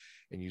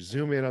and you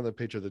zoom in on the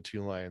picture of the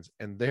two lines,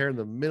 and there in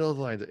the middle of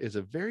the lines is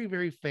a very,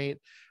 very faint,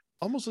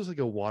 almost looks like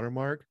a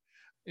watermark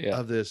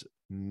of this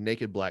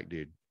naked black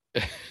dude.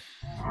 From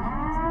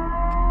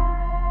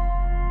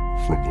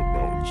the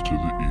mountains to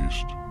the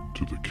east,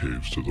 to the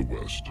caves to the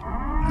west,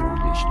 you're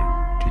listening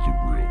to The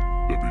Real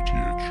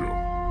WTH Show.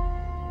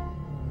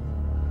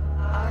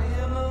 I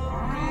am a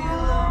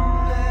real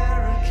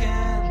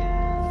American,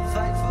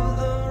 fight for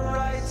the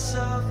rights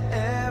of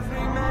every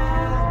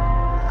man.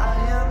 I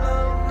am a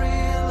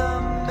real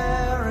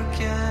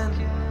American,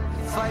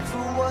 fight for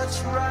what's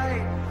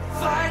right,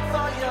 fight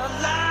for your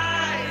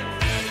life.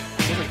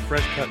 It's like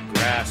fresh cut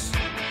grass,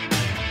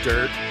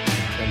 dirt,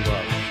 and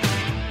love.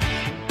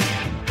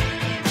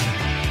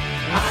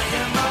 I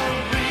am a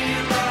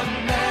real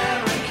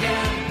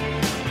American,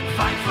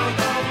 fight for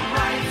the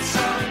rights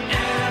of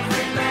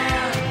every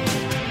man.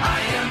 I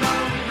am a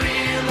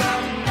real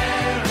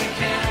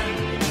American,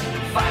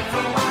 fight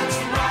for what's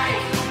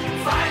right,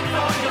 fight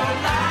for your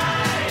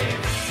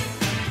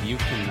life. You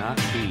cannot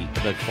beat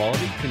the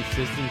quality,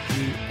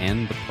 consistency,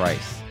 and the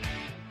price.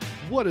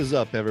 What is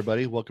up,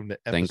 everybody? Welcome to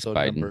Thanks, episode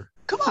Biden. number.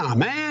 Come on,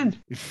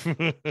 man.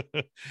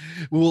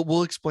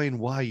 We'll explain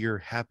why you're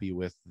happy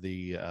with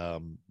the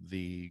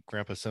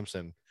Grandpa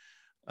Simpson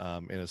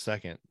in a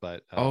second,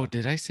 but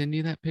Did I send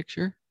you that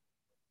picture?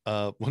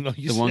 well, no,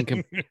 you The one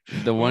sent-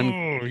 the one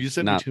Oh, you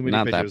sent me not too many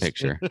not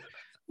pictures. that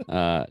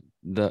picture.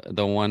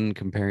 The one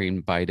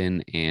comparing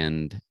Biden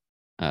and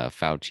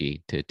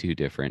Fauci to two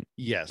different.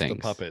 Yes, the things.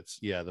 puppets.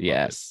 Yeah, the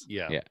Yes. puppets.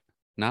 Yeah.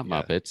 Not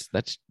Yeah. Muppets.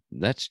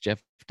 That's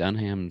Jeff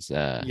Dunham's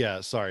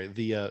Yeah, sorry,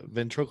 the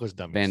ventriloquist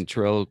dummies.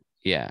 ventrilo.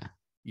 Yeah.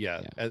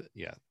 yeah, yeah.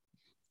 yeah.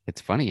 It's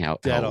funny how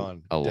Dead how on,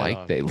 dead alike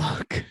on. they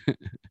look.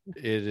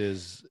 It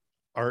is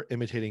art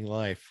imitating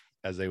life,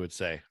 as they would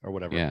say, or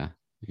whatever. Yeah.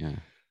 Yeah.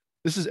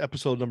 This is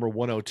episode number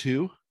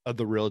 102 of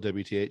the Real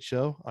WTH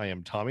Show. I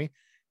am Tommy,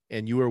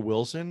 and you are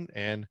Wilson.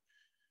 And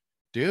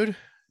dude,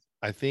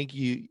 I think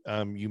you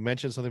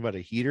mentioned something about a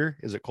heater.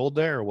 Is it cold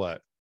there or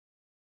what?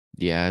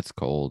 Yeah, it's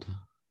cold.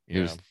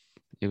 Yeah.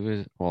 It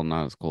was well,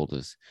 not as cold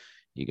as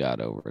you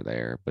got over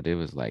there, but it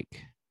was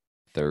like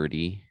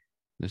 30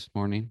 this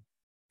morning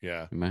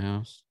Yeah. in my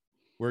house.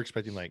 We're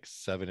expecting like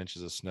 7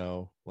 inches of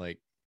snow, like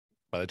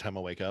by the time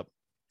I wake up.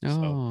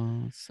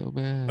 Oh, it's so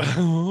bad.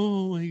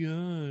 Oh my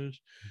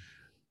gosh.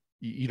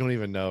 You don't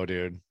even know,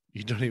 dude.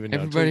 You don't even know.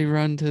 Everybody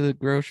run to the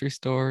grocery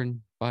store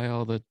and buy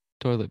all the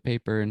toilet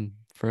paper and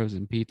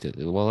frozen pizza.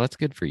 Well, that's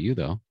good for you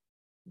though.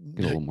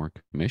 Get a little more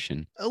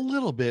commission. A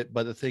little bit,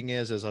 but the thing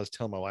is, as I was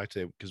telling my wife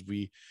today, because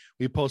we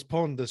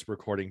postponed this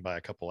recording by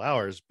a couple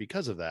hours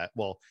because of that.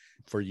 Well,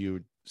 for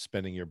you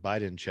spending your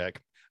Biden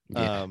check.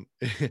 Yeah.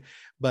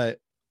 But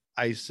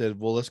I said,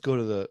 well, let's go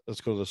to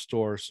the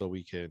store so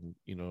we can,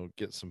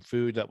 get some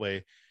food that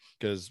way,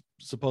 because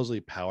supposedly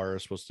power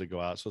is supposed to go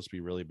out, supposed to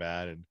be really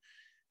bad and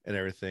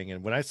everything.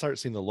 And when I start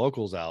seeing the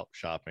locals out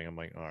shopping, I'm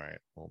like, all right,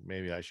 well,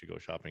 maybe I should go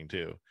shopping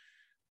too.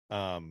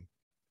 Did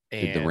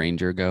the And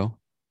Ranger go?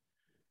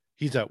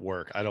 he's at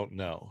work. I don't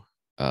know.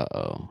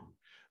 Uh-oh.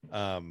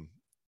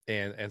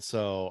 And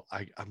so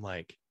I'm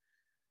like,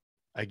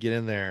 I get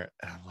in there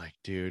and I'm like,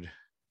 dude,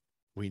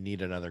 we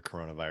need another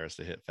coronavirus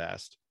to hit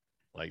fast.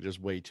 Like, there's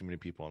way too many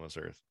people on this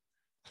earth.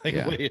 Like,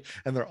 Yeah.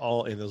 and they're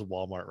all in this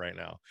Walmart right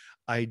now.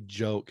 I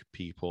joke,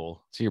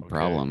 people. It's your okay?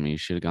 problem. You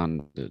should have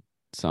gone to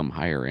some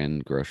higher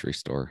end grocery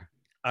store.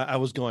 I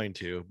was going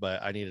to,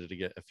 but I needed to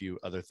get a few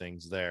other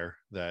things there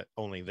that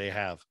only they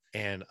have.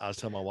 And I was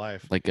telling my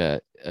wife, Like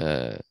a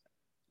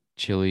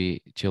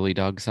chili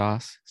dog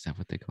sauce. Is that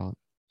what they call it?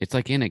 It's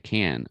like in a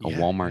can, a Yeah,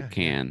 Walmart yeah,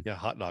 can. yeah,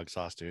 hot dog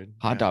sauce, dude.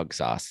 Hot Yeah. dog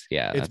sauce.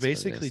 Yeah. It's that's what it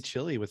basically is.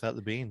 chili without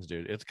the beans,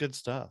 dude. It's good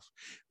stuff.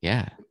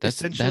 Yeah, that's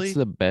Essentially-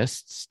 the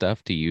best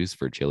stuff to use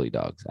for chili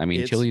dogs. I mean,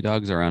 It's- chili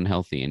dogs are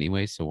unhealthy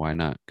anyway, so why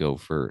not go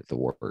for the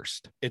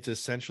worst? It's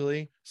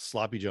essentially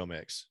sloppy Joe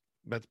mix.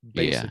 That's Yeah.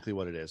 basically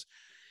what it is.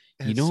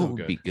 And You it's know so what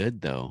would be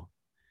good though,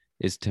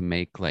 is to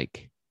make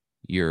like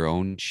your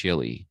own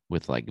chili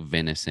with like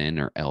venison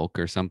or elk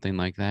or something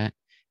like that,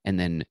 and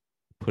then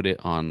put it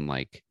on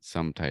like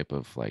some type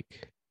of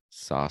like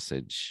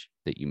sausage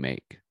that you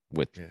make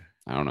with Yeah.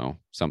 I don't know,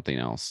 something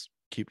else.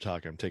 Keep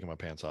talking. I'm taking my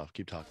pants off.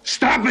 Keep talking.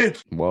 Stop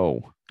it.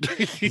 Whoa,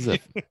 this is a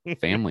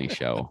family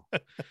show.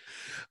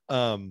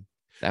 um,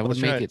 That Well, would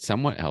try make it. it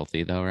somewhat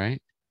healthy though,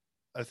 right?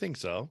 I think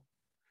so.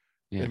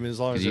 Yeah, I mean, as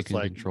long as because you it's can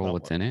like control not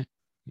what's like- in it.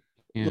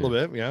 a Yeah. little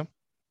bit, yeah.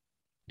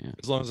 Yeah.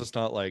 As long as it's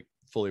not like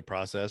fully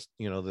processed,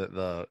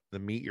 the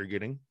meat you're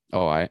getting.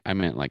 Oh, I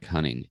meant like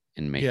hunting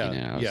and making Yeah,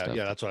 it out of yeah, stuff.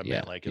 yeah. That's what I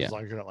meant. Like, yeah. as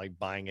long as you're not like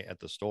buying it at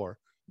the store.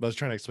 But I was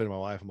trying to explain to my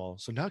wife, I'm all,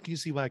 so now can you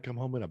see why I come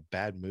home in a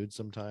bad mood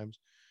sometimes?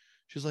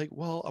 She's like,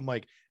 well, I'm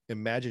like,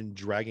 imagine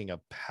dragging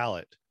a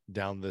pallet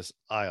down this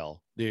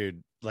aisle,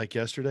 dude. Like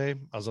yesterday,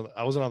 I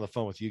wasn't on the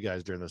phone with you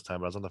guys during this time,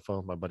 but I was on the phone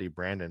with my buddy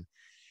Brandon,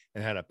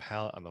 and had a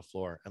pallet on the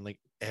floor, and like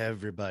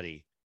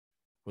everybody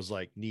was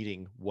like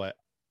needing what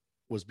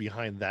was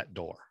behind that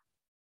door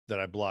that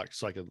I blocked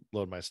so I could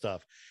load my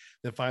stuff.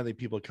 Then finally,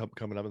 people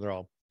coming up, and they're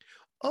all,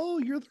 "Oh,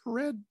 you're the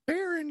Red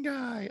Baron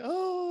guy.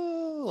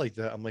 Oh, like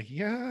that. I'm like,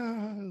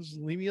 yeah, just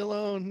leave me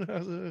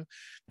alone.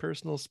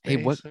 Personal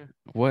Hey, space.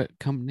 what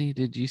company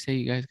did you say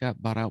you guys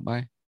got bought out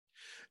by?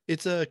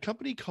 It's a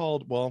company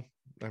called, well,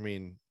 I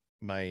mean,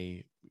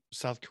 my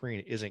South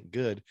Korean isn't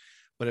good,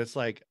 but it's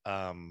like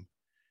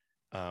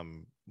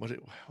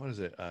what is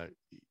it?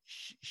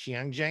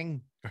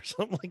 Xiangjang or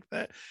something like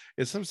that.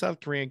 It's some South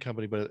Korean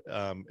company, but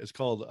it's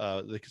called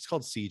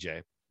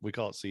CJ. We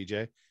call it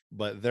CJ,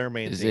 but their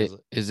main Is thing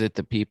it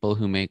the people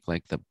who make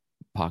like the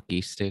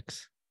Pocky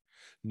sticks?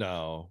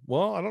 no.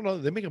 Well, I don't know.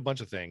 They make a bunch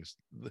of things.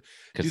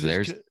 Because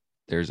Dude,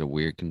 there's a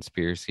weird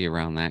conspiracy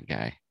around that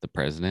guy, the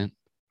president.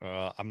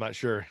 I'm not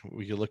sure.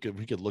 We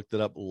could look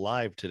that up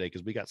live today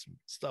because we got some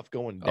stuff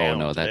going Oh down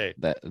no, today.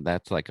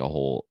 that's like a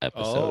whole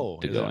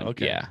episode to is go it? in.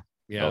 Okay. Yeah.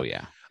 Yeah. Oh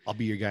yeah. I'll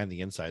be your guy on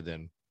the inside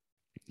then.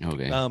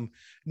 Okay.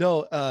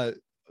 No,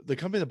 the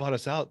company that bought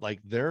us out, like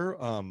they're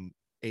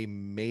a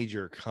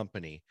major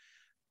company.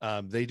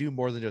 They do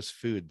more than just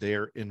food.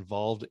 They're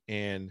involved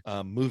in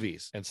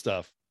movies and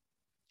stuff.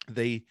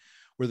 They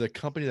were the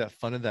company that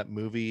funded that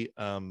movie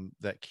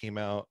that came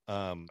out.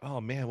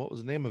 Oh man, what was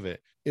the name of it?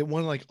 It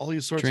won like all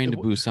these sorts. Train to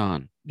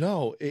Busan.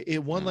 No,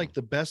 it won No. like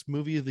the best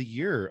movie of the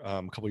year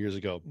a couple years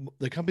ago.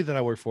 The company that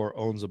I work for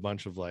owns a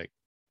bunch of like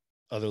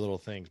other little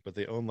things, but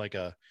they own like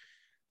a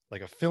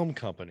film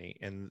company,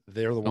 and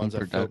they're the Film ones that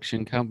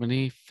production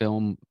company,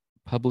 film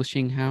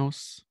publishing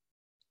house.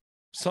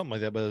 something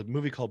like that. But a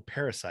movie called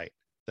Parasite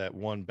that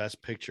won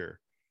Best Picture,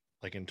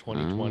 like in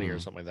 2020 or Oh.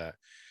 something like that.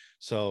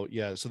 So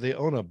yeah, so they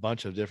own a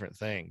bunch of different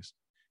things,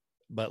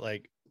 but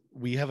like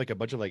we have like a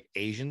bunch of like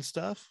Asian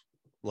stuff,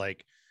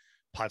 like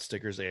pot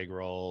stickers, egg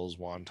rolls,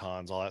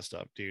 wontons, all that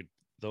stuff, dude.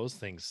 Those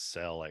things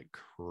sell like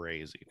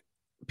crazy.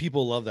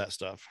 People love that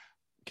stuff.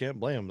 Can't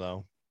blame them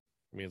though.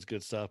 I mean, it's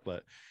good stuff,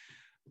 but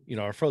you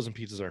know, our frozen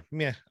pizzas are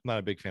meh. I'm not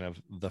a big fan of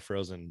the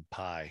frozen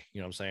pie.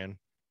 You know what I'm saying?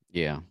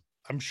 Yeah.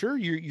 I'm sure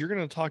you're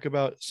going to talk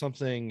about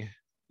something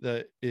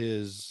that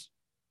is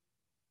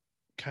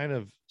kind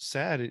of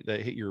sad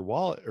that hit your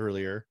wallet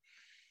earlier.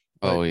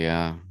 But Oh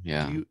yeah.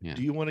 Yeah. do Yeah.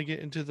 you want to get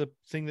into the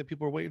thing that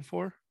people are waiting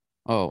for?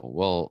 Oh,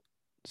 well,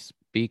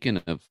 speaking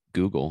of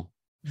Google,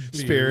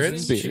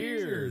 Spirits. Spirits.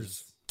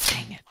 Cheers.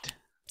 dang it.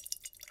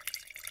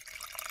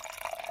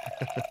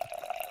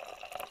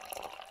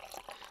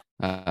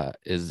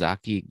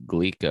 Izaki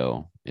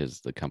Glico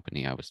is the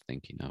company I was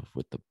thinking of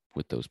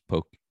with those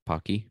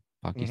Pocky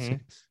Mhm.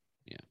 sticks.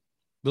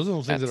 Those are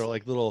those things that That's- are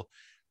like little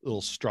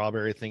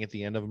strawberry thing at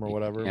the end of them or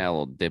whatever. Yeah, a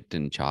little dipped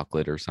in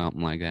chocolate or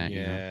something like that.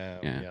 you know? yeah,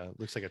 Yeah. yeah.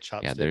 Looks like a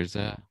chopstick. Yeah, there's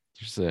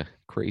a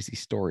crazy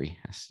story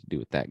has to do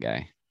with that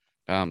guy.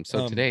 So Um,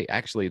 today,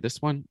 actually,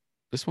 this one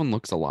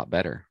looks a lot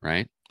better,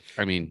 right?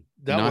 I mean,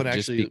 That not one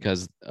just actually-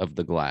 because of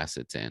the glass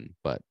it's in,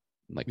 but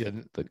like Yeah,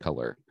 the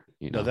color,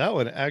 you know. No, that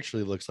one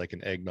actually looks like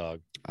an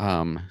eggnog.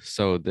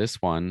 So this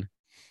one,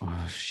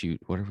 oh shoot,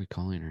 what are we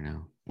calling her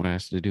now? What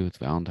has to do with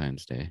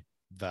Valentine's Day?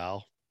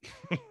 Val.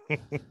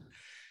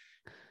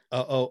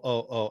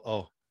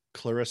 oh.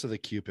 Clarissa the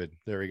Cupid.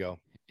 There we go.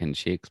 And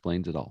she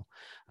explains it all.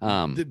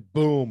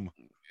 Boom.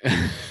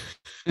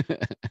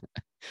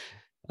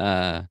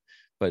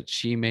 But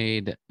she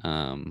made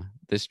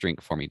this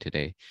drink for me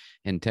today,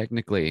 and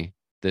technically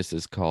this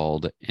is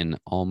called an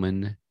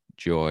almond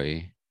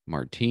joy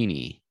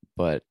martini,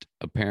 but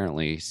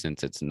apparently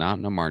since it's not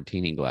in a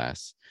martini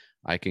glass,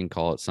 I can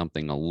call it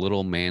something a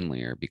little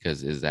manlier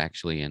because it's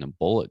actually in a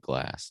bullet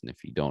glass. And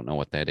if you don't know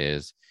what that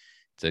is,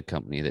 it's a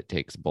company that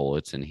takes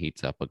bullets and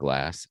heats up a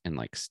glass and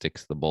like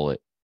sticks the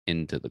bullet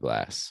into the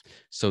glass.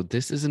 So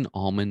this is an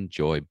almond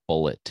joy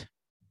bullet.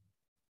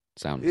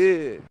 Sounds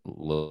a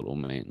little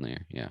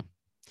manlier, yeah.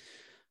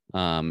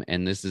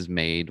 And this is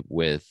made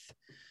with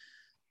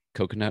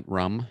coconut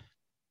rum.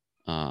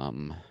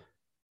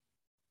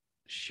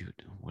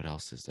 Shoot, what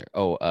else is there?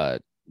 Oh,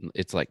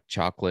 it's like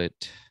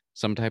chocolate,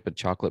 some type of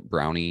chocolate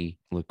brownie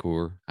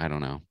liqueur. I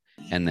don't know.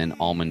 And then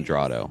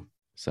almondrado.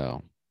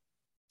 So,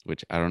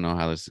 which I don't know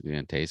how this is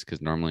gonna taste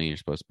because normally you're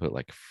supposed to put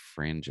like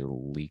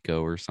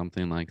frangelico or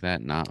something like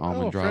that, not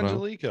almondrado.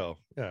 Frangelico.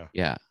 Yeah.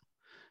 Yeah,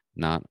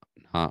 not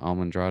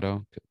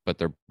almondrado, but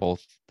they're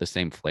both the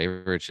same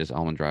flavor. It's just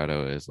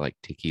almondrado is like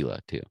tequila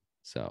too.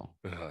 So,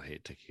 Ugh, I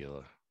hate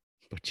tequila.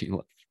 but you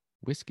love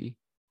whiskey.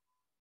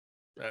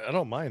 I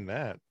don't mind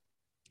that.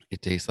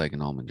 It tastes like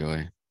an almond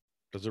joy.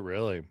 Does it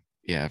really?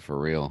 Yeah, for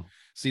real.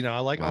 See, now I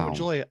like Wow. almond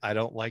joy. I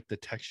don't like the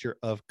texture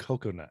of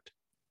coconut,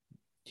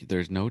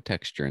 There's no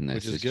texture in this.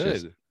 which is It's good.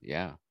 just-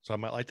 yeah. So I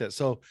might like that.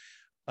 So,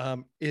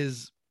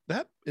 is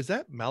that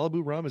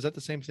Malibu rum? Is that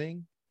the same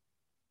thing?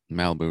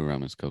 Malibu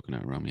rum is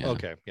coconut rum. Yeah.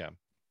 Okay, yeah.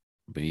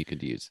 But you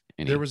could use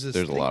any. There was this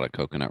There's a lot thing- of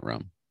coconut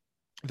rum.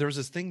 There was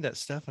this thing that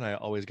Steph and I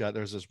always got.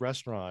 There's this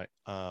restaurant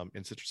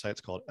in Citrus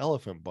Heights called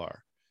Elephant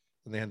Bar,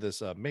 and they had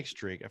this mixed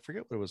drink. I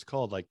forget what it was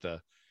called, like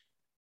the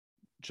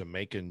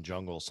Jamaican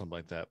jungle, something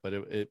like that. But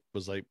it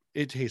was like,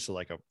 it tasted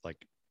like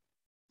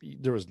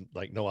there was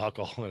like no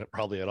alcohol in it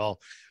probably at all,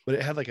 but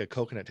it had like a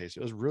coconut taste.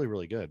 It was really,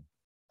 really good.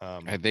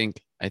 I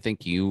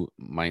think you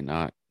might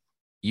not.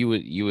 You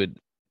would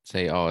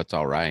say, oh, it's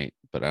all right,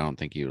 but I don't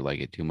think you would like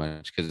it too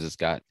much because it's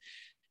got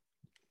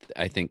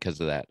I think because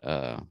of that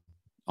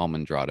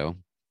almondrado,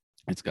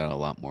 it's got a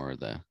lot more of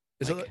the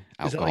Is like it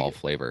is it alcohol like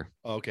flavor.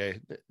 okay?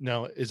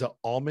 No, is it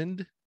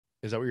almond?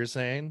 Is that what you're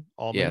saying?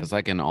 Yeah, Almond? it's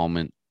like an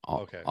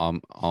Okay.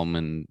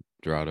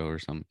 almondrado or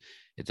something.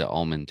 It's an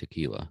almond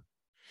tequila.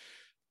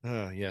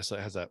 Yeah, so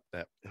it has that.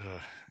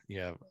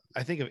 Yeah,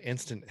 I think of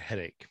instant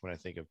headache when I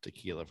think of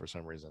tequila for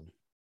some reason.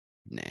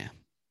 Nah,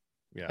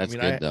 Yeah, I that's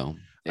mean, good though.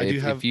 I do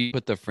have If you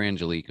put the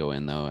Frangelico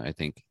in though, I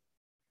think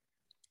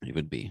it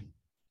would be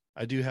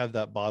I do have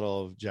that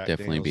bottle of Jack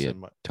definitely Daniels be a in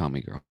my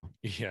Tommy girl.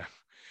 yeah.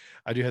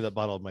 I do have that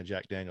bottle of my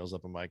Jack Daniels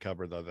up in my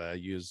cupboard though that I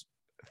use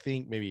I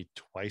think maybe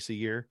twice a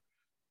year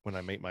when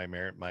I make my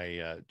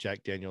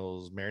Jack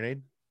Daniels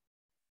marinade.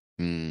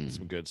 That's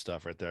some Mm. good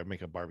stuff right there. I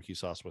make a barbecue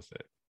sauce with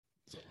it.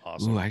 It's Ooh,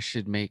 awesome. I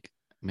should make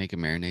a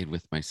marinade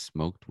with my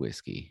smoked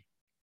whiskey.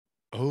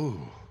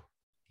 Oh,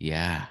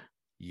 Yeah.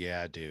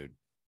 yeah, dude.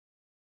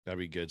 That'd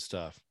be good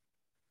stuff.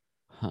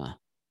 Huh.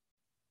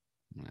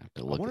 I'm gonna have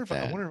to I look wonder at if I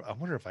that.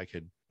 wonder if I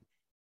could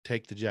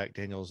take the Jack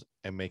Daniels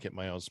and make it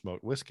my own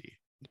smoked whiskey.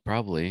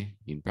 Probably.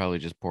 You'd probably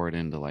just pour it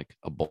into like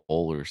a bowl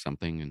or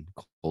something and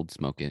cold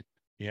smoke it.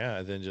 Yeah,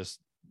 and then just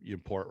you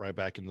pour it right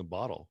back in the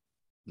bottle.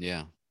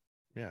 Yeah.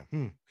 Yeah.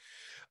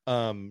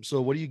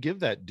 So what do you give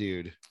that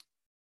dude?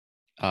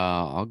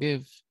 I'll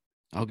give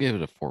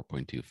it a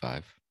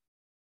 4.25.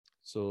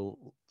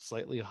 So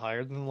slightly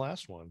higher than the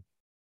last one.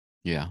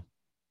 Yeah.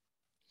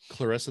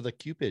 Clarissa the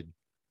Cupid,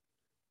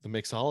 the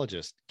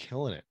mixologist,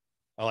 killing it.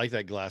 I like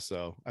that glass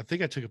though. I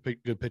think I took a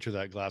good picture of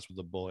that glass with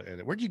the bullet in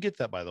it. Where'd you get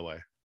that, by the way?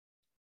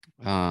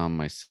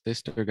 My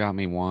sister got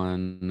me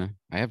one.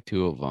 I have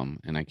two of them,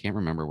 and I can't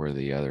remember where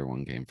the other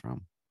one came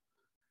from.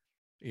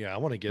 Yeah, I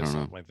want to I get don't know.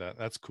 something like that.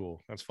 That's cool.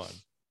 That's fun.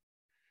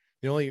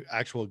 The only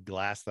actual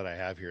glass that I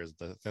have here is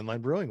the Thin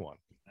Line Brewing one.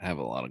 I have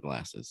a lot of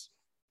glasses.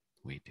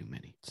 Way too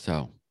many.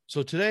 So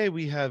Today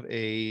we have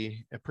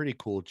a pretty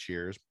cool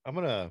cheers. I'm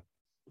gonna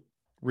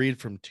read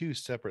from two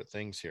separate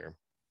things here,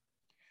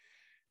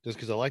 just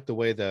because I like the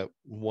way that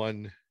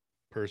one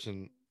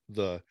person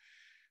the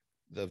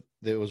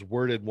it was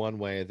worded one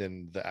way,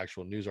 then the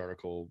actual news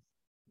article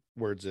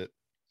words it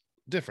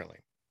differently.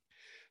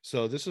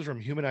 So this is from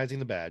Humanizing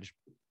the Badge,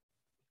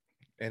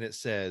 and it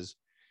says,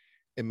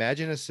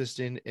 imagine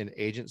assisting an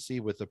agency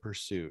with a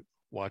pursuit,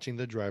 watching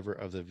the driver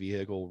of the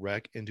vehicle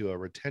wreck into a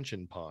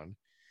retention pond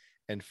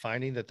and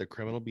finding that the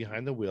criminal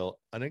behind the wheel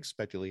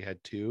unexpectedly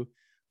had two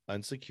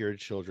unsecured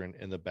children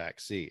in the back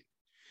seat.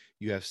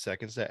 You have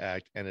seconds to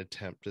act and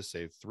attempt to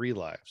save 3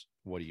 lives.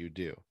 What do you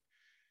do?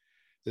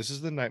 This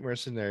is the nightmare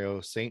scenario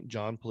St.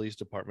 John Police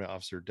Department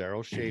Officer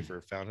Daryl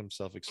Schaefer found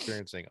himself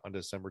experiencing on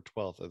December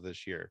 12th of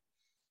this year.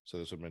 So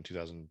this would have been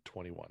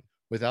 2021.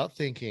 Without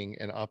thinking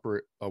and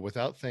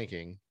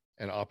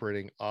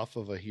operating off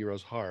of a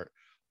hero's heart,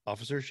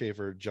 Officer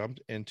Schaefer jumped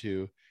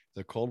into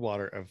the cold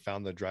water and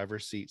found the driver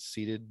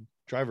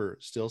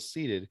still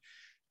seated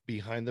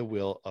behind the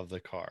wheel of the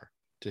car.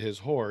 To his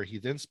horror, he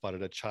then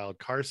spotted a child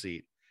car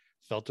seat,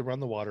 felt around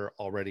the water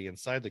already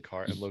inside the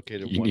car, and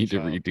located you one need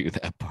child. to redo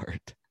that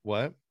part.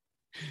 What?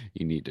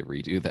 You need to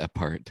redo that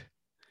part.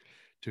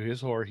 To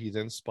his horror, he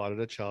then spotted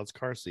a child's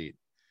car seat,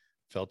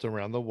 felt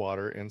around the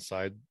water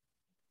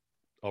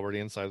already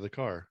inside the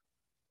car.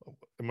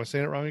 Am I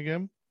saying it wrong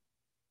again?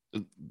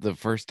 The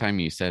first time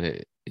you said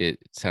it, it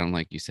sounded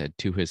like you said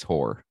to his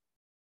horror.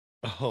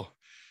 Oh,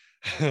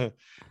 to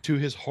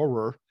his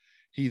horror,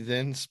 he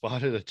then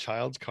spotted a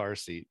child's car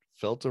seat,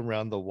 felt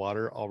around the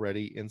water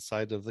already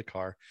inside of the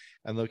car,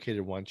 and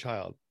located one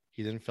child.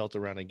 He then felt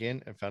around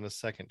again and found a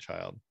second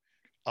child.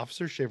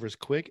 Officer Schaefer's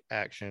quick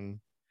action,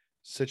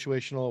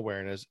 situational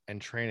awareness, and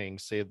training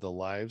saved the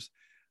lives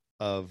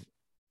of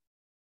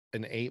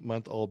an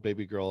 8-month-old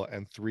baby girl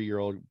and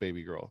 3-year-old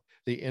baby girl.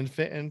 The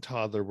infant and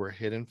toddler were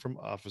hidden from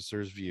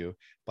officers' view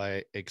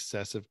by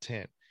excessive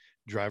tint,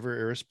 driver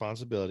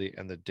irresponsibility,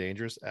 and the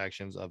dangerous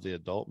actions of the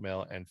adult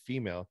male and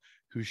female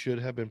who should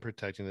have been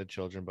protecting the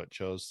children but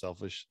chose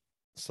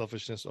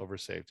selfishness over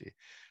safety.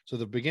 So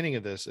the beginning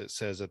of this, it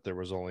says that there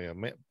was only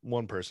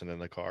one person in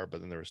the car,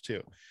 but then there was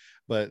two.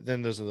 But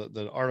then there's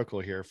the article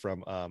here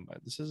from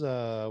this is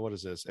what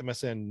is this,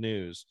 MSN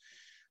News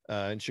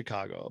in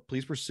Chicago. A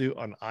police pursuit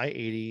on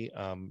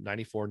I-80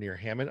 94 near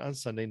Hammond on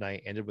Sunday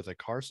night ended with a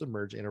car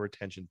submerged in a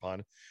retention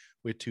pond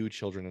with 2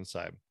 children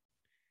inside.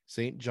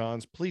 St.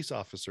 John's police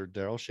officer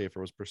Daryl Schaefer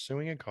was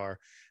pursuing a car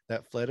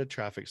that fled a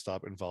traffic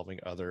stop involving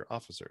other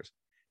officers.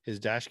 His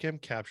dash cam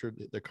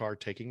captured the car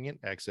taking an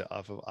exit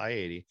off of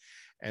I-80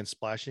 and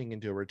splashing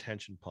into a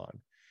retention pond.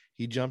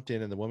 He jumped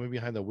in, and the woman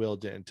behind the wheel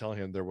didn't tell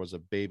him there was a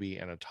baby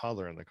and a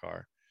toddler in the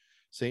car.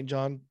 St.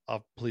 John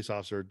police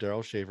officer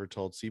Daryl Schaefer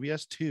told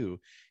CBS 2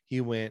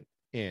 he went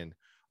in.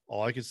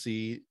 All I could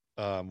see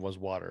was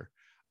water.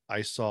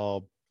 I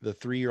saw the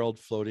 3-year-old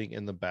floating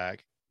in the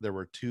back. There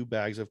were 2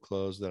 bags of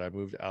clothes that I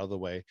moved out of the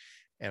way,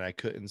 and I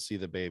couldn't see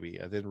the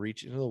baby. I then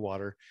reached into the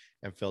water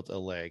and felt a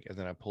leg, and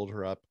then I pulled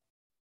her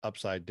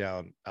upside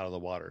down out of the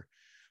water.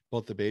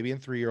 Both the baby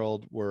and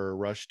 3-year-old were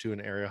rushed to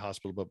an area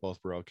hospital, but both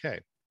were okay.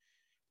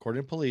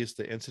 According to police,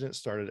 the incident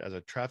started as a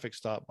traffic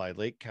stop by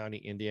Lake County,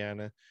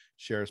 Indiana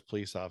Sheriff's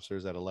police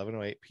officers at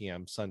 11:08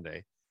 p.m.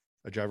 Sunday.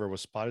 A driver was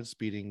spotted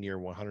speeding near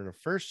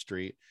 101st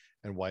Street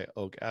and White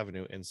Oak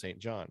Avenue in St.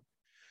 John.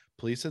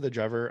 Police said the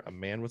driver, a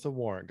man with a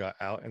warrant, got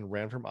out and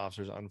ran from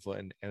officers on foot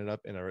and ended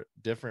up in a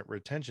different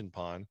retention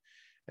pond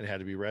and had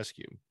to be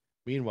rescued.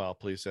 Meanwhile,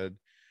 police said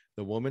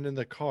the woman in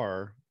the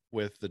car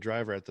with the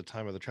driver at the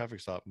time of the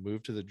traffic stop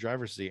moved to the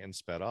driver's seat and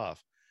sped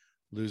off,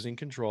 losing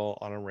control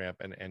on a ramp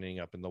and ending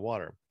up in the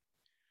water.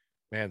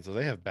 Man, so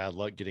they have bad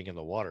luck getting in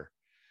the water.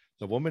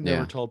 The woman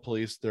never Yeah. told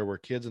police there were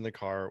kids in the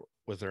car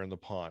with her in the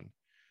pond.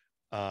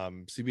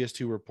 CBS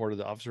 2 reported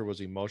the officer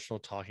was emotional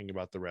talking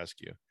about the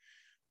rescue.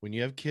 When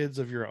you have kids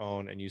of your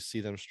own and you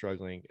see them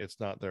struggling, it's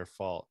not their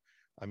fault.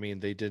 I mean,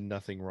 they did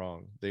nothing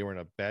wrong. They were in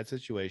a bad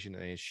situation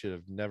and they should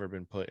have never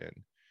been put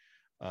in,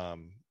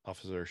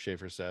 Officer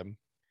Schaefer said.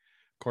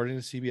 According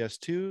to CBS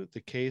 2,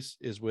 the case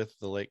is with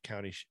the Lake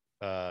County,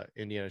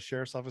 Indiana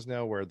Sheriff's Office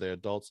now, where the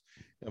adults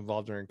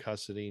involved are in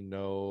custody.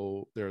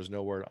 No, there is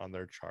no word on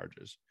their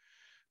charges.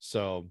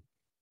 So,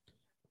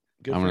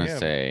 good I'm for gonna him.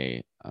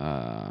 say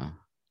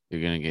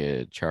you're gonna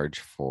get charged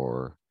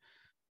for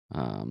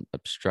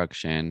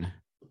obstruction,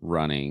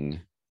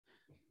 running,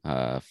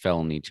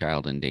 felony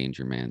child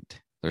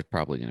endangerment. There's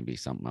probably gonna be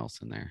something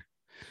else in there,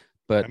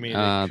 but I mean,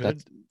 it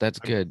could. that's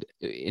I mean-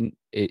 good.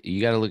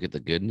 You got to look at the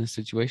good in this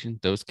situation.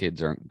 Those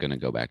kids aren't gonna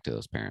go back to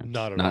those parents.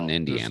 Not at Not all.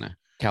 in There's- Indiana,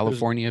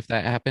 California. If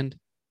that happened,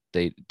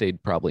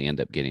 they'd probably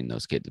end up getting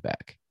those kids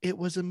back. It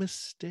was a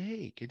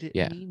mistake. It didn't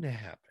Yeah. mean to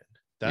happen.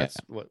 That's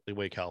what the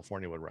way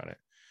California would run it.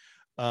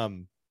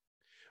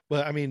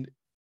 But I mean,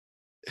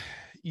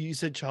 you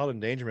said child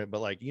endangerment, but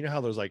like, you know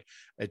how there's like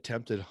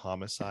attempted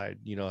homicide,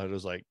 you know, how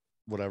there's like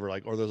whatever,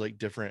 like, or there's like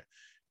different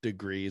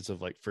degrees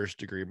of like first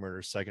degree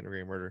murder, second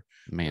degree murder.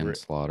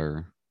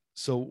 Manslaughter,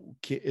 So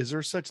is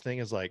there such thing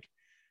as like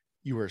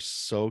you were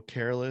so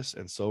careless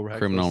and so reckless?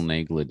 criminal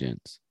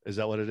negligence. Is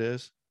that what it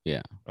is?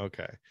 Yeah.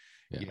 Okay.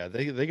 Yeah. Yeah,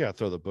 they gotta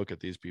throw the book at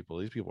these people.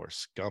 These people are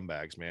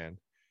scumbags, man.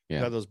 Yeah.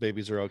 Glad those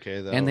babies are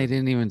okay though. And they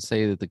didn't even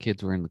say that the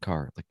kids were in the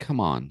car. Like, come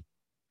on.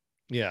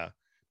 Yeah. I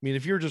mean,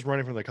 if you're just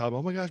running from the cop,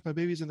 oh my gosh, my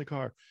baby's in the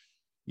car.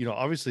 You know,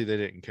 obviously they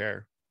didn't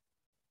care.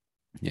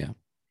 Yeah.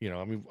 You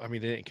know, I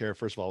mean, they didn't care.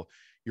 First of all,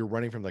 you're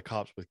running from the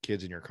cops with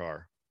kids in your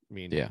car. I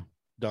mean, Yeah.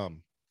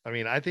 dumb. I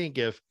mean, I think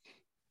if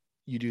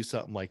you do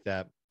something like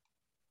that,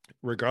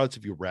 regardless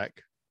if you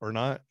wreck or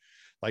not,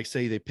 like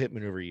say they pit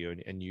maneuver you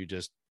and you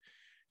just,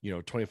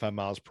 25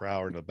 miles per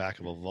hour in the back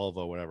of a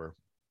Volvo, whatever,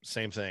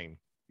 same thing.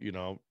 You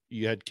know,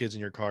 you had kids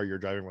in your car, you're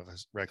driving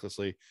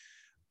recklessly,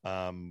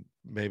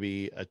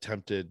 maybe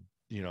attempted,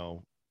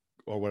 or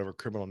whatever,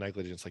 criminal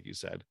negligence, like you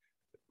said.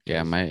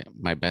 Yeah.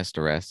 My best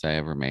arrest I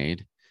ever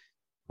made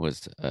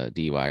was a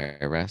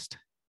DUI arrest.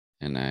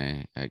 And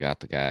I got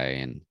the guy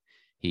and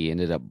he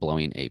ended up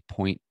blowing a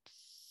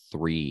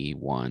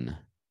 .31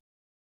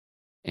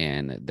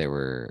 and there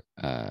were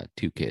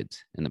 2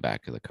 kids in the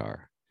back of the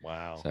car.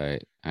 Wow. So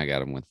I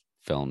got him with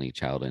felony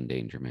child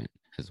endangerment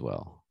as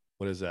well.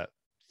 What is that?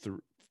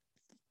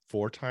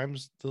 4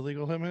 times the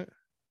legal limit?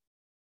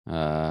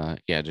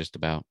 Yeah, just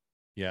about.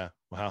 Yeah.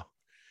 Wow.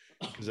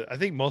 Because I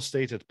think most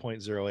states it's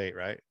 0.08,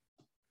 right?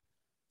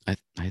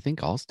 I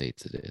think all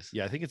states it is.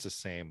 Yeah, I think it's the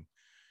same.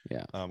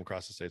 Yeah.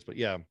 Across the states, but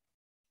yeah,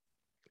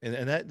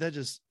 and that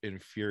just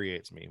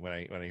infuriates me when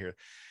I hear it.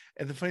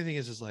 And the funny thing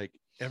is like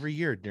every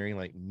year during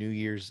like New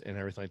Year's and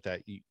everything like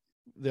that,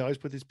 they always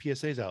put these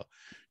PSAs out: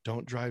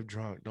 don't drive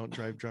drunk, don't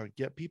drive drunk.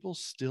 Yet people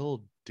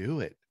still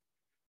do it.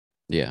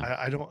 Yeah.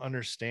 I don't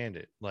understand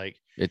it. Like,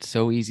 It's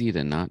so easy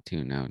to not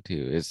to now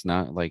too. It's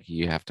not like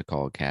you have to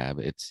call a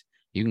cab.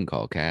 You can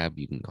call a cab,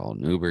 you can call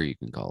an Uber, you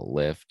can call a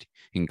Lyft,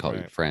 you can call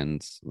your Right.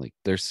 friends. Like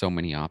there's so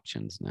many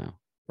options now.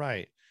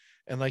 right,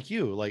 and like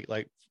you, like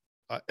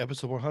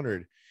episode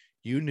 100,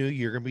 you knew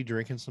you're gonna be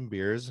drinking some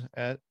beers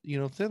at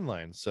Thin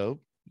Line,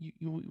 so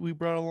we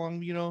brought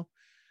along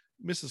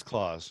Mrs.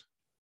 Claus,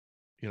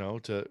 we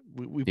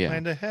Yeah.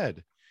 planned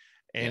ahead.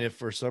 And Yeah. if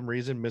for some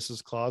reason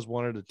Mrs. Claus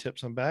wanted to tip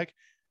some back,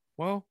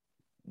 well,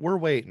 we're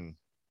waiting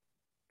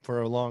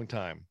for a long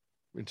time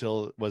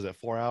until, was it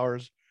 4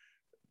 hours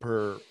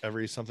per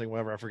every something,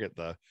 whatever, I forget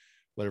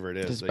whatever it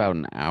is. It's about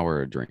an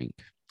hour a drink.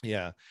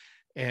 Yeah.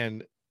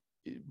 And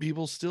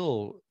people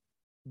still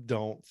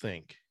don't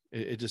think.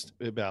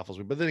 It baffles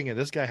me. But then again,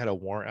 this guy had a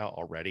warrant out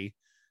already,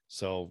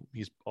 so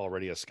he's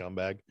already a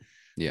scumbag.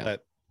 Yeah.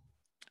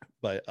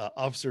 But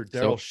Officer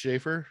Daryl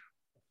Schaefer.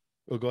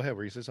 Oh, go ahead.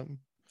 Were you say something?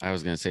 I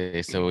was gonna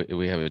say, so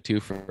we have a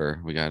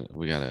twofer. We got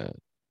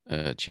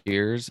a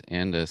cheers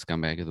and a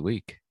scumbag of the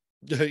week.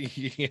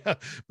 Yeah,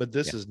 but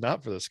this Yeah. is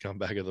not for the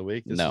scumbag of the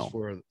week. This No. is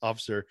for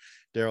Officer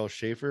Daryl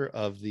Schaefer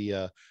of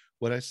the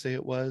what I say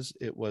it was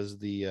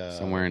the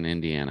Somewhere in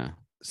Indiana.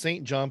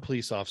 St. John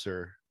police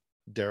officer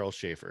Daryl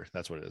Schaefer.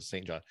 That's what it is.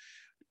 St. John.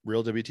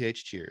 Real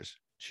WTH. Cheers.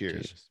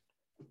 Cheers.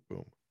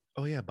 Boom.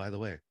 Oh yeah, by the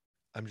way,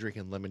 I'm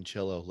drinking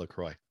limoncello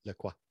LaCroix.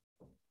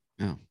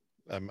 Oh.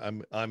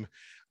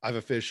 I've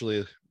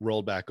officially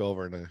rolled back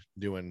over and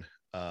doing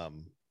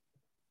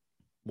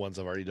ones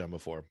I've already done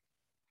before.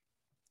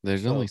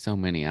 There's So- only so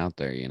many out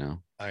there, you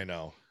know. I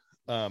know.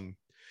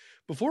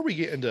 Before we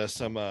get into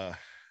some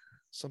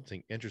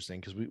something interesting,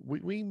 because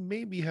we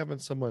may be having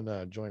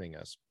someone joining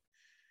us.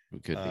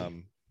 It could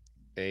be.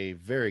 A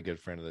very good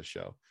friend of the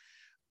show.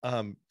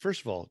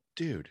 First of all,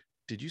 dude,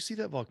 did you see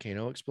that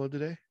volcano explode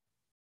today?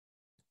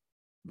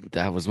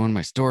 That was one of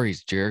my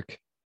stories, jerk.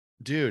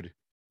 Dude,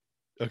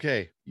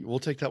 okay, we'll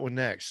take that one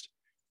next.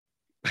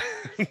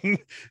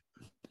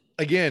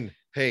 Again,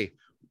 hey,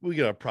 we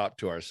got a prop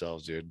to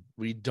ourselves, dude.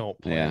 We don't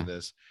plan Yeah.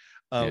 this.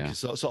 Yeah.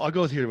 So I'll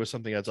go here with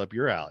something that's up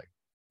your alley.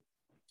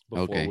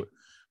 Okay.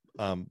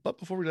 But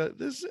before we do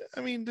this,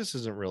 I mean, this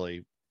isn't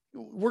really.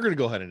 We're gonna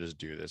go ahead and just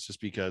do this, just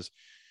because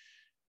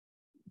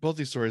both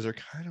these stories are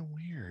kind of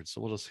weird.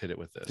 So we'll just hit it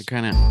with this.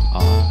 They're kind of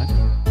odd.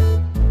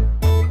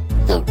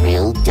 The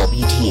Real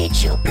WTH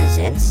Show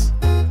presents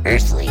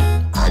Earthly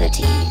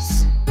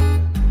Oddities.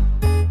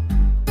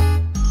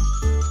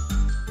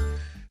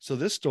 So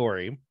this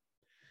story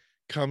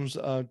comes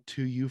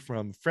to you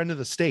from friend of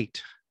the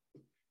state,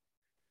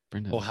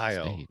 Brenda,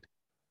 Ohio.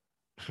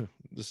 State.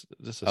 this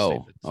is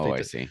Oh,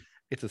 I see.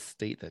 It's a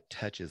state that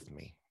touches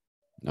me.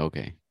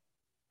 Okay.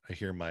 I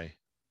hear my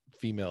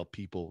female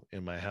people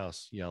in my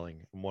house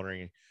yelling. I'm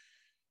wondering,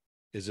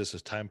 is this a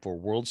time for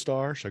World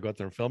Star? Should I go out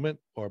there and film it,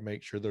 or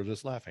make sure they're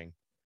just laughing?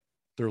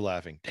 They're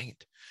laughing. Dang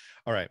it.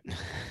 All right.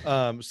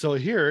 So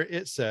here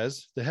it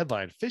says the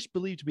headline: fish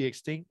believed to be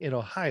extinct in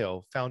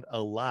Ohio found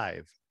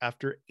alive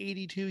after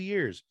 82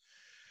 years.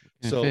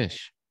 And So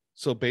fish.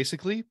 So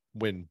basically,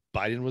 when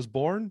Biden was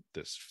born,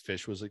 this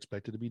fish was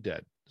expected to be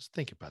dead. Just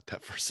think about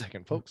that for a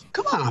second, folks.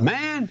 Come on,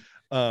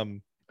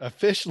 man. A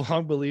fish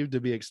long believed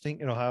to be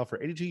extinct in Ohio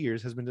for 82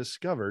 years has been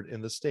discovered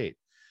in the state.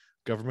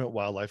 Government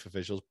wildlife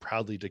officials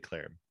proudly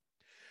declared.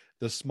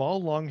 The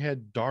small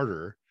longhead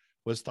darter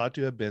was thought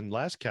to have been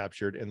last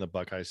captured in the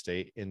Buckeye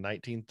State in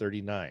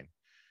 1939.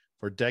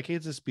 For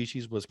decades, the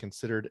species was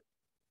considered,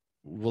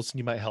 Wilson,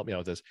 you might help me out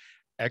with this,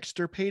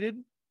 extirpated.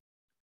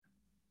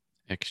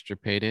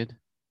 Extirpated.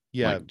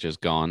 Yeah, Like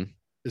just gone.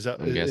 is that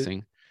I'm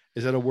guessing.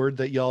 Is that a word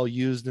that y'all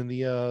used in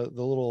the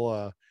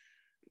little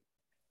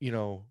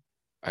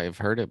I've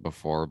heard it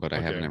before, but I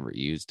Okay. haven't ever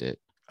used it.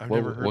 I've What,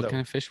 never heard what that.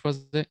 kind of fish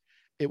was it?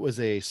 It was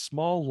a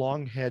small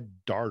longhead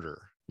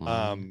darter,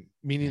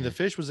 meaning yeah. the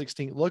fish was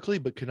extinct locally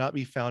but could not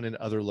be found in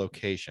other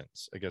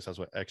locations. I guess that's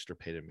what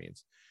extirpated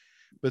means.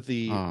 But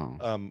the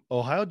Oh.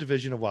 Ohio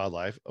Division of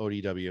Wildlife,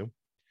 ODW,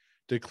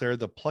 declared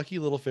the plucky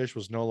little fish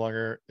was no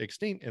longer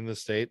extinct in the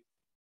state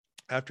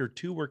after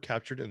two were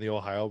captured in the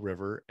Ohio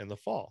River in the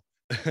fall.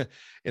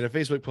 In a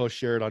Facebook post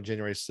shared on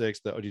January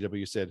 6th, the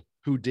ODW said,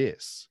 "Who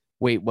dis?"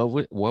 Wait,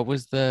 what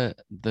was the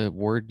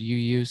word you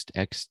used?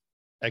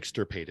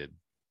 Extirpated.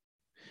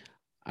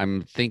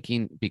 I'm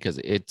thinking because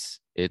it's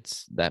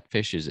that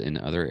fish is in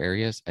other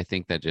areas. I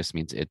think that just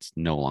means it's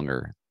no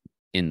longer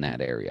in that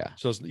area.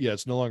 So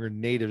it's no longer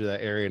native to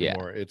that area Yeah.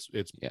 anymore. It's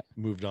Yeah.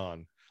 moved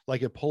on.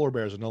 Like if polar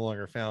bears are no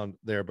longer found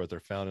there, but they're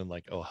found in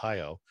like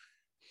Ohio,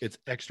 it's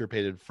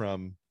extirpated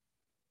from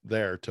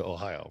there to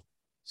Ohio.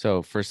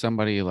 So for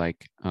somebody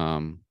like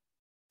Ryan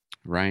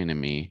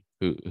and me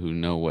who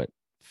know what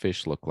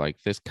fish look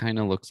like, this kind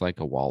of looks like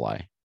a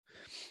walleye.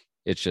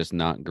 It's just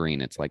not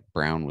green. It's like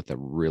brown with a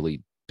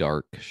really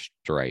dark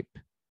stripe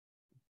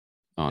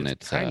on It's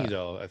its tiny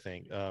though, I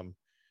think. on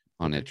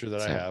picture its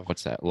that I have.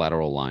 what's that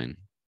lateral line? It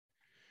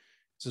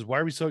says, why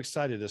are we so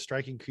excited? A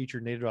striking creature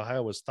native to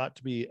Ohio was thought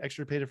to be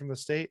extirpated from the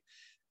state.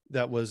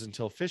 That was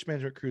until fish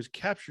management crews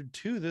captured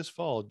two this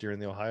fall during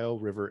the Ohio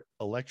River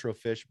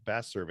electrofish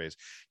bass surveys.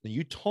 Now,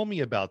 you told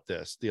me about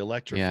this, the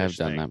electrofish Yeah, I've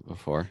done thing. that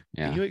before.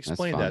 Yeah. Can you that's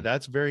explain fun. that?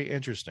 That's very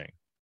interesting.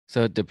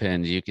 So it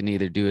depends. You can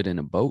either do it in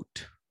a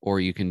boat or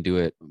you can do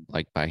it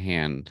like by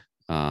hand.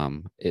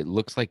 It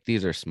looks like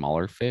these are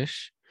smaller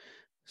fish.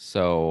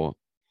 So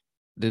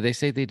did they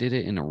say they did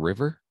it in a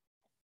river?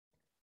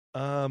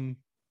 Is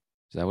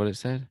that what it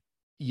said?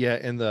 Yeah,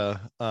 and the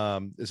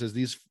it says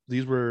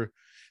these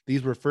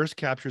were first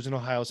captures in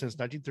Ohio since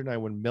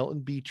 1939 when Milton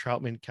B.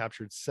 Troutman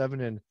captured 7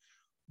 in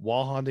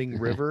Walhonding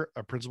River,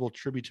 a principal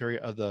tributary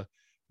of the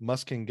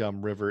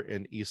Muskingum River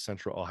in east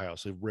central Ohio.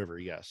 So river,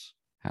 yes.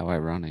 How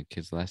ironic.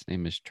 His last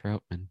name is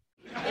Troutman.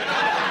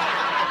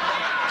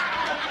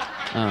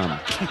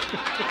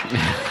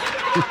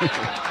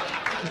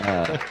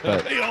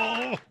 But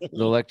the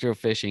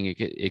electrofishing,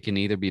 it can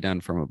either be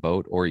done from a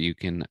boat or you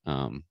can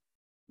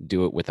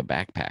do it with a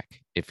backpack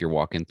if you're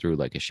walking through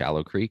like a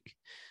shallow creek.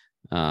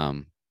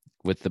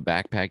 With the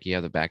backpack, you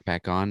have the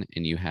backpack on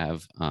and you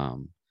have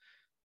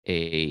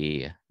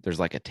there's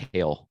like a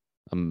tail,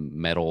 a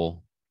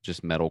metal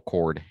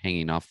cord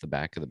hanging off the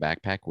back of the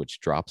backpack, which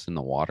drops in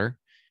the water,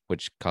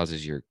 which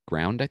causes your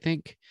ground, I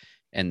think.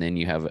 And then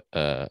you have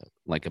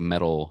like a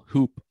metal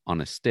hoop on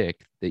a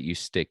stick that you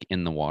stick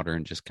in the water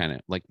and just kind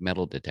of like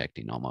metal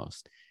detecting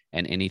almost.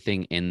 And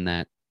anything in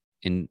that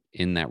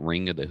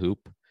ring of the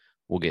hoop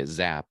will get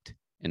zapped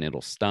and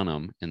it'll stun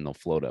them and they'll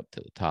float up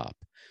to the top.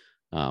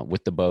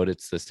 With the boat,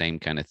 it's the same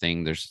kind of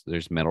thing.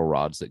 There's metal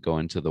rods that go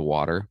into the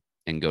water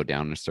and go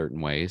down in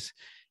certain ways.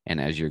 And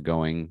as you're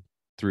going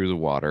through the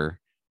water,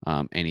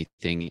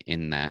 anything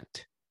in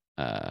that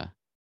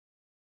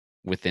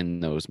within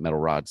those metal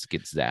rods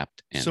gets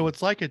zapped. And So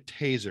it's like a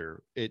taser.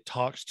 It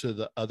talks to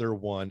the other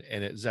one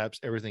and it zaps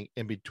everything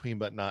in between,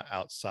 but not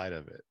outside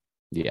of it.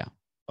 yeah,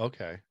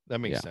 Okay, that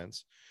makes Yeah.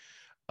 sense.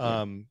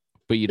 Yeah.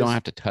 but you don't is-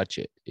 have to touch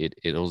it.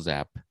 It'll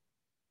zap.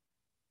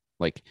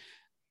 Like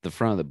the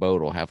front of the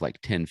boat will have like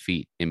 10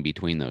 feet in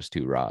between those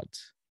two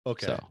rods.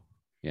 Okay. So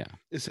yeah.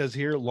 It says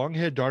here,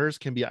 long-headed darters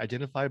can be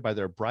identified by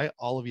their bright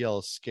olive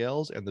yellow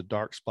scales and the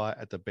dark spot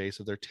at the base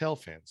of their tail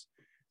fins.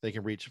 They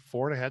can reach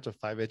 4.5 to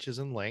 5 inches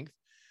in length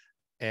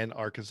and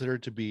are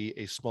considered to be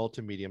a small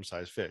to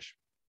medium-sized fish.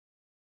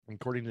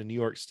 According to New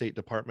York State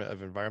Department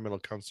of Environmental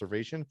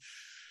Conservation,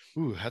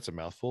 ooh, that's a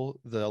mouthful.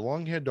 The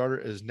long-headed darter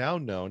is now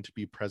known to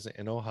be present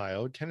in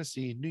Ohio,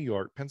 Tennessee, New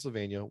York,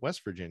 Pennsylvania,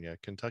 West Virginia,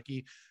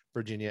 Kentucky,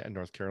 Virginia, and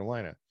North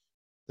Carolina.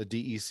 The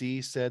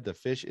DEC said the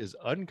fish is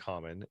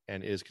uncommon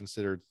and is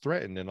considered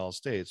threatened in all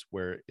states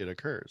where it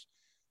occurs.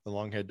 The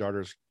longhead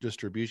darter's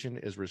distribution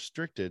is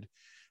restricted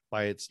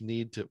by its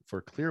need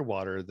for clear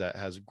water that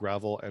has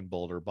gravel and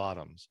boulder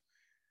bottoms.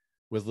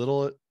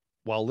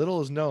 While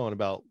little is known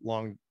about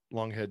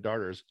longhead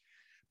darters,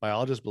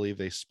 biologists believe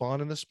they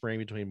spawn in the spring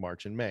between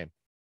March and May.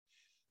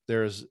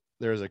 There is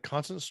a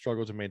constant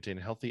struggle to maintain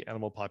healthy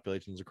animal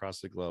populations across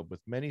the globe,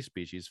 with many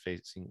species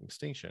facing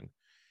extinction.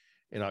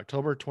 In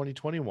October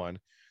 2021,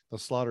 the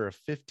slaughter of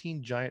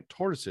 15 giant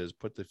tortoises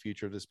put the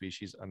future of the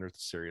species under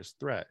serious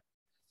threat.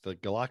 The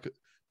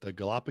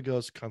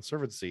Galapagos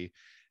Conservancy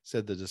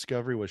said the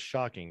discovery was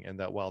shocking and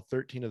that while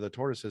 13 of the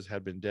tortoises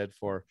had been dead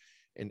for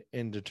an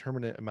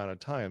indeterminate amount of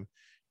time,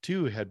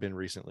 2 had been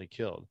recently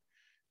killed.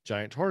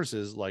 Giant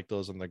tortoises, like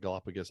those on the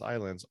Galapagos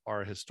Islands,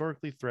 are a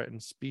historically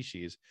threatened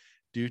species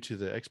due to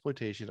the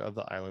exploitation of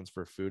the islands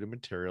for food and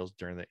materials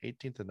during the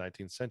 18th and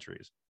 19th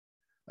centuries.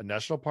 A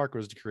national park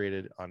was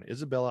created on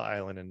Isabella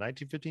Island in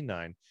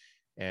 1959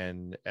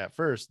 and at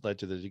first led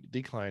to the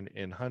decline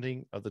in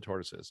hunting of the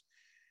tortoises.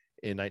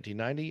 In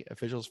 1990,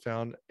 officials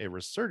found a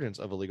resurgence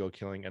of illegal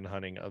killing and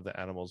hunting of the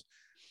animals,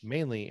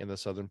 mainly in the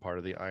southern part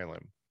of the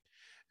island.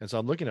 And so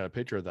I'm looking at a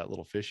picture of that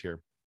little fish here.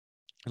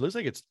 It looks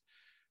like it's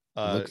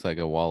It looks like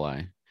a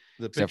walleye.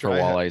 the Except for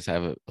picture I have- walleyes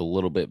have a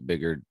little bit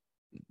bigger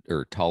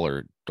or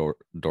taller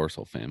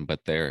dorsal fin,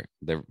 but they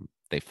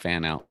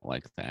fan out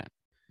like that.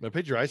 the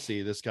picture I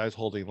see, this guy's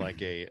holding like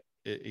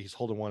he's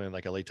holding one in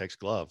like a latex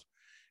glove,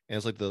 and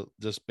it's like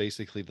just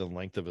basically the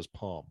length of his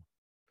palm,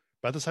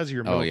 about the size of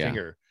your middle yeah.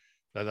 finger.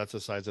 That's the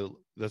size that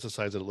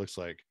it looks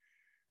like.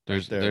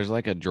 There's there. there's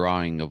like a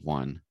drawing of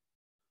one,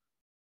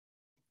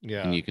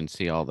 Yeah, and you can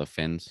see all the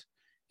fins,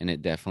 and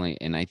it definitely,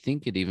 and I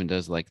think it even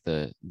does like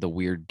the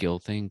weird gill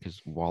thing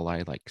because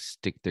walleye like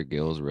stick their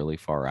gills really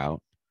far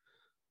out.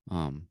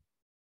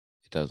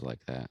 It does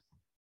like that.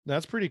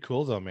 that's pretty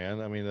cool though, man.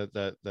 I mean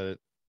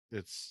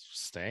it's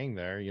staying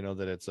there. You know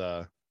that it's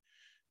that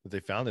they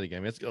found it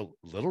again. It's a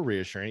little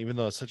reassuring, even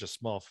though it's such a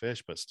small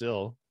fish, but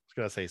still, it's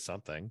gotta say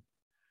something.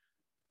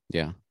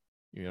 Yeah.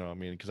 You know, I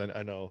mean, because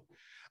I know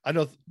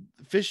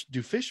fish.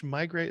 Do fish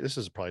migrate? This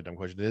is probably a dumb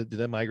question. Do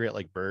they migrate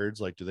like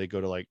birds? Like, do they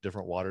go to like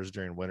different waters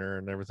during winter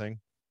and everything?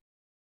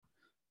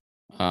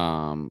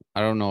 I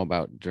don't know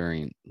about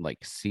during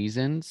like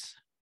seasons,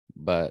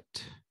 but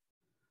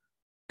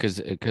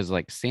because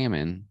like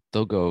salmon,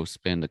 they'll go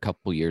spend a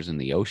couple years in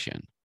the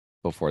ocean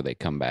before they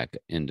come back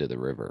into the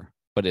river,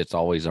 but it's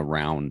always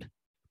around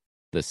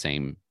the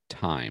same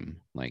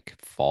time, like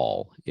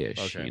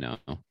fall-ish, Okay. you know.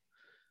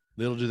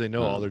 Little do they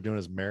know, all Um, they're doing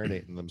is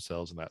marinating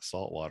themselves in that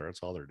salt water.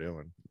 That's all they're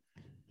doing.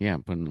 Yeah,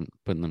 putting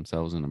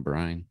themselves in a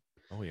brine.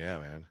 Oh yeah,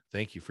 man.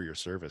 Thank you for your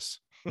service.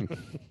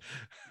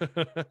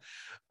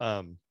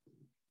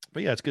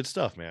 But yeah, it's good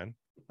stuff, man.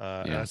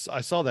 And Yeah.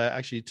 I saw that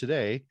actually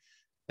today,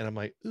 and I'm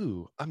like,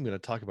 ooh, I'm gonna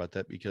talk about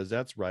that because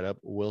that's right up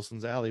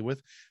Wilson's alley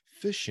with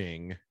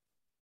fishing.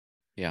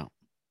 Yeah.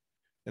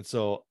 And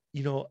so,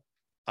 you know,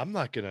 I'm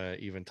not gonna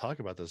even talk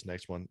about this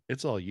next one.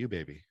 It's all you,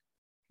 baby.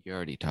 You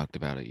already talked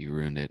about it. You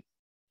ruined it.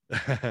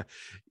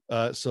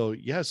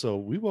 So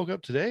we woke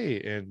up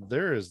today and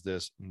there is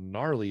this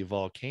gnarly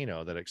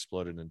volcano that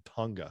exploded in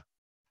Tonga.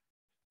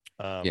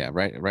 Yeah,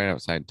 right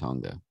outside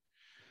Tonga.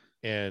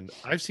 And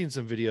I've seen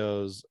some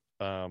videos.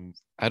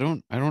 I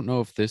don't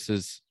know if this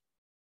is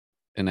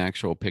an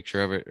actual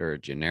picture of it or a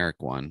generic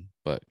one,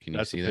 but can you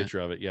That's see a that? picture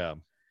of it. Yeah,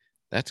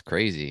 That's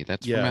crazy.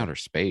 That's from Yeah. outer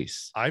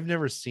space. I've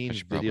never I seen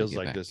should probably videos get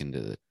like back this.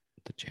 into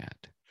the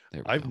chat.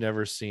 There we I've go.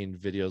 never seen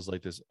videos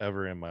like this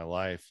ever in my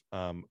life.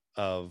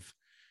 Of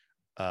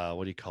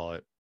what do you call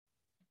it?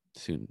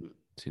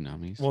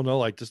 Tsunamis. Well, no,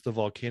 like just the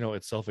volcano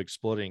itself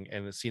exploding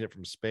and seen it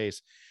from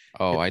space.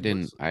 Oh, It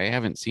looks- I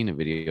haven't seen a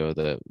video of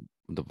the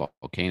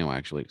volcano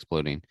actually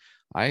exploding.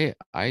 I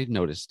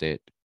noticed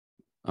it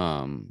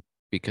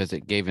because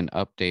it gave an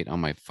update on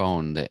my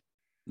phone that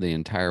the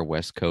entire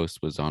West Coast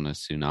was on a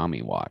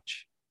tsunami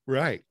watch.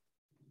 Right.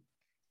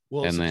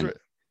 Well, And it says then right-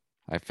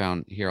 I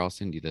found here, I'll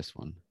send you this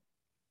one.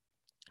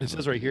 it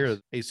says right here,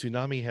 a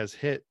tsunami has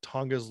hit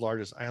Tonga's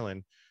largest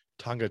island,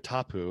 Tonga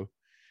Tapu,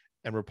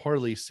 and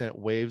reportedly sent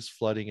waves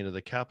flooding into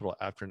the capital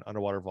after an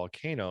underwater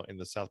volcano in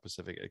the South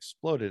Pacific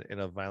exploded in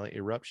a violent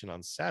eruption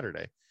on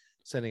Saturday,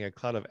 sending a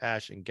cloud of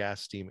ash and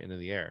gas steam into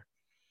the air.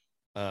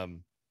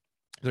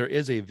 There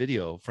is a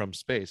video from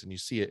space, and you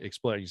see it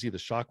explode. You see the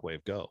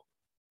shockwave go.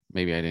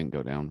 Maybe I didn't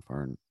go down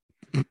far.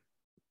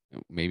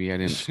 Maybe I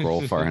didn't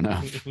scroll far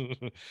enough.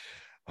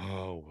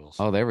 Oh,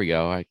 Wilson. Oh, there we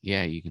go.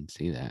 Yeah, you can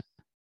see that.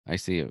 I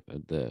see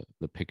the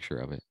picture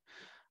of it.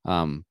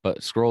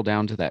 But scroll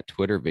down to that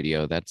Twitter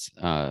video. That's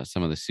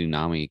some of the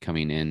tsunami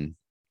coming in.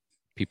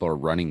 People are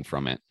running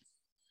from it.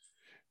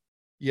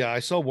 Yeah, I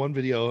saw one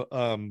video.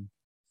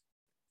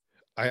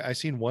 I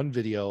seen one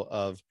video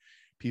of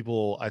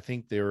people. I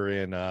think they were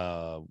in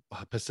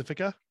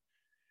Pacifica,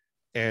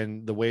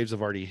 and the waves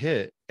have already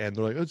hit, and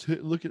they're like, "Let's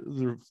hit, look at."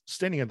 They're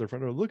standing at their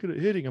front door. Look at it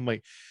hitting. I'm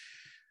like,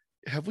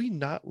 have we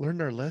not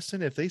learned our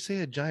lesson? If they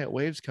say a giant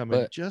wave's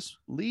coming, just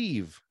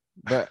leave.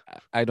 But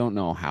I don't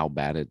know how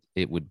bad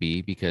it would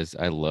be, because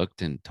I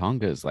looked and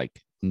Tonga is like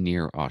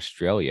near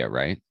Australia,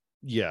 right?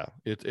 Yeah,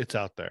 it's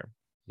out there.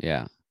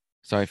 Yeah.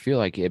 So I feel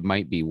like it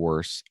might be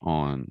worse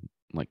on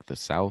like the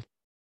South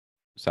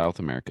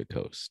America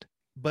coast.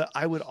 But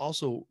I would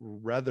also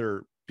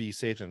rather be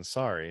safe than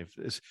sorry.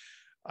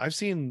 I've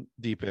seen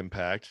Deep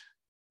Impact,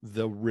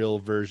 the real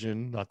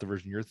version, not the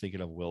version you're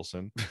thinking of,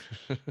 Wilson.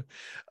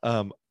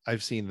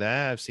 I've seen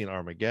that. I've seen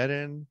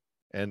Armageddon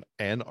and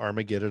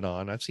Armageddon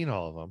on. I've seen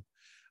all of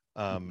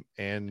them.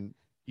 And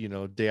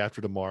Day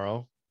After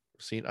Tomorrow,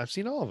 I've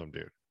seen all of them,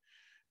 dude.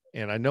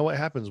 And I know what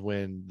happens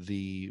when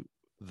the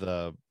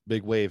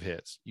big wave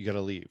hits. You got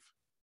to leave.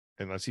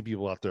 And I see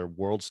people out there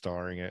world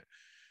starring it,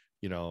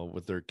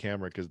 with their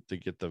camera, because they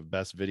get the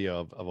best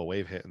video of a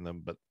wave hitting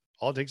them. But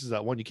all it takes is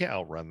that one. You can't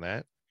outrun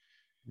that.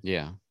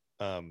 Yeah.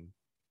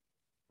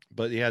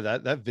 But yeah,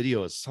 that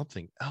video is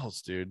something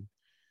else, dude.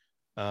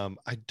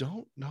 I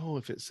don't know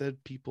if it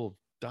said people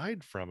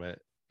died from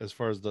it as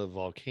far as the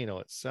volcano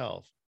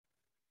itself.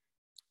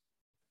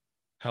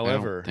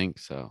 However, I don't think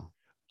so.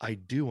 I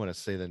do want to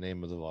say the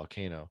name of the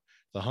volcano,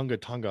 the Hunga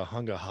Tonga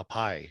Hunga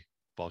Hapai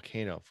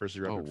volcano, first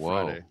erupted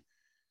Friday,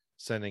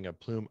 sending a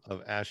plume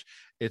of ash.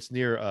 It's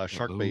near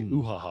Shark Bay,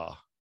 Uhaha.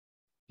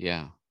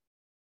 Yeah,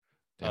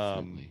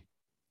 definitely.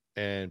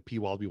 And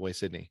Peewalby,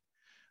 Sydney.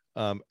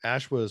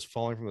 Ash was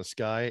falling from the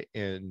sky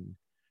in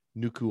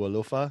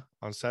Nuku'alofa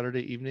on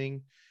Saturday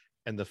evening,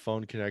 and the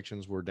phone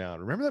connections were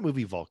down. Remember that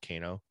movie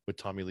Volcano with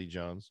Tommy Lee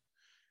Jones?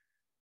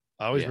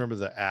 I always remember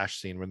the ash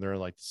scene when they're in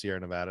like the Sierra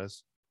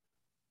Nevadas,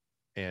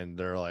 and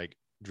they're like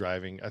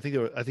driving. I think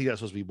that's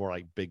supposed to be more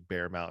like Big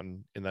Bear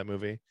Mountain in that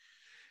movie,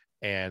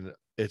 and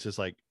it's just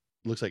like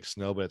looks like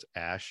snow, but it's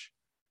ash.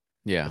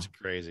 Yeah, it's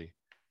crazy.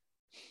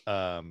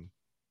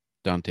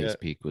 Dante's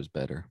Peak was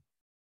better.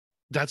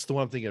 That's the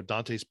one I'm thinking of.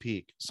 Dante's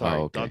Peak.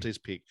 Sorry, Dante's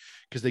Peak,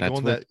 because they go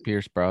on that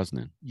Pierce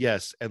Brosnan.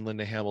 Yes, and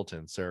Linda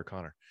Hamilton, Sarah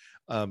Connor.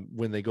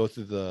 When they go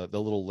through the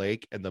little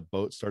lake and the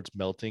boat starts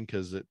melting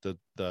because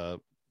the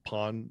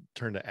pond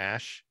turned to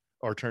ash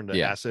or turned to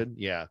acid.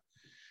 Yeah.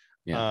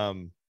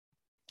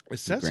 It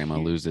says Grandma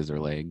loses her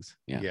legs.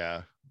 Yeah.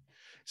 It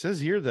says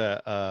here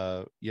that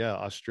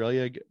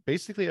Australia,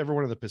 basically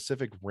everyone in the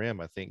Pacific Rim,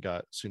 I think,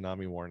 got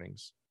tsunami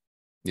warnings.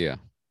 Yeah.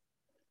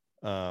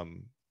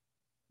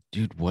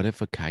 Dude, what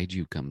if a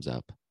kaiju comes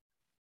up?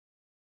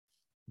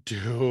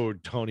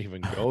 Dude, don't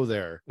even go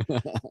there.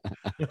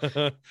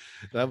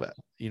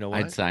 You know what?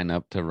 I'd sign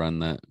up to run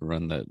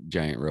the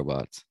giant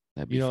robots.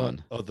 That'd be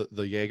fun. Oh,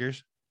 the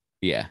Jaegers?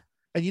 Yeah.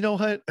 And you know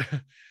what?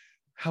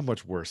 How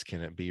much worse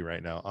can it be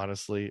right now?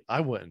 Honestly, I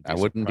wouldn't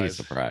be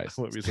surprised.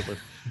 I wouldn't be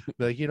surprised.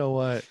 Like, you know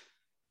what?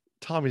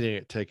 Tommy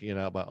didn't get taken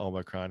out by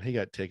Omicron. He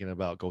got taken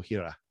about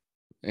Gojira.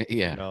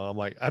 Yeah. I'm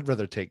like, I'd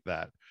rather take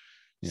that.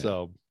 Yeah.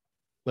 So,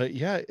 but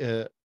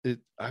yeah,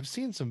 I've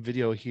seen some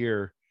video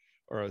here,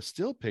 or a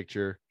still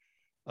picture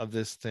of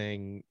this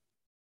thing.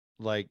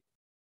 Like,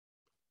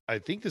 I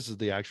think this is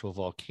the actual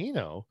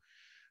volcano.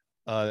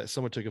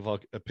 Someone took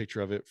a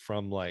picture of it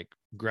from like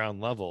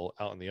ground level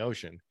out in the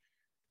ocean.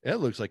 It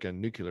looks like a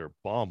nuclear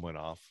bomb went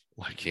off.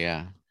 Like,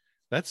 yeah,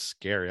 that's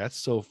scary. That's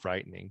so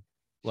frightening.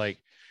 Like,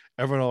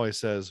 everyone always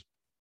says,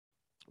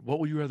 what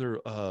would you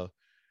rather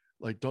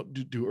like, don't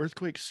do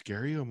earthquakes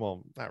scare you?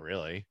 Well, not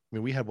really. I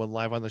mean, we had one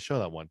live on the show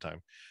that one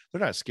time.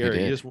 They're not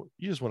scary. You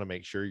just want to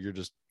make sure you're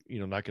just,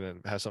 not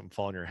going to have something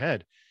fall on your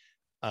head.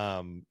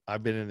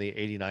 I've been in the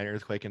 89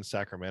 earthquake in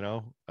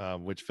Sacramento,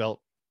 which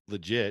felt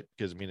legit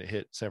because it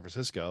hit San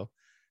Francisco,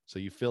 so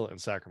you feel it in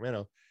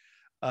Sacramento.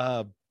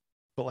 But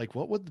like,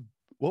 what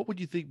would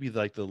you think be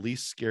like the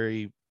least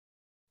scary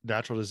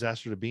natural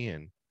disaster to be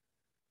in?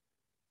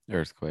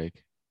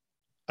 Earthquake.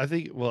 I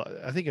think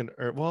an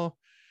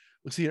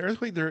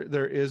earthquake,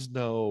 there is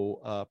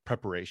no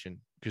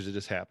preparation because it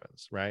just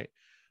happens, right?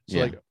 So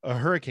like a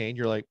hurricane,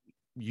 you're like,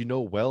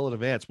 well in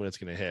advance when it's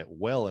going to hit,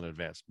 well in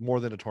advance, more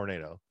than a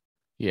tornado.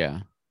 Yeah.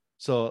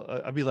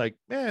 So I'd be like,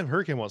 man,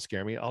 hurricane won't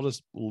scare me. I'll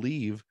just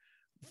leave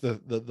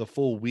the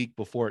full week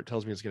before it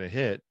tells me it's going to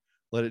hit,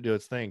 let it do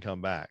its thing,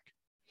 come back.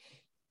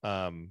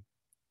 I'm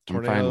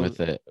fine with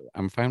it.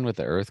 I'm fine with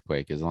the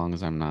earthquake as long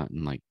as I'm not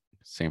in like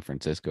San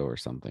Francisco or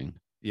something.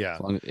 Yeah.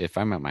 If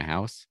I'm at my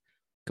house,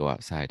 go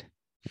outside.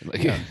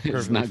 Like, Yeah, it's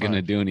perfectly not going to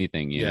fine. do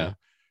anything, you know?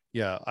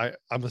 Yeah.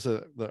 I must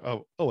have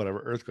whatever,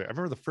 earthquake. I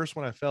remember the first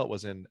one I felt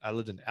was I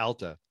lived in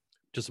Alta,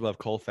 just above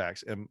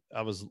Colfax, and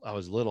I was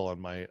little,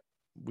 and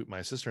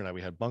my sister and I,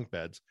 we had bunk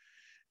beds,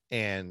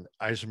 and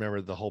I just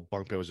remember the whole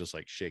bunk bed was just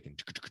like shaking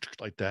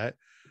like that.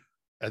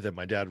 And then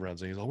my dad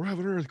runs and he's like, "We're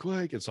having an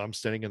earthquake." And so I'm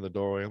standing in the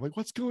doorway. I'm like,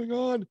 "What's going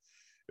on?"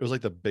 It was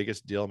like the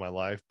biggest deal in my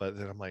life. But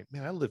then I'm like,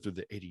 man, I lived through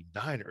the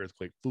 '89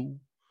 earthquake, fool.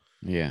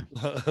 Yeah.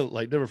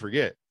 Like, never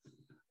forget.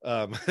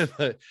 Um,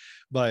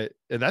 but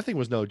and that thing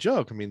was no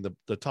joke. I mean,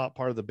 the top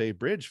part of the Bay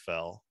Bridge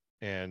fell,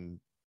 and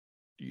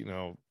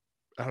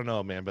I don't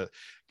know, man, but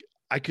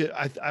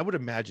I would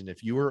imagine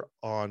if you were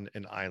on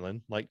an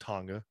island like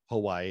Tonga,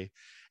 Hawaii,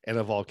 and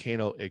a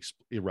volcano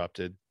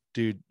erupted,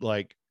 dude,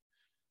 like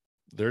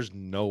there's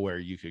nowhere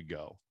you could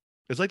go.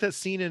 It's like that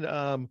scene in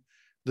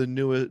the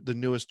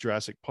newest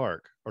Jurassic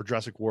Park or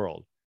Jurassic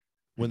World,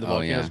 when the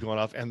volcano's going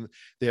off and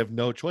they have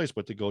no choice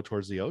but to go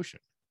towards the ocean.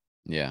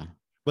 Yeah.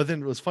 But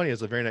then what's funny is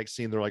the very next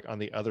scene, they're like on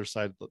the other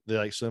side, they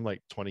like swim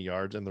like 20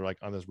 yards and they're like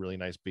on this really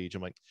nice beach.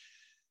 I'm like,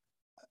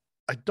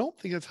 I don't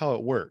think that's how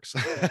it works.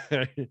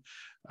 I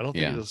don't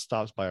think it just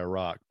stops by a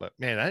rock. But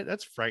man,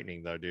 that's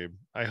frightening though, dude.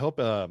 I hope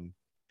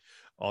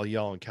all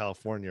y'all in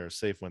California are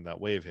safe when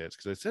that wave hits,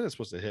 because they said it's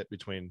supposed to hit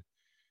between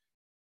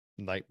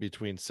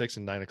 6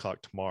 and 9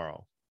 o'clock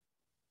tomorrow,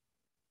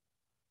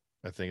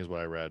 I think is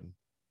what I read.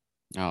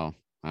 Oh,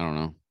 I don't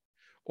know.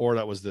 Or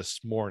that was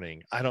this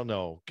morning. I don't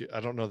know.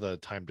 I don't know the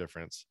time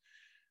difference,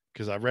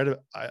 because I read it.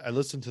 I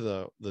listened to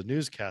the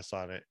newscast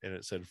on it, and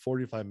it said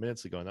 45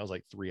 minutes ago, and that was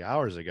like 3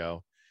 hours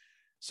ago.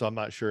 So I'm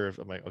not sure if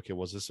I'm like, okay,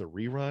 was this a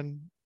rerun?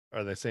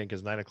 Are they saying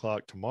because 9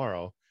 o'clock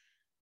tomorrow?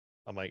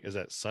 I'm like, is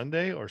that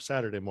Sunday or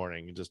Saturday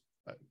morning? Just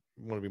I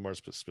want to be more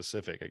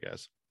specific, I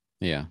guess.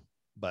 Yeah.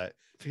 But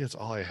I think that's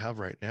all I have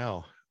right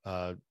now.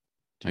 I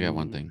got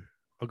one thing.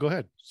 Oh, go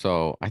ahead.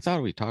 So I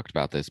thought we talked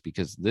about this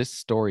because this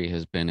story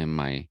has been in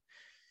my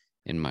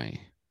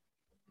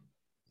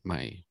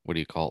what do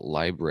you call it,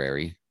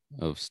 library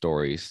of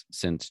stories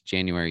since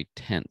January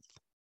 10th.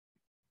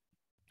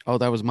 Oh,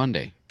 that was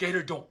Monday.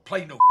 Gator don't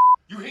play no.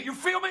 You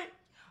feel me?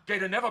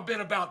 Gator never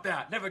been about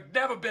that. Never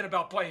been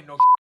about playing no.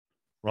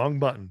 Wrong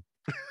button.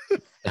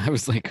 I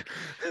was like,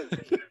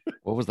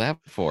 what was that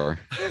for?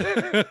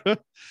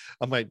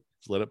 I'm like,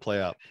 let it play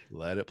out.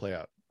 Let it play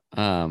out.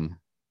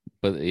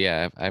 But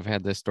yeah, I've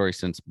had this story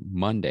since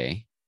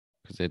Monday,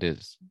 because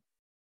it's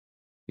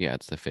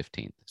the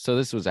 15th. So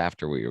this was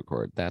after we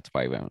record. That's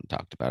why we haven't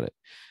talked about it.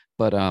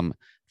 But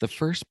the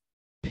first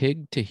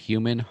pig to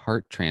human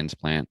heart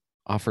transplant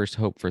offers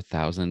hope for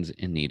thousands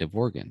in need of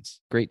organs.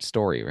 Great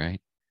story,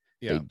 right?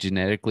 Yeah. They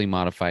genetically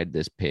modified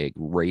this pig,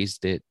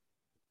 raised it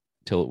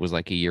till it was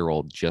like a year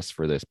old just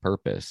for this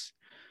purpose.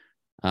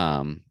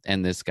 And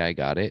this guy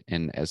got it.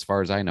 And as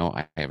far as I know,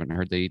 I haven't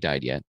heard that he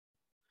died yet.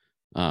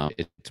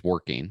 It's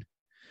working.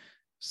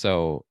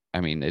 So, I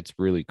mean, it's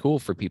really cool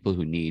for people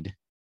who need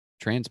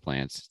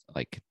transplants.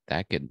 Like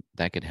that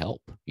could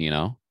help, you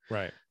know?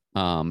 Right.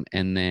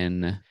 And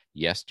then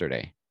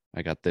yesterday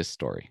I got this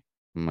story.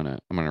 I'm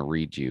gonna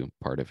read you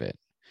part of it.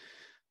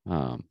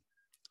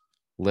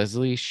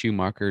 Leslie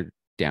Schumacher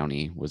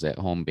Downey was at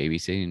home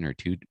babysitting her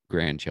 2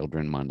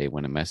 grandchildren Monday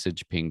when a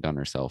message pinged on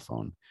her cell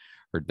phone.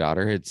 Her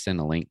daughter had sent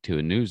a link to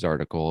a news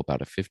article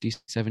about a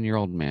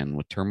 57-year-old man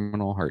with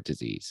terminal heart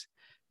disease.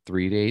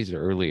 3 days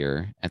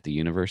earlier at the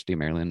University of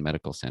Maryland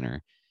Medical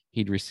Center,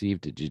 he'd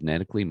received a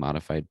genetically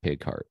modified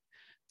pig heart.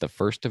 The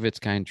first of its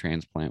kind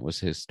transplant was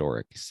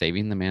historic,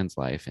 saving the man's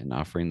life and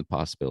offering the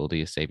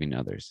possibility of saving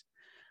others.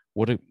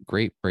 What a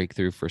great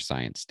breakthrough for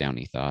science,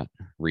 Downey thought,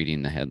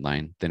 reading the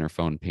headline. Then her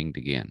phone pinged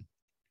again.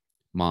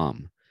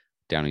 Mom,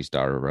 Downey's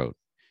daughter wrote.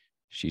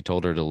 She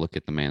told her to look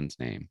at the man's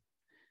name.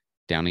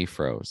 Downey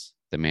froze.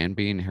 The man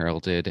being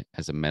heralded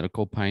as a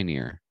medical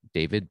pioneer,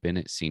 David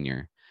Bennett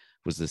Sr.,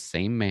 was the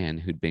same man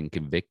who'd been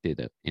convicted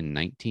in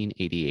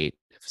 1988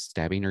 of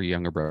stabbing her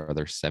younger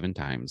brother 7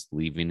 times,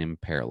 leaving him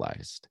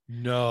paralyzed.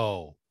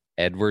 No.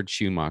 Edward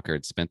Schumacher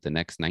had spent the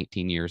next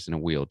 19 years in a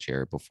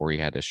wheelchair before he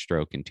had a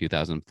stroke in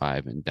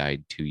 2005 and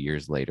died 2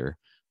 years later,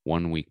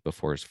 1 week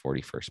before his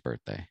 41st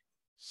birthday.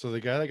 So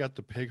the guy that got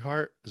the pig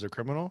heart is a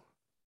criminal?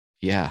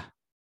 Yeah.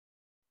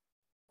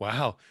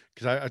 Wow.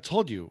 Because I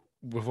told you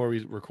before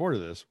we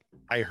recorded this,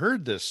 I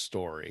heard this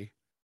story,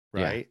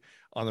 right?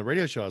 On the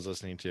radio show I was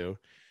listening to.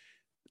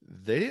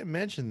 They didn't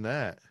mention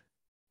that.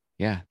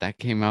 Yeah, that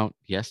came out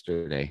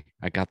yesterday.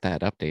 I got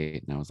that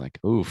update and I was like,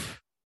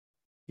 oof.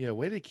 Yeah,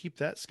 way to keep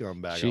that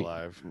scumbag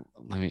alive.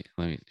 Let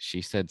me.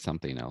 She said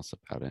something else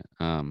about it.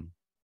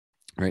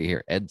 Right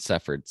here, Ed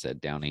Sefford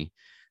said, Downey,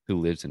 who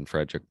lives in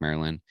Frederick,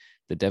 Maryland,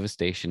 the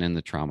devastation and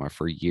the trauma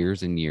for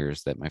years and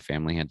years that my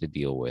family had to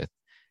deal with.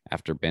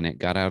 After Bennett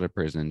got out of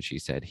prison, she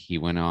said, he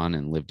went on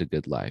and lived a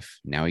good life.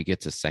 Now he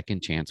gets a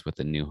second chance with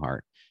a new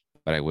heart.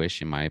 But I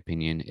wish, in my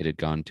opinion, it had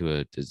gone to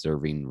a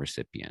deserving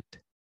recipient.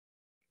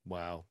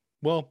 Wow.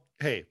 Well,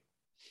 hey,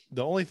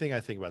 the only thing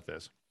I think about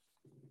this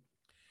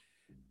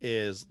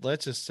is,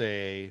 let's just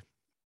say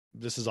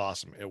this is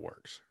awesome. It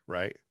works,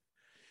 right?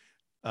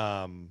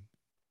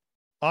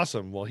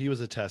 Awesome. Well, he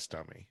was a test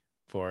dummy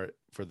for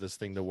this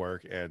thing to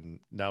work, and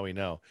now we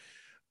know.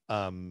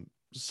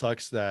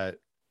 Sucks that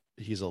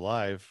he's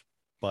alive,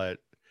 but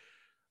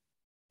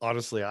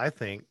honestly, I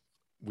think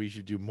we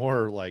should do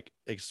more like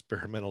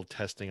experimental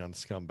testing on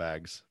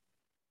scumbags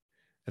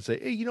and say,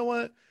 hey, you know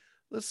what?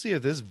 Let's see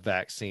if this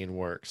vaccine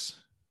works.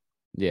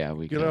 Yeah,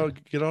 we Get on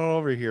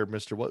over here,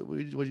 Mister.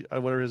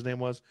 Whatever his name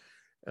was,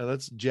 and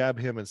let's jab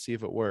him and see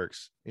if it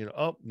works.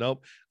 Oh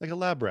nope, like a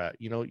lab rat.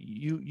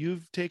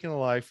 You've taken a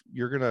life.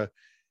 You're gonna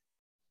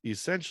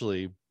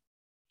essentially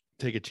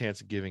take a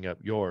chance of giving up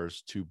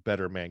yours to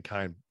better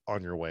mankind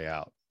on your way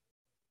out.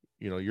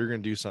 You're gonna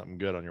do something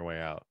good on your way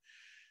out.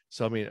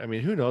 So I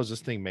mean, who knows?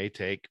 This thing may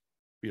take,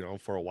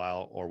 for a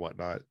while or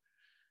whatnot.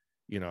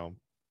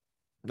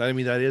 I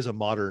mean, that is a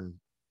modern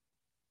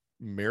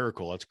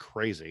miracle. That's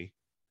crazy.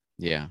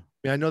 Yeah.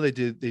 I know they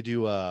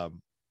do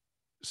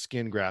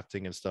skin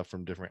grafting and stuff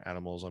from different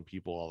animals on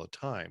people all the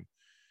time.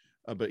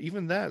 But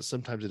even that,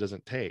 sometimes it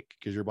doesn't take,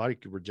 because your body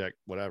could reject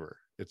whatever.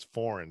 It's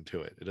foreign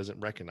to it. It doesn't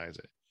recognize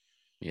it.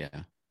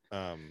 Yeah.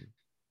 But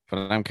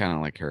I'm kind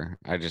of like her.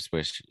 I just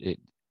wish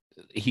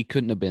he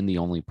couldn't have been the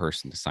only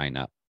person to sign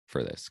up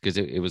for this, because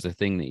it was a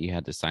thing that you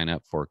had to sign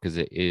up for, because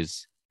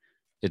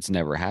it's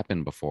never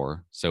happened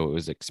before. So it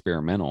was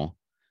experimental,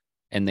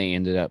 and they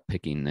ended up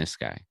picking this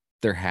guy.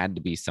 There had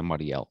to be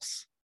somebody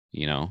else,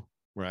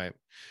 Right.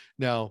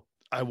 Now,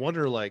 I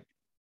wonder, like,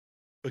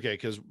 okay,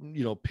 because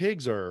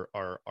pigs are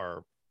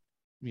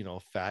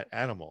fat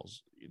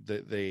animals.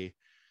 They're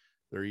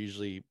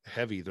usually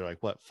heavy. They're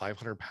like, what,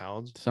 500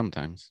 pounds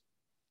sometimes.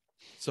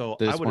 So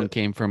this one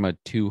came from a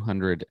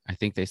 200, I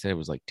think they said it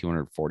was like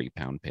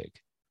 240-pound pig.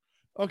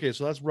 Okay,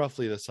 so that's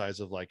roughly the size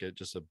of like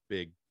just a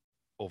big,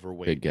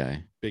 overweight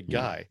big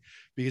guy.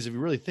 Because if you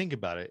really think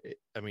about it,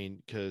 I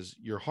mean, because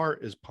your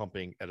heart is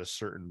pumping at a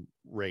certain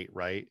rate,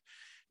 right?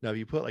 Now, if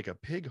you put like a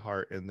pig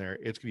heart in there,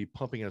 it's gonna be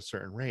pumping at a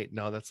certain rate.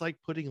 Now, that's like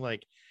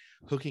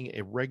hooking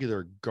a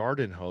regular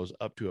garden hose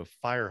up to a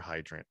fire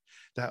hydrant.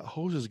 That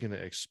hose is gonna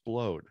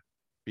explode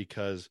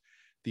because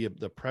the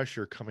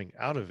pressure coming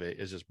out of it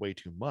is just way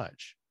too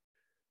much.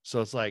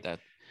 So it's like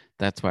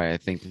that's why I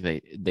think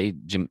they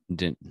didn't.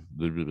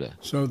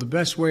 So the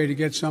best way to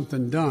get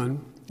something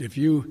done, if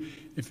you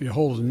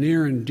hold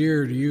near and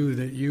dear to you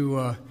that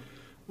you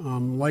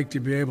like to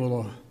be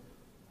able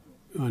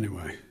to,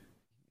 anyway.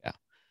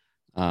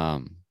 Yeah.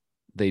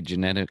 They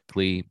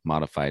genetically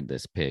modified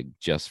this pig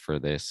just for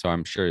this, so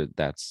I'm sure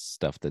that's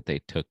stuff that they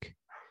took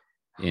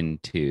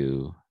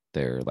into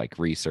their like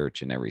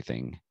research and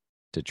everything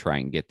to try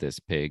and get this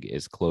pig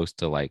as close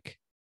to like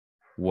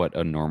what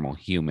a normal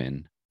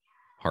human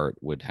heart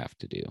would have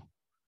to do.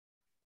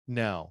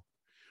 Now,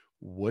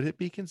 would it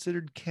be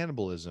considered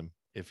cannibalism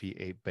if he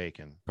ate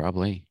bacon?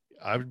 Probably.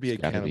 I would be a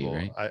cannibal.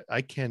 Right?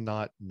 I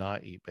cannot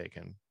not eat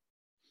bacon.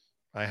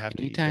 I have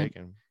to eat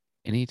bacon.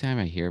 Anytime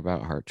I hear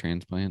about heart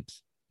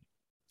transplants,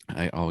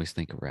 I always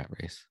think of Rat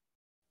Race.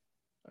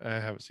 I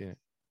haven't seen it.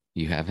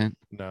 You haven't?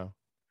 No.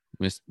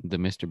 The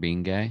Mr.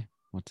 Bean guy.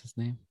 What's his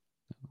name?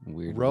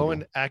 Weird.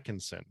 Rowan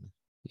Atkinson.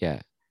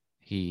 Yeah.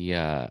 He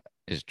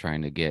is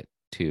trying to get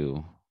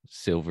to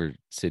Silver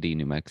City,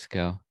 New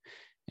Mexico,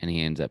 and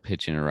he ends up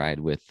hitching a ride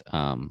with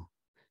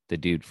the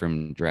dude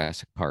from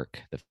Jurassic Park,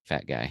 the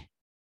fat guy.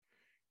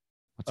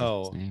 What's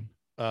his name?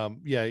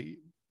 Yeah,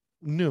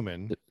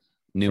 Newman.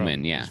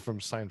 From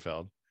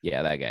Seinfeld.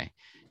 Yeah, that guy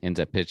ends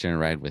up hitching a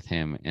ride with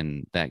him,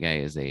 and that guy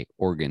is a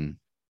organ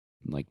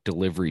like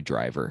delivery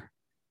driver,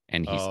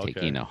 and he's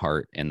taking a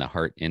heart, and the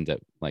heart ends up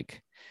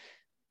like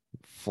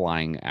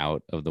flying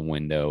out of the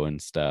window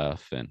and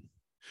stuff. And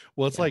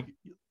well, it's like,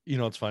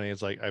 it's funny.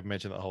 It's like I've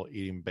mentioned the whole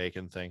eating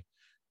bacon thing.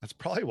 That's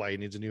probably why he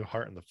needs a new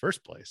heart in the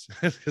first place,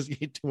 because he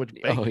ate too much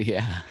bacon. Oh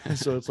yeah.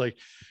 So it's like,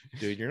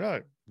 dude, you're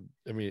not.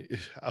 I mean,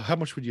 how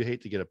much would you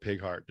hate to get a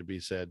pig heart to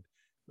be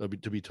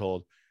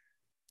told,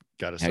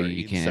 got to start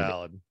eating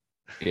salad?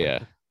 Yeah.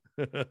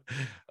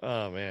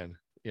 Oh man,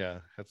 yeah,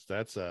 that's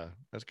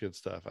good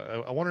stuff.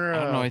 I wonder.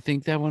 I don't know. I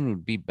think that one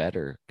would be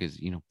better because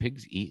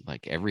pigs eat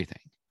like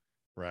everything.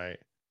 Right.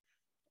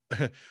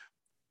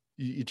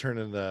 You turn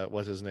in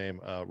what's his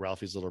name?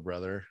 Ralphie's little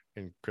brother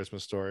in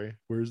Christmas Story.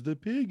 Where's the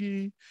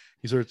piggy?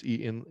 He starts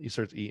eating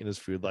his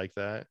food like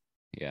that.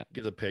 Yeah.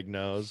 Get a pig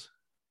nose.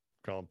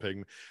 Call him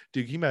pig.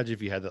 Dude, can you imagine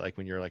if you had that like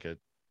when you're like a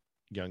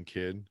young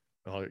kid?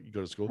 You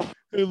go to school.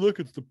 Hey, look,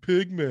 it's the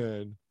pig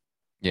man.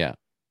 Yeah.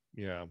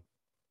 Yeah.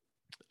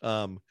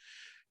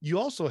 You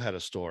also had a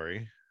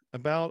story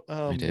about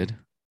I did.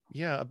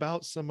 Yeah,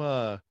 about some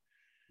a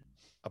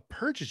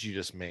purchase you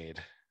just made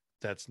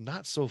that's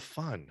not so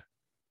fun.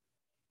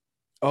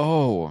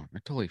 Oh, I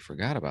totally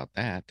forgot about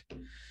that.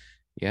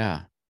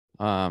 Yeah.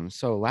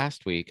 So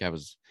last week I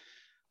was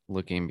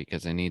looking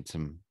because I need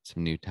some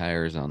new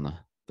tires on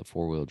the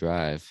 4-wheel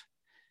drive,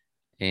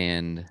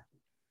 and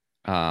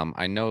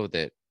I know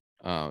that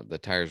the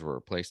tires were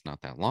replaced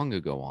not that long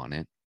ago on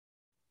it.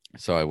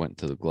 So I went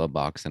to the glove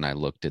box and I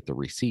looked at the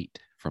receipt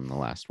from the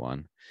last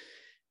one,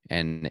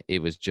 and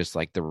it was just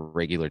like the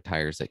regular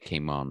tires that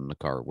came on the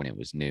car when it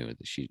was new.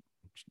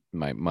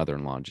 My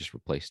mother-in-law just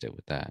replaced it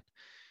with that.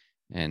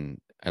 And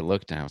I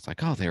looked and I was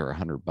like, oh, they were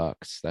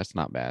 $100. That's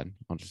not bad.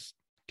 I'll just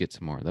get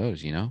some more of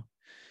those, And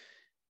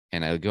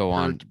I go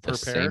on per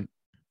the pair? same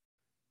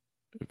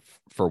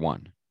for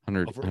one,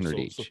 100, Oh, 100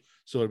 each.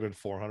 So it'd have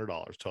been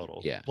 $400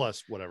 total. Yeah.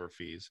 Plus whatever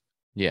fees.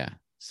 Yeah.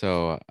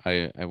 So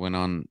I went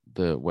on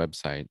the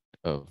website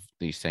of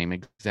the same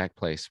exact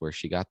place where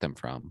she got them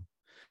from.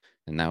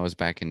 And that was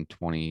back in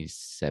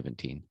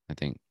 2017. I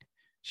think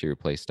she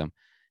replaced them.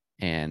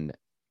 And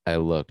I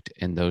looked,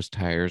 and those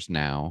tires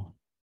now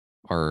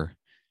are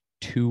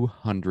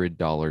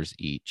 $200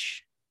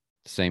 each.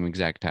 Same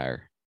exact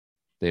tire.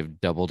 They've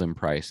doubled in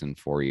price in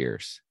 4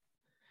 years.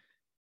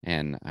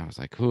 And I was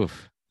like,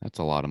 oof, that's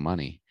a lot of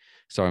money.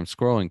 So I'm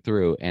scrolling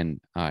through, and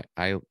I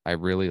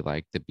really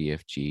like the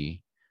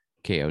BFG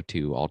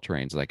KO2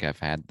 all-terrains. Like, I've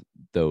had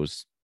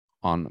those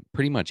on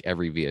pretty much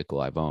every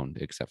vehicle I've owned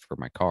except for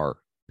my car,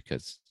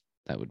 because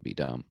that would be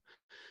dumb.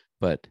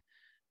 But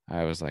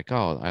I was like,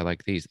 oh, I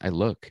like these. I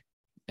look,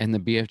 and the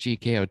BFG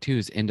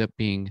KO2s end up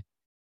being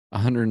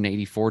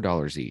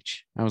 $184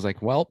 each. I was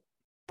like, well,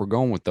 we're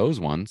going with those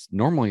ones.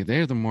 Normally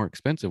they're the more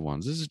expensive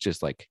ones. This is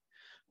just like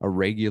a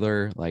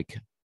regular, like,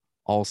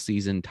 all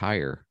season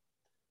tire.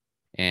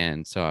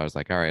 And so I was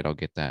like, all right, I'll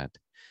get that.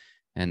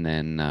 And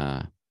then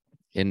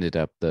ended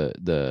up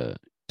the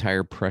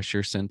tire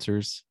pressure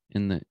sensors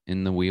in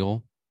the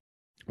wheel,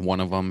 one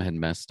of them had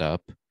messed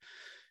up,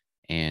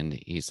 and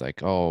he's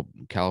like, oh,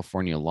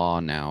 California law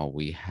now,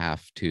 we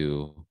have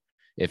to,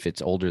 if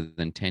it's older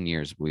than 10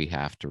 years, we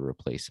have to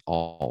replace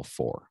all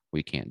 4.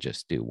 We can't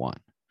just do one.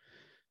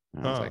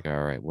 And I was like,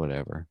 all right,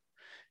 whatever.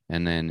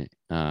 And then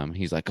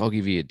he's like, I'll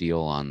give you a deal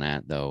on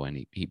that, though.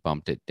 And he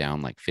bumped it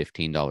down like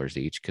 $15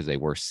 each, because they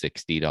were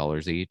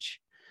 $60 each.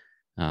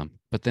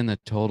 But then the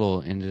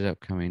total ended up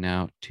coming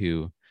out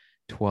to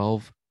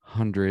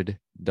 $1,200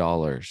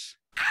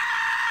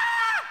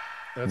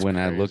 when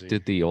I looked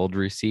at the old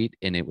receipt,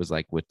 and it was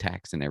like, with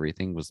tax and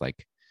everything, was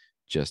like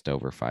just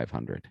over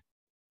 500.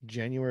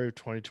 January of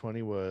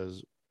 2020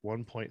 was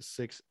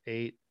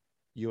 1.68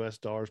 US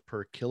dollars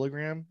per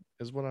kilogram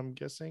is what I'm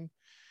guessing.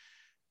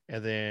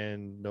 And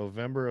then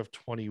November of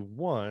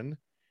 21,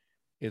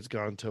 it's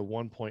gone to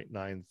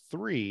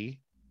 1.93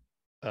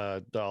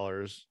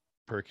 dollars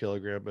per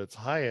kilogram, but its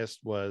highest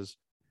was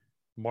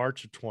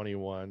March of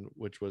 21,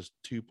 which was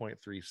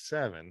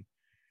 2.37.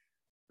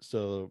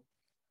 So,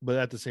 but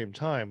at the same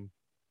time,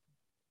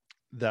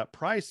 that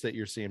price that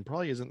you're seeing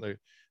probably isn't the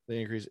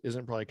increase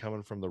isn't probably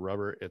coming from the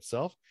rubber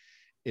itself.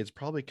 It's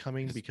probably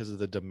coming because of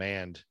the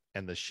demand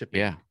and the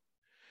shipping.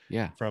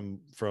 Yeah.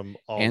 From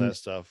all that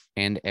stuff.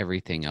 And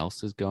everything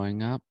else is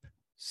going up.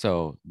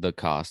 So the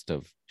cost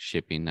of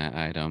shipping that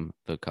item,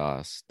 the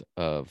cost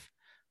of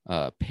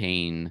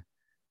paying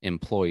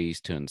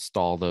employees to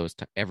install those,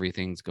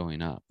 everything's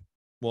going up.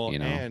 Well,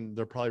 and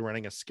they're probably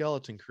running a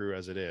skeleton crew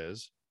as it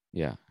is.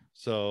 Yeah.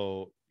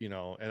 So,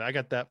 and I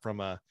got that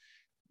from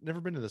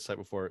never been to this site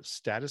before,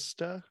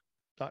 statista.com.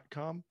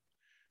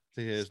 I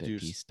think it is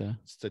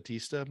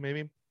Statista,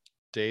 maybe.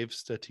 Dave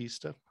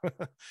Statista.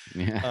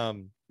 Yeah.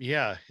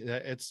 Yeah,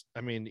 it's,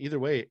 I mean, either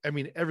way, I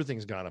mean,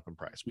 everything's gone up in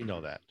price. We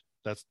know that.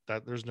 That's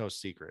there's no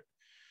secret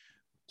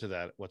to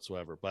that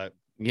whatsoever. But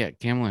yeah,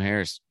 Kamala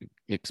Harris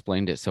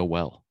explained it so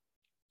well.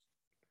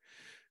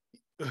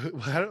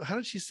 How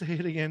did she say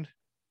it again?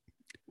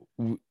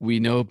 We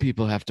know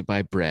people have to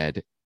buy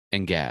bread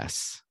and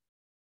gas,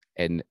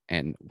 and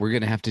we're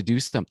gonna have to do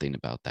something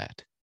about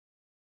that.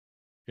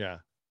 Yeah,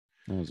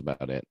 that was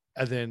about it.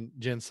 And then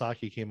Jen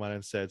Psaki came on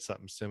and said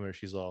something similar.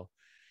 She's all,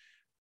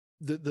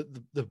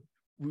 the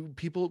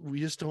people, we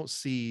just don't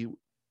see,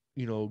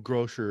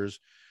 grocers,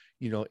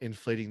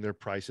 inflating their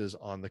prices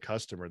on the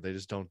customer. They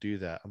just don't do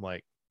that. I'm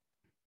like,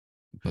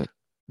 but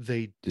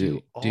they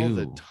do all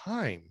the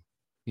time.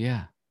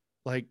 Yeah.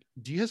 Like,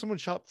 do you have someone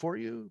shop for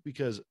you?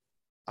 Because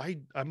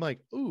I'm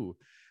like, ooh,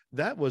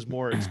 that was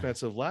more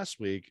expensive last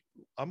week.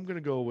 I'm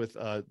gonna go with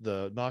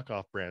the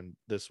knockoff brand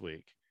this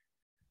week.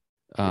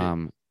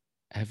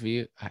 Have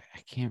you? I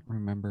can't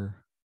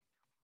remember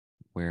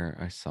where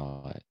I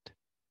saw it.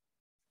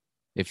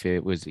 If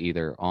it was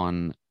either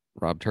on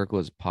Rob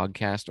Turkla's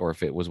podcast or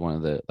if it was one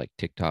of the like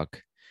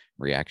TikTok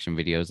reaction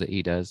videos that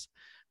he does.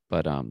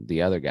 But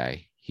the other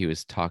guy, he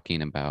was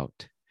talking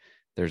about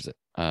there's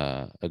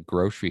a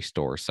grocery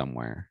store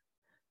somewhere.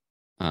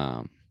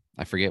 I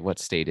forget what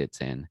state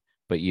it's in,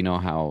 but you know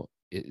how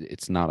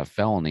it's not a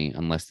felony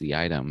unless the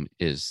item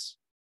is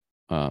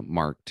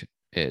marked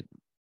at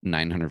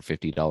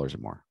 $950 or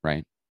more,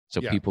 right?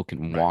 So people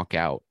can walk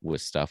out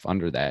with stuff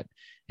under that.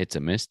 It's a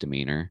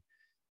misdemeanor,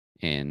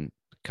 and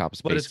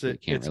cops basically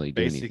can't really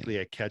do anything. It's basically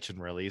a catch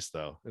and release,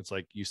 though. It's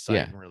like you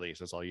cite and release.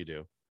 That's all you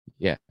do.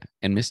 Yeah,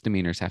 and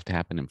misdemeanors have to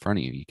happen in front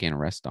of you. You can't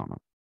arrest on them,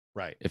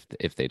 right?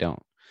 If they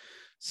don't.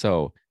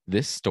 So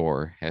this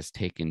store has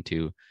taken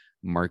to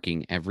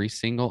marking every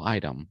single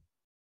item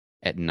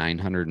at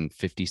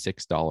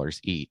 $956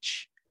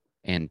 each.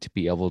 And to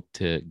be able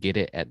to get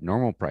it at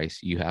normal price,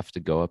 you have to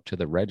go up to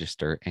the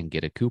register and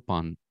get a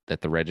coupon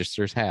that the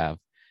registers have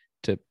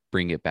to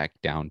bring it back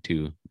down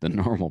to the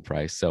normal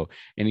price. So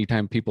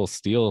anytime people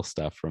steal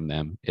stuff from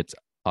them, it's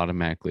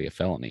automatically a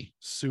felony.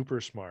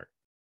 Super smart.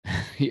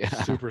 Yeah.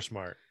 Super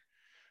smart.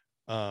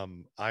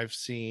 I've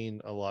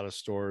seen a lot of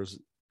stores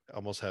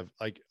almost have,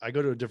 like, I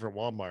go to different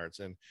Walmarts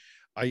and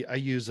I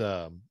use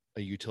a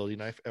utility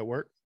knife at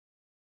work,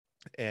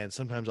 and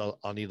sometimes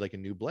I'll need like a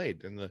new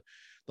blade. And the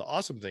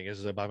awesome thing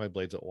is I buy my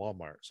blades at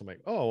Walmart. So I'm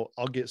like, oh,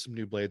 I'll get some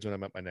new blades when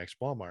I'm at my next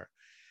Walmart.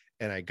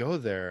 And I go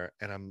there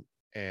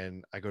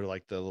and I go to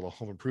like the little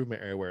home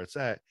improvement area where it's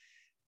at,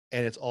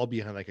 and it's all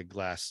behind like a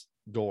glass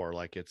door,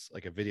 like it's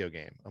like a video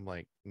game. I'm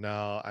like,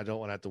 no, I don't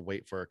want to have to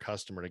wait for a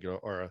customer to go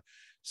or a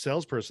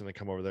salesperson to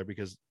come over there,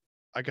 because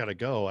I gotta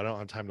go. I don't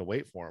have time to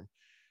wait for them.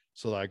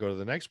 So I go to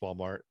the next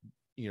Walmart,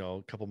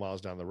 a couple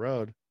miles down the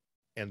road,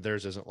 and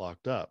theirs isn't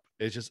locked up.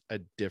 It's just a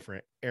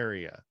different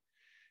area.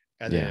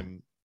 And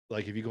then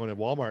like if you go into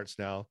Walmarts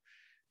now,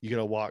 you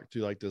gotta walk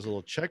through like this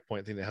little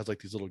checkpoint thing that has like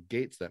these little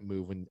gates that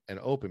move and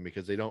open,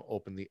 because they don't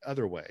open the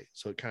other way.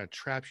 So it kind of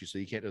traps you, so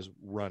you can't just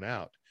run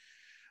out.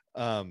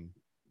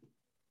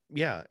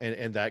 Yeah,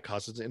 and that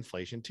causes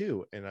inflation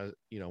too. And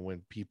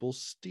when people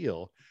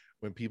steal,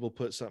 when people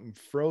put something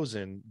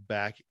frozen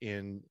back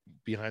in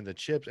behind the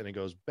chips and it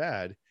goes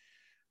bad,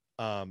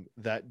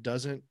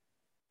 the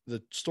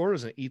store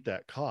doesn't eat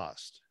that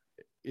cost.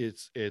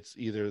 It's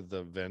either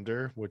the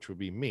vendor, which would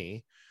be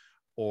me,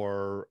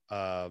 or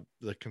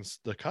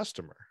the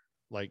customer,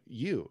 like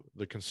you,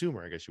 the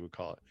consumer, I guess you would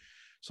call it.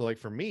 So like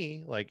for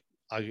me, like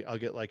I'll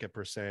get like a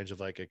percentage of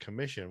like a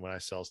commission when I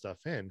sell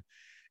stuff in.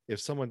 If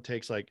someone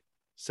takes like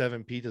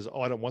 7 pizzas,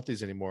 oh, I don't want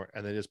these anymore,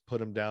 and they just put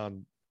them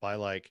down by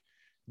like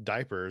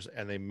diapers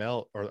and they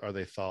melt or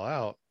they thaw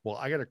out, well,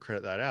 I got to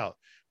credit that out.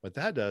 What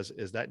that does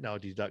is that now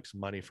deducts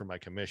money from my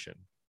commission.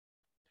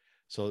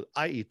 So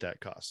I eat that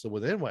cost. So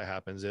within what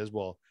happens is,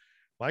 well,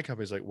 my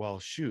company's like, well,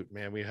 shoot,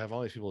 man, we have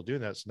all these people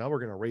doing that. So now we're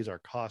going to raise our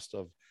cost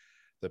of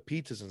the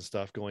pizzas and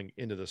stuff going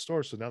into the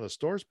store. So now the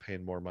store's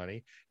paying more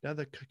money. Now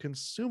the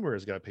consumer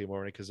has got to pay more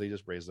money because they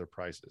just raised their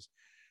prices.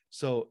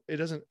 So it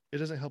doesn't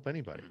help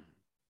anybody.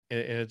 And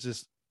it's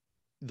just,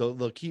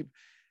 they'll keep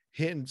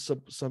hitting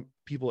some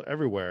people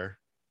everywhere,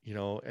 and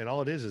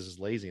all it is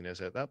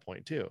laziness at that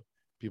point too.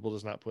 People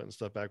just not putting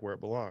stuff back where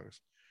it belongs.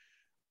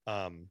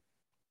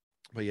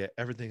 But yeah,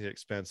 everything's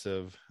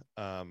expensive.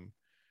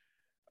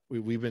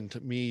 We've been,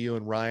 me, you,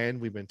 and Ryan,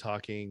 we've been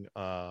talking.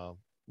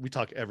 We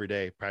talk every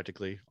day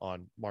practically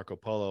on Marco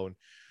Polo, and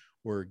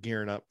we're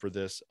gearing up for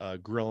this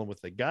grilling with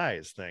the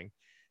guys thing.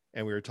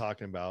 And we were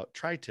talking about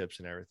tri-tips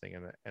and everything,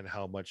 and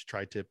how much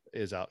tri-tip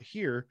is out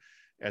here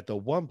at the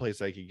one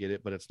place I could get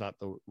it, but it's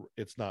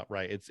not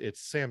right. It's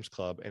Sam's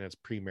Club and it's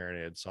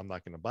pre-marinated, so I'm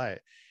not going to buy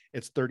it.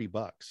 It's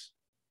 $30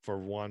 for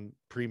one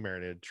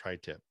pre-marinated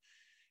tri-tip.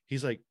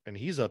 He's like, and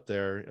he's up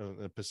there on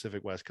the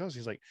Pacific West Coast.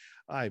 He's like,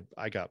 I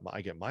get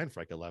mine for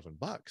like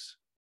 $11,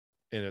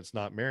 and it's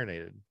not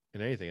marinated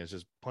in anything. It's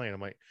just plain.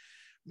 I'm like,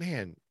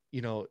 man,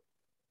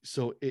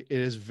 so it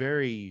is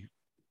very,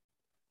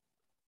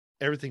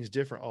 everything's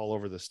different all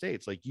over the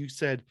States. Like you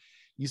said,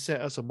 you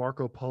sent us a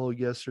Marco Polo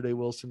yesterday,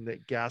 Wilson,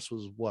 that gas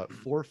was what,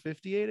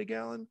 $4.58 a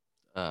gallon?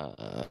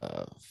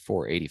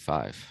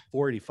 $4.85.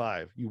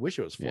 $4.85. You wish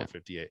it was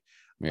 $4.58.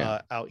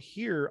 Yeah. Out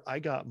here, I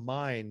got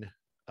mine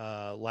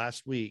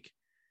last week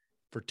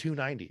for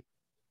 $2.90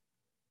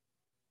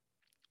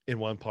 in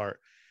one part.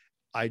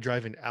 I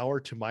drive an hour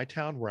to my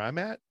town where I'm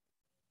at,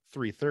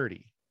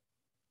 $3.30.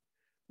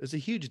 There's a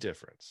huge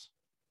difference.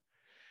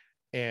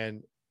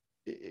 And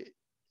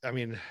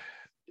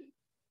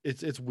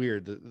it's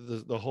weird.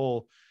 The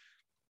whole,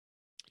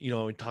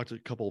 we talked a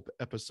couple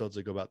episodes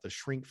ago about the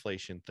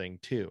shrinkflation thing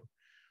too,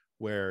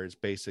 where it's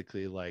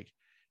basically like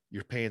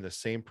you're paying the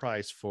same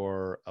price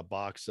for a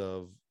box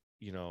of,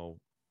 not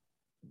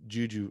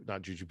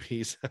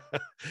jujubes.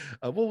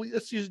 Well,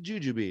 let's use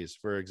jujubes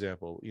for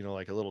example.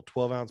 Like a little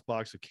 12-ounce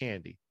box of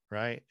candy,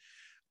 right?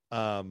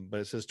 But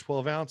it says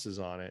 12 ounces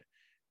on it,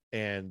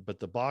 but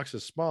the box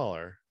is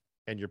smaller,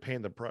 and you're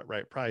paying the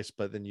right price.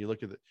 But then you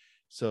look at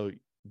so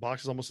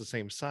box is almost the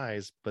same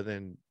size, but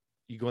then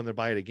you go in there,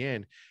 buy it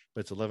again,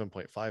 but it's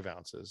 11.5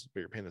 ounces, but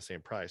you're paying the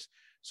same price.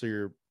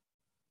 So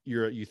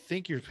you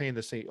think you're paying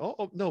the same.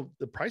 Oh no,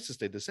 the prices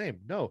stayed the same.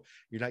 No,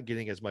 you're not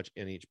getting as much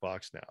in each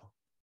box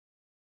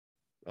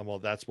now. Well,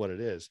 that's what it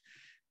is.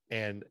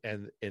 And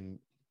in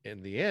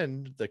the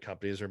end, the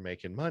companies are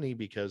making money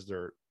because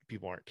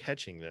people aren't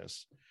catching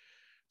this.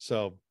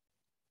 So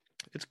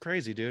it's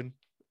crazy, dude.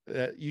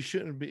 You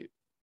shouldn't be.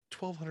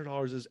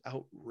 $1,200 is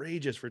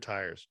outrageous for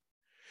tires.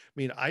 I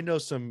mean, I know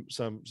some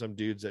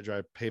dudes that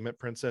drive pavement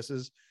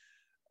princesses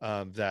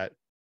that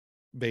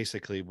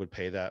basically would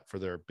pay that for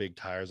their big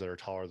tires that are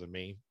taller than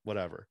me,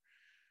 whatever,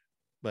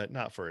 but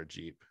not for a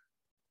Jeep.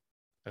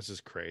 That's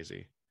just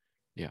crazy.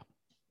 Yeah.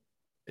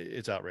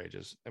 It's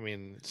outrageous. I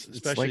mean,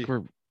 especially, it's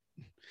like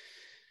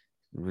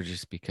we're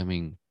just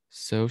becoming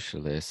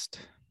socialist,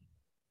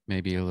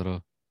 maybe a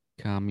little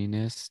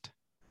communist.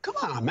 Come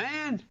on,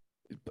 man.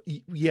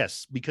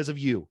 Yes, because of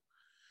you.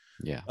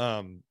 Yeah.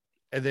 And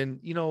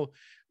then,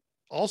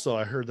 also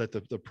I heard that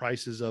the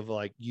prices of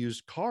like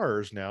used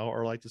cars now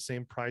are like the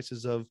same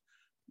prices of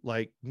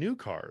like new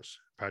cars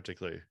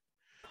practically.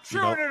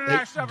 Sure,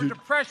 Hey, under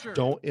pressure.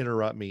 don't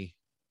interrupt me.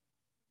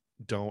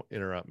 Don't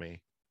interrupt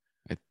me.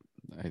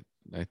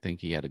 I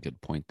think he had a good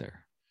point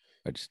there.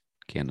 I just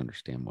can't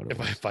understand what it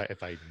was.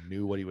 If I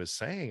knew what he was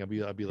saying, I'd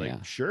be like,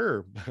 Yeah.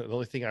 sure. The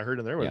only thing I heard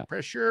in there was Yeah.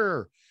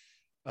 pressure.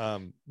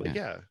 But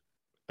Yeah.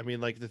 I mean,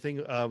 like the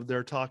thing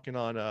they're talking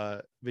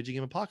on Video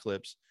Game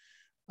Apocalypse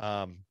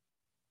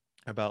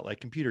about like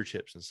computer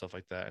chips and stuff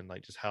like that, and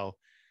like just how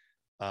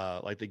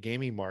like the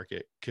gaming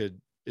market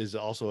is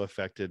also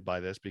affected by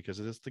this because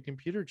it is the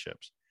computer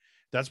chips.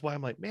 That's why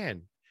I'm like,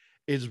 man,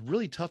 it's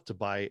really tough to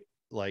buy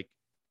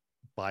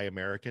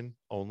American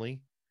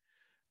only.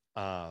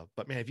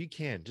 But man, if you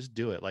can, just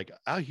do it. Like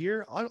out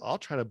here, I'll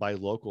try to buy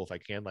local if I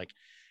can. Like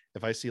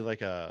if I see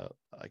like a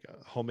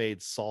homemade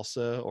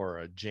salsa or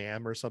a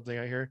jam or something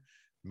out here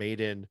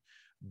made in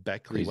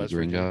Beckley, Crazy West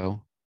Gringo.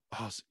 Virginia.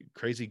 Oh,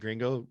 Crazy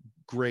Gringo,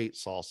 great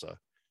salsa.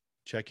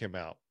 Check him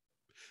out.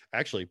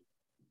 Actually,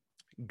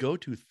 go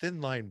to Thin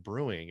Line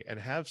Brewing and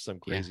have some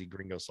Crazy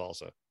Gringo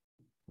salsa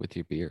with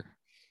your beer.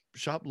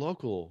 Shop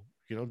local.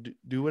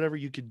 Do whatever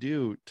you could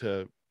do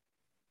to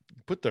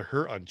put the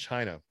hurt on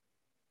China.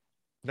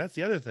 That's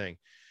the other thing.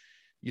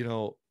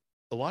 A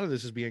lot of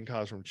this is being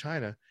caused from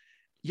China,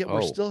 yet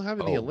we're still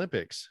having the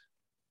Olympics.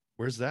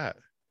 Where's that?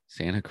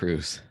 Santa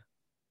Cruz.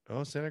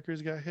 Oh, Santa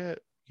Cruz got hit.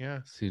 Yeah.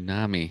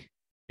 Tsunami.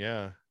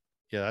 Yeah.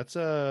 That's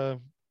I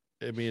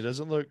mean, it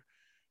doesn't look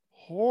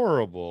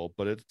horrible,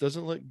 but it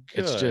doesn't look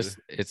good.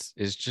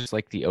 It's just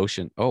like the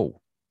ocean.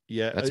 Oh,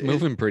 yeah. That's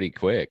moving pretty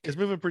quick. It's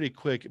moving pretty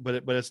quick,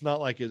 but it's not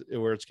like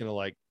where it's gonna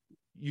like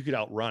you could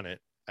outrun it.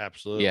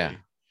 Absolutely. Yeah.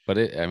 But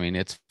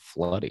it's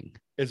flooding.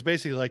 It's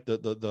basically like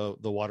the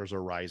waters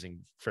are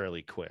rising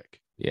fairly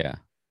quick. Yeah.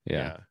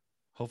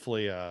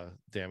 Hopefully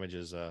damage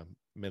is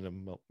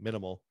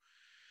minimal.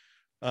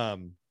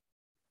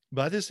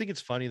 But I just think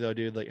it's funny though,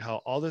 dude, like how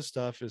all this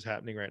stuff is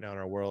happening right now in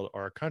our world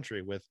or our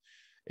country with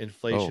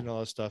inflation and all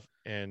this stuff.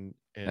 And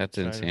that's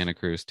in Santa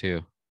Cruz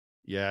too.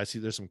 Yeah, I see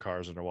there's some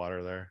cars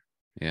underwater there.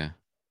 Yeah.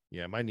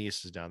 My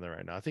niece is down there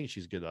right now. I think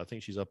she's good though. I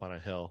think she's up on a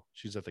hill.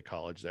 She's at the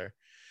college there.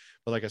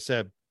 But like I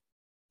said,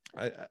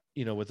 I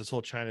with this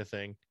whole China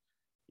thing,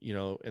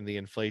 and the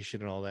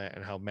inflation and all that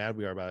and how mad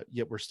we are about it,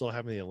 yet we're still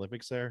having the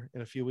Olympics there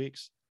in a few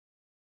weeks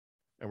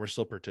and we're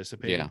still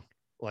participating.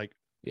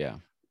 Yeah.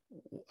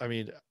 I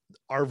mean,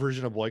 our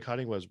version of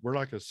boycotting was we're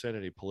not going to send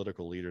any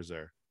political leaders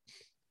there.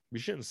 We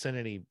shouldn't send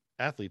any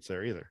athletes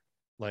there either.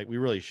 Like we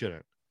really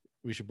shouldn't.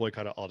 We should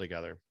boycott it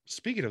altogether.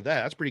 Speaking of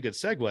that, that's a pretty good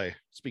segue.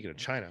 Speaking of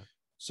China.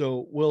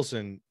 So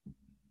Wilson,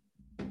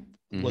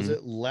 was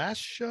it last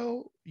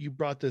show you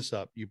brought this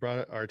up? You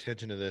brought our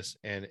attention to this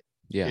and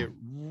it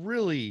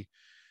really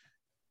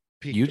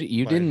piqued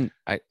you didn't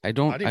I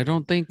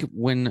don't think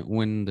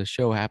when the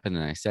show happened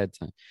and I said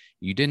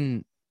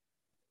something,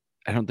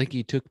 I don't think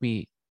you took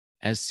me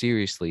as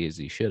seriously as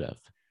you should have.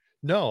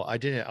 No, I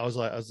didn't. I was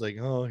like,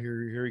 oh,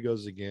 here he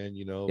goes again,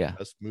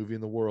 best movie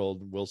in the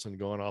world, Wilson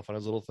going off on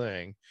his little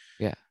thing.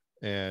 Yeah.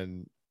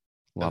 And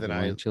Lava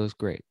Rancho is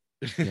great.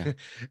 Yeah.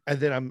 and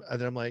then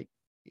I'm like,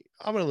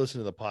 I'm gonna listen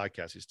to the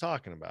podcast he's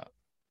talking about.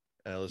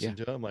 And I listened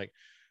to it. I'm like,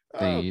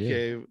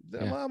 okay,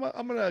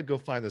 I'm gonna go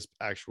find this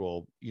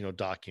actual,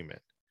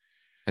 document.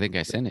 I think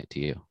I sent it to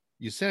you.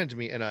 You sent it to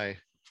me, and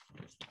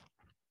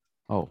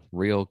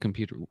real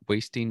computer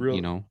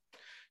wasting.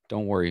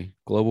 Don't worry.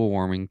 Global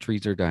warming.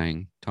 Trees are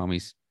dying.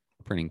 Tommy's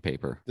printing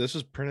paper. This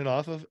was printed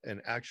off of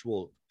an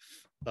actual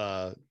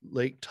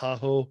Lake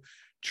Tahoe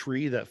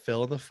tree that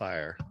fell in the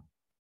fire.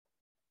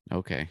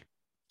 Okay.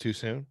 Too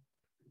soon?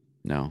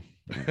 No.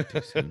 Not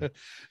too soon.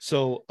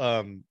 So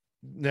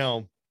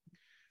now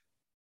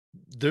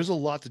there's a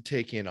lot to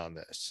take in on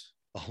this.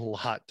 A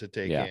lot to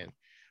take in.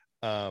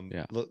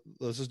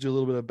 Let's just do a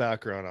little bit of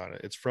background on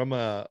it. It's from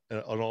a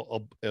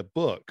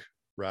book,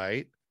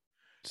 right?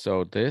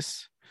 So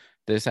this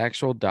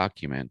actual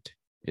document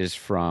is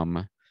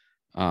from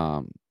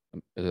a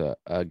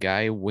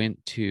guy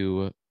went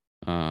to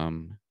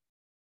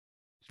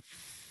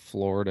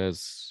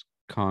Florida's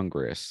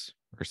Congress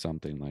or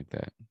something like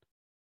that.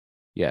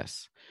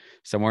 Yes,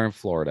 somewhere in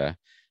Florida.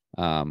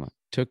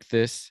 Took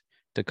this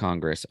to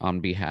Congress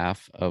on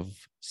behalf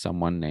of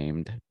someone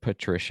named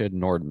Patricia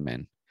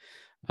Nordman.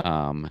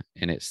 And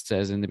it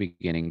says in the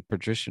beginning,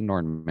 Patricia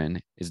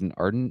Nordman is an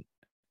ardent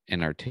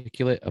and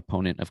articulate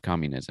opponent of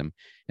communism,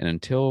 and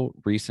until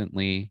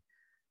recently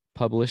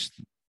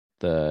published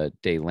the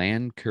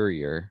Daland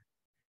Courier,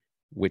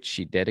 which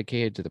she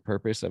dedicated to the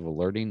purpose of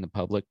alerting the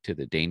public to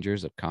the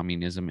dangers of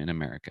communism in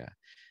America.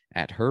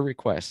 At her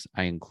request,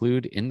 I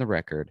include in the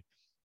record,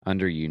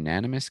 under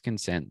unanimous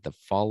consent, the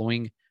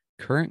following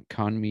current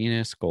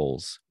communist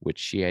goals, which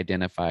she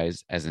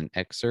identifies as an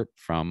excerpt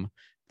from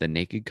The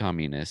Naked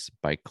Communist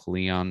by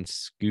Cleon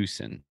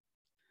Skousen.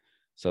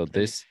 So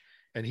this...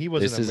 And he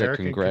was an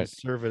American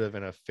conservative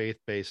and a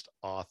faith-based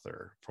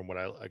author, from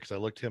what because I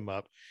looked him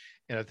up,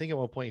 and I think at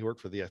one point he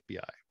worked for the FBI.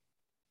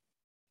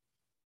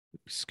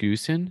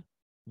 Skousen?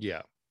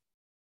 Yeah,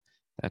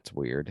 that's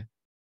weird.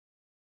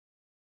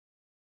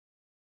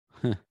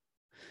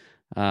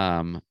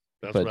 Um,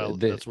 That's but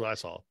that's what I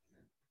saw.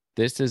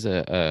 this is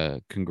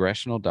a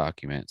congressional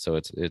document, so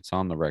it's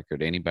on the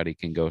record. Anybody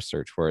can go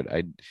search for it.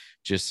 I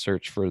just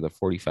search for the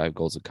 45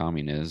 goals of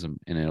communism,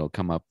 and it'll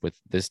come up with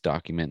this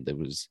document that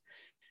was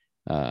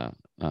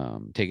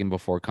taken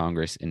before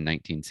Congress in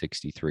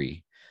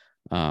 1963.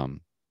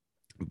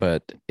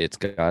 But it's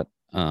got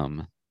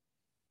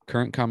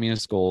current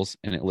communist goals,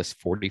 and it lists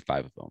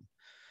 45 of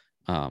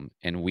them.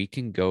 And we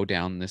can go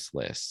down this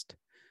list.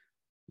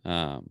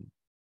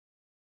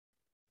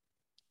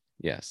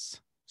 Yes.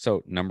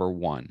 So number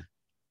 1,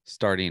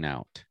 starting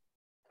out.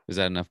 Is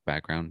that enough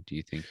background? Do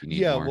you think you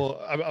need more?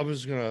 Well, I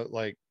was gonna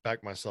like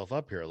back myself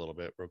up here a little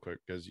bit real quick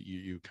because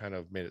you kind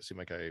of made it seem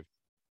like I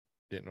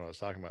didn't know what I was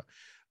talking about.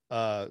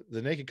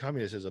 The Naked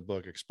Communist is a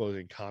book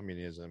exposing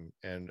communism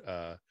and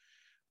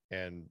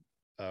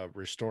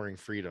restoring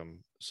freedom.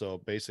 So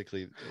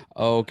basically,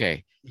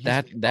 Okay, he's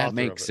that the that author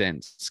makes of it.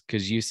 sense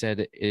because you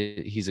said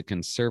he's a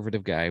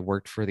conservative guy,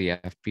 worked for the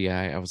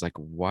FBI. I was like,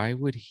 why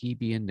would he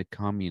be into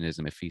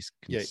communism if he's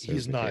Yeah, conservative?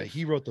 he's not.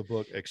 He wrote the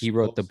book. He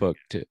wrote the exposing book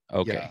it. to.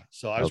 Okay, Yeah.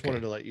 So I just wanted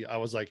okay. to let you. I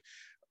was like,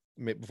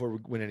 before we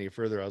went any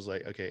further, I was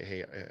like, okay,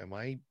 hey,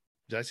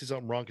 did I see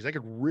something wrong? Because I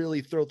could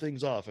really throw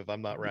things off if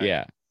I'm not right.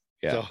 Yeah,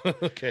 yeah, So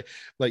okay,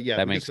 but yeah,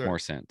 that we can makes start. more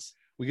sense.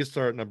 We can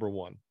start at number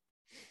 1.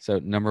 So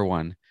number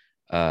 1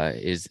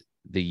 is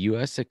the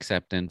U.S.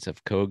 acceptance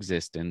of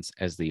coexistence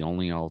as the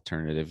only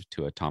alternative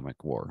to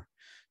atomic war.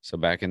 So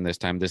back in this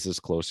time, this is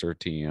closer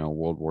to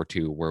World War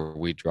II, where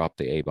we dropped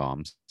the A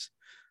bombs.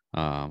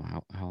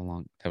 How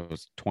long? That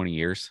was 20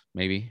 years,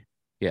 maybe.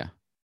 Yeah,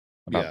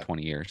 about Yeah.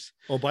 20 years.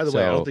 Oh, by the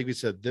way, I don't So- think we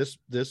said this.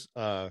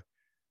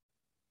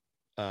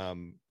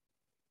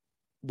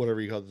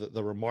 Whatever you call it,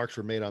 the remarks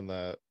were made on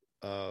the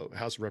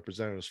House of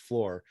Representatives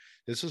floor.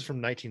 This is from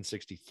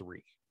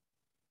 1963.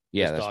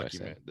 Yeah, This that's what I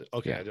said. document.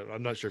 Okay, Yeah.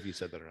 I'm not sure if you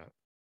said that or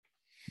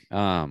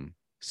not.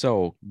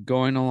 So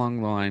going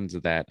along the lines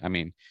of that, I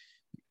mean,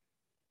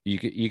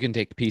 you can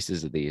take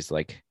pieces of these,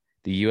 like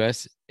the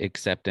U.S.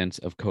 acceptance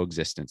of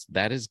coexistence.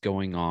 That is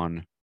going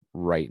on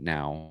right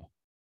now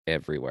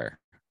everywhere.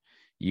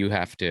 You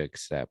have to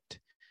accept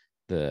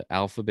the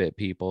alphabet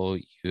people.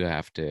 You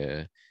have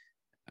to,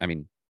 I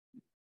mean,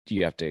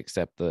 you have to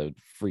accept the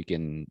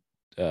freaking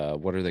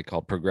what are they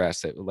called?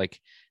 Progressive. Like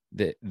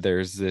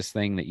there's this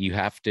thing that you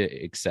have to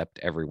accept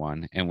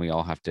everyone, and we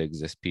all have to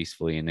exist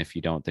peacefully. And if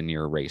you don't, then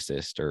you're a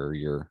racist, or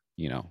you're,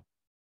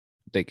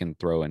 they can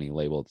throw any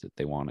label that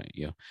they want at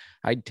you.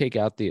 I'd take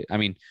out I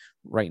mean,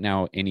 right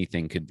now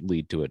anything could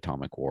lead to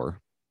atomic war.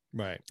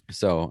 Right.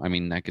 So, I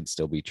mean, that could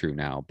still be true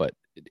now, but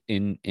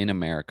in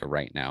America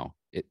right now,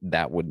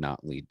 that would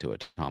not lead to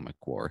atomic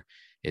war.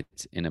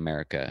 It's in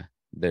America.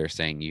 They're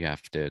saying you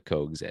have to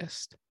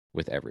coexist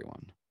with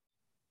everyone.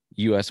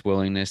 U.S.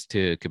 willingness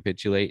to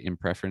capitulate in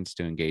preference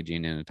to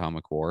engaging in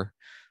atomic war.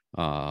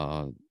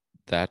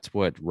 That's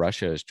what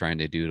Russia is trying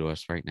to do to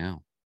us right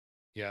now.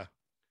 Yeah.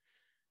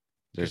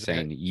 They're 'Cause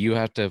saying you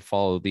have to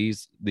follow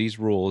these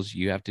rules.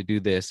 You have to do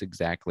this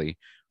exactly,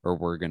 or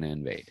we're going to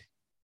invade.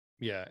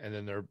 Yeah, and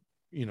then they're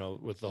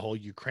with the whole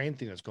Ukraine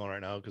thing that's going on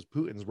right now because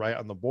Putin's right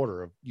on the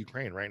border of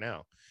Ukraine right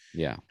now.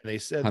 Yeah, And they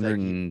said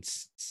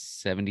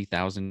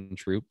 170,000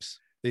 troops.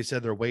 they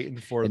said they're waiting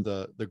for And-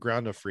 the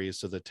ground to freeze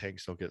so the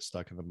tanks don't get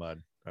stuck in the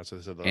mud. That's what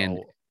they said. And-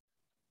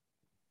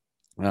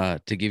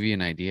 to give you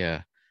an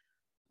idea,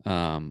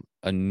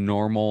 a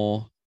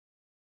normal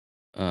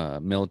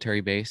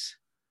military base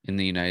in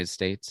the United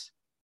States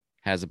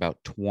has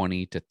about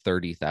 20 to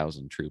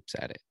 30,000 troops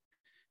at it.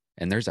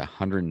 And there's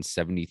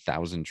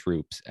 170,000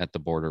 troops at the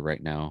border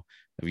right now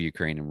of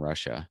Ukraine and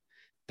Russia.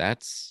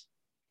 That's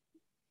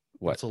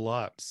That's a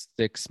lot.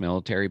 6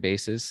 military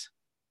bases.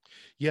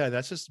 Yeah,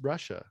 that's just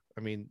Russia.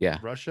 I mean, Yeah.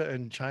 Russia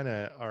and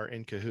China are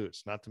in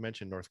cahoots, not to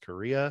mention North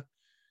Korea,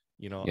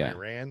 Yeah.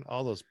 Iran,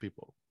 all those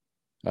people.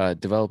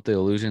 Developed the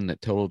illusion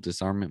that total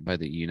disarmament by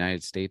the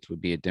United States would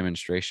be a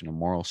demonstration of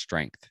moral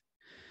strength.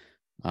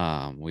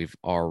 We've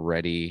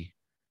already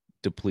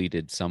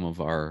depleted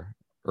or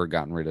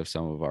gotten rid of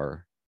some of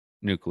our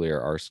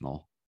nuclear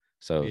arsenal.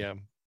 So Yeah.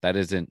 that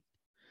isn't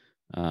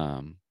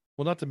Well,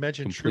 not to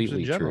mention troops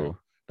completely in general.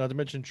 true. Not to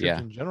mention troops Yeah.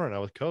 in general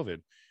now with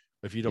COVID.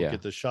 If you don't Yeah.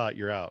 get the shot,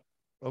 you're out.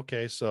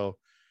 Okay, so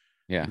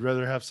Yeah. you'd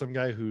rather have some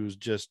guy who's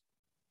just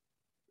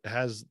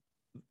has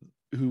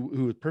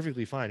who is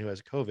perfectly fine, who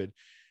has COVID,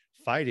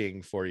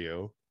 fighting for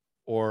you,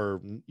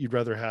 or you'd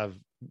rather have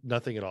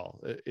nothing at all.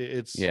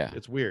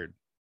 It's weird.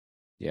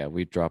 Yeah,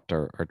 we dropped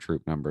our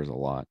troop numbers a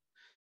lot.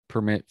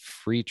 Permit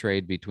free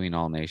trade between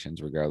all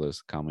nations, regardless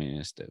of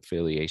communist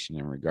affiliation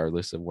and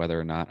regardless of whether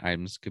or not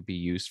items could be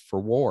used for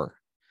war.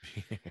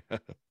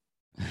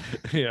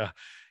 Yeah,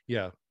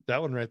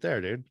 that one right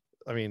there, dude.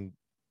 I mean,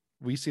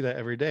 we see that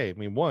every day. I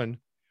mean,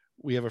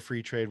 we have a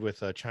free trade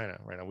with China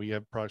right now. We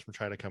have products from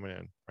China coming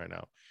in right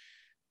now,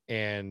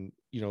 and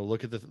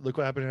look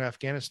what happened in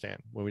Afghanistan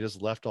when we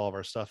just left all of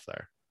our stuff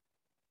there.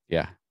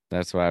 Yeah,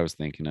 that's what I was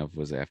thinking of,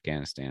 was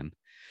Afghanistan.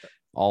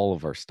 All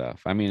of our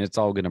stuff. I mean, it's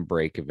all going to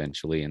break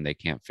eventually and they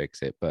can't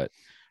fix it, but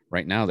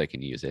right now they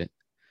can use it.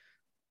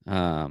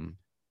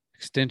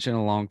 extension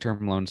of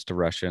long-term loans to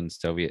Russia and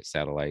Soviet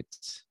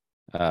satellites.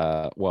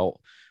 Well,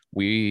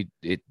 I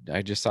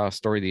just saw a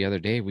story the other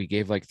day. We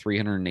gave like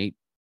 $308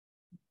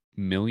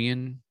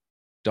 million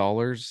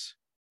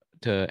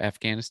to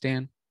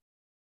Afghanistan.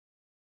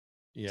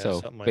 Yeah.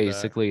 So something like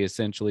basically,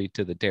 essentially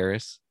to the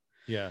terrorists.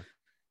 that. Yeah.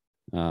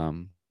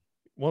 Um,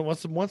 Well,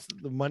 once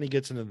the money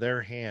gets into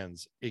their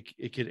hands,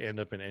 it could end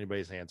up in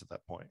anybody's hands at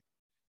that point.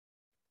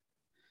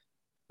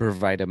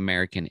 provide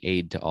American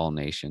aid to all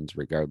nations,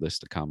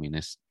 regardless of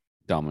communist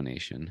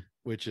domination.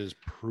 Which is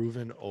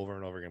proven over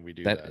and over again. We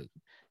do That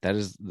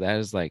that. that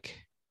is like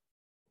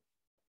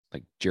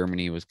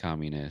Germany was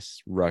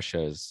communist,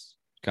 Russia's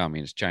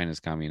communist, China's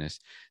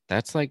communist.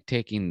 That's like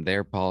taking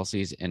their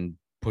policies and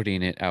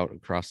putting it out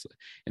across,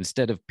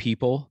 instead of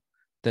people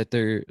that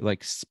they're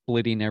like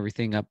splitting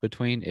everything up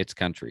between, it's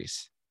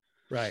countries.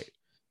 Right.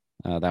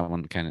 That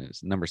one kind of,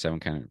 number 7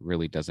 kind of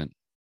really doesn't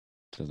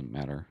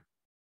matter.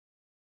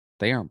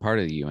 They aren't part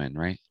of the UN,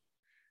 right?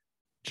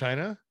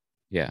 China?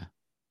 Yeah,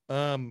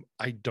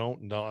 I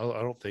don't know.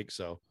 I don't think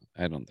so.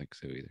 I don't think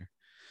so either.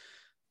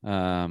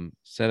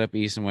 Set up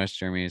East and West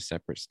Germany as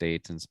separate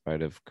states in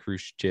spite of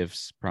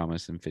Khrushchev's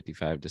promise in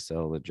 1955 to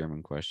settle the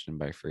German question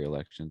by free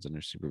elections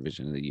under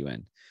supervision of the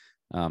UN.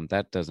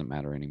 That doesn't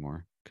matter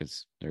anymore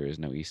because there is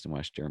no East and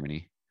West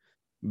Germany.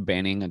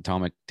 Banning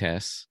atomic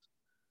tests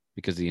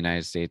because the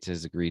United States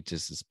has agreed to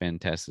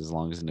suspend tests as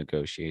long as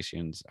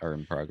negotiations are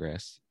in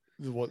progress.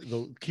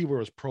 The key word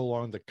was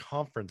prolong the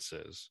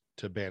conferences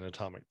to ban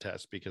atomic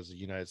tests because the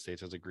United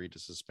States has agreed to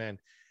suspend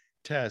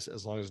tests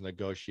as long as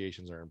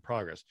negotiations are in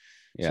progress.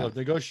 Yeah. So if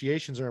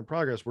negotiations are in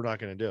progress, we're not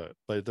going to do it.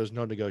 But if there's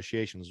no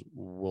negotiations,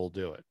 we'll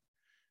do it.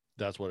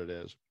 That's what it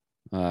is.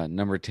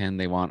 Number 10,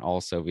 they want all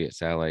Soviet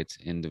satellites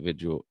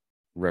individual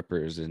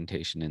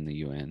representation in the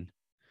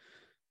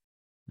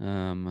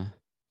UN.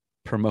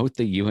 Promote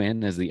the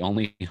UN as the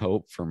only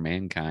hope for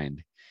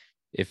mankind.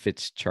 If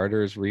its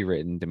charter is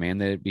rewritten,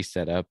 demand that it be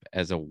set up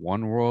as a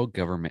one world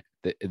government.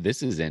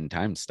 This is end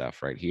time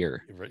stuff right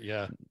here.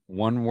 Yeah.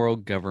 One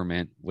world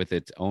government with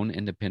its own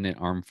independent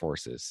armed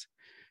forces.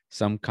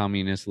 Some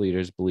communist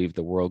leaders believe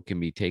the world can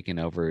be taken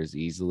over as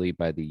easily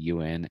by the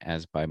UN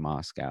as by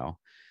Moscow.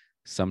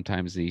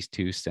 Sometimes these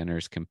two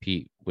centers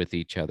compete with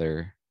each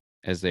other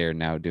as they are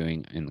now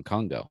doing in the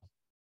Congo.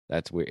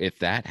 That's weird. If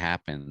that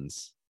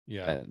happens,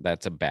 Yeah.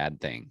 that's a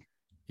bad thing.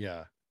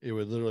 Yeah. It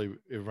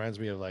reminds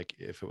me of like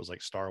if it was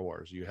like Star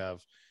Wars, you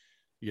have,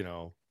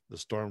 the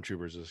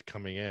stormtroopers is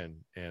coming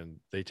in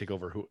and they take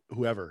over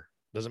whoever.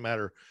 Doesn't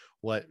matter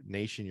what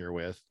nation you're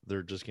with,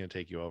 they're just going to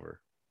take you over.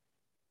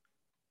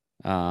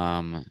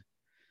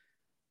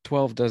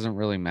 12 doesn't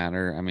really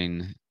matter. I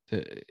mean,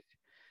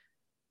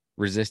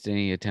 resist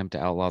any attempt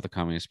to outlaw the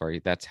Communist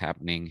Party. That's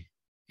happening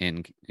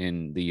in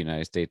the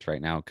United States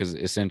right now because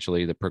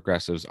essentially the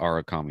progressives are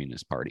a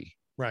communist party.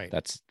 Right.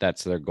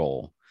 That's their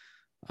goal.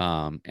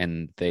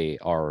 And they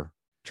are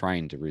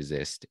trying to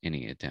resist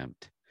any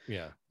attempt.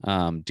 Yeah.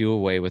 Do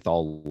away with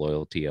all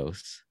loyalty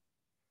oaths.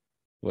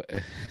 What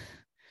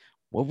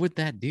would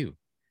that do?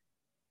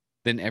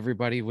 Then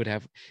everybody would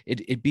have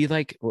it'd be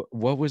like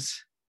what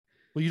was.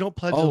 Well, you don't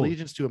pledge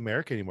allegiance to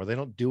America anymore. They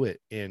don't do it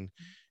in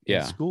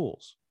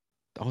schools.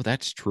 Oh,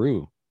 that's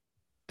true.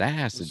 That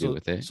has to do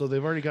with it. So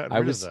they've already gotten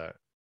rid of that.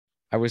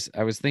 I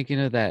was thinking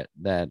of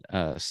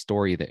that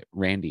story that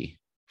Randy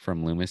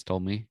from Loomis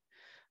told me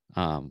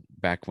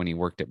back when he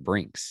worked at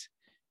Brinks.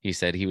 He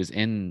said he was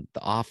in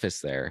the office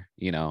there,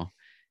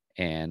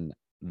 and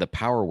the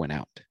power went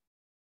out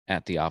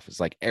at the office.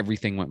 Like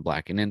everything went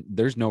black, and then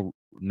there's no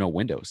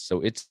windows,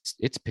 so it's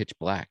pitch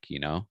black,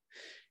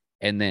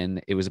 And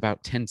then it was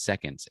about 10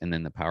 seconds, and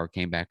then the power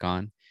came back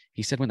on.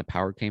 He said when the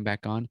power came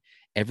back on,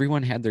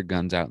 everyone had their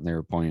guns out and they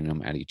were pointing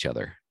them at each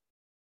other.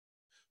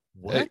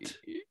 What?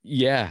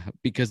 Yeah,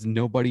 because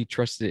nobody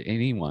trusted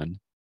anyone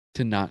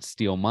to not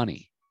steal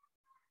money.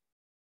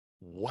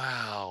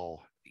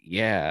 Wow.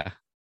 Yeah.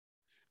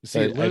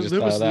 See, Lewis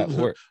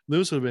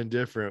would have been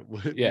different.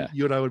 Yeah.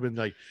 You and I would have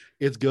been like,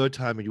 it's go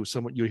time,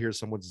 and you hear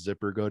someone's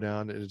zipper go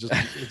down, and it's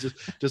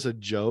just a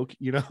joke,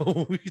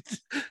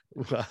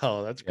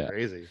 Wow, that's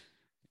crazy.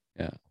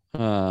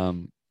 Yeah.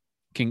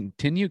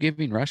 Continue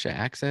giving Russia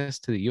access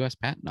to the U.S.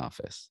 Patent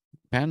Office.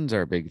 Patents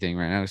are a big thing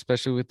right now,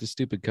 especially with the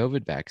stupid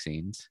COVID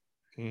vaccines.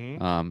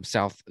 Mm-hmm.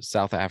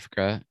 South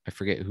Africa, I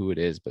forget who it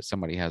is, but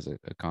somebody has a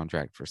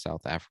contract for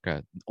South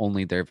Africa.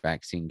 Only their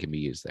vaccine can be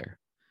used there.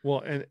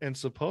 Well, and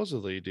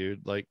supposedly,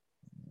 dude, like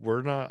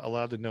we're not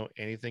allowed to know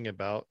anything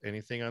about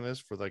anything on this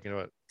for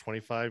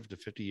 25 to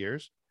 50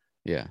 years.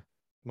 Yeah.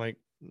 Like,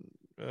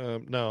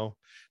 no,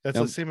 that's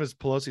the same as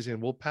Pelosi saying,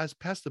 "We'll pass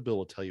the bill.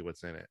 We'll tell you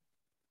what's in it."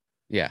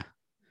 Yeah.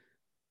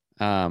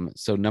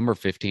 So number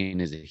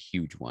 15 is a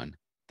huge one.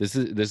 This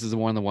is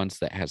one of the ones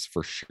that has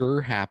for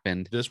sure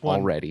happened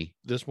already.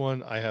 This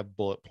one I have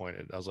bullet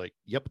pointed. I was like,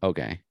 yep.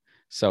 Okay.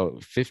 So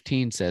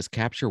 15 says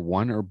capture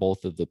one or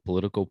both of the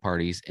political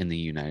parties in the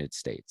United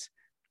States.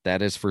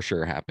 That has for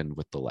sure happened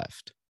with the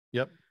left.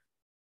 Yep.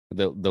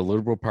 The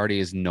Liberal Party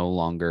is no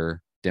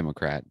longer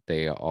Democrat.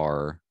 They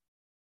are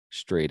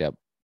straight up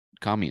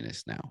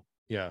communist now.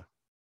 Yeah.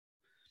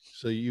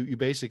 So you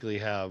basically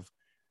have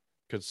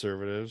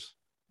conservatives,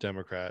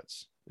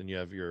 Democrats, and you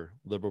have your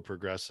liberal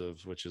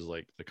progressives, which is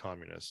like the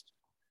communist,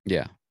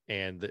 Yeah.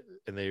 and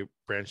they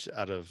branched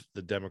out of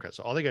the Democrats.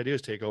 So all they got to do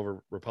is take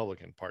over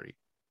Republican Party,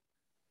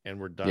 and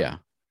we're done. Yeah.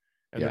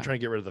 And Yeah. they're trying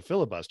to get rid of the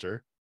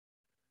filibuster,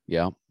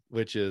 Yeah.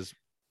 which is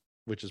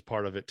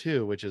part of it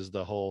too, which is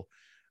the whole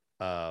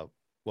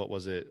what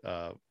was it?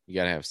 You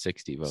got to have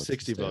 60 votes.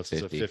 60 instead of votes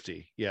is a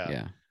 50.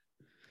 Yeah.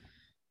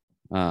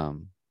 Yeah.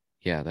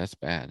 Yeah, that's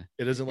bad.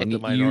 It doesn't let And the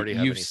minority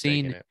have you've any stake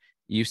in seen it.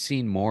 you've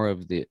seen more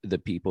of the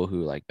people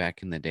who, like,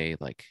 back in the day,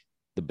 like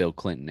the Bill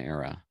Clinton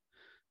era,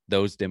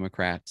 those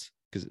Democrats,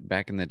 because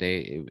back in the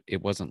day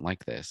it wasn't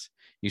like this.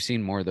 You've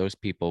seen more of those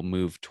people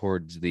move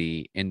towards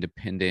the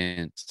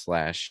independent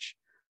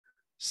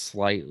 /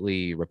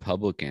 slightly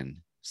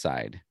Republican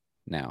side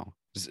now.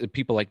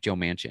 People like Joe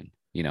Manchin,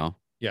 you know.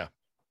 Yeah.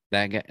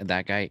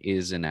 That guy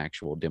is an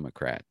actual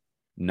Democrat,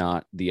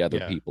 not the other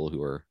Yeah. people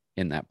who are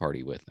in that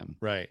party with him.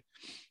 Right.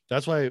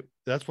 That's why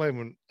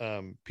when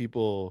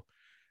people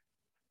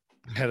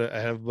I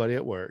have a buddy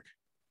at work.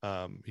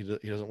 He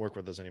doesn't work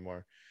with us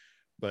anymore,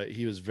 but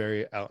he was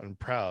very out and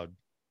proud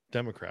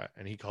Democrat,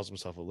 and he calls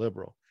himself a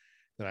liberal.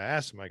 Then I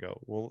asked him, I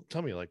go, well,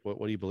 tell me, like, what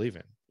do you believe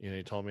in? You know,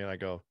 he told me, and I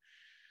go,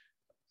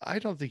 I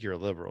don't think you're a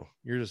liberal.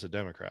 You're just a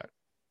Democrat.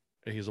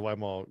 And he's a white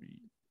mall.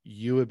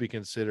 You would be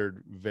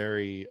considered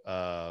very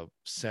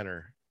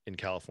center in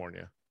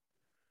California.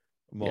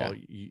 Well,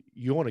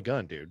 you own a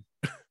gun, dude.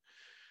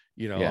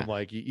 You know, Yeah. I'm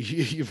like,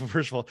 you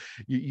first of all,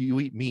 you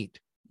eat meat.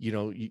 You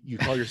know, you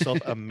call yourself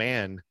a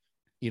man.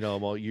 You know,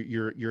 well,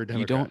 you're a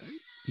Democrat.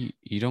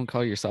 You don't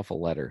call yourself a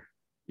letter.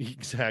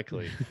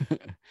 Exactly.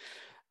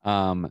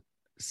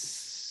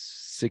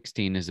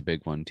 16 is a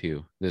big one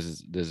too. This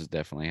is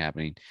definitely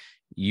happening.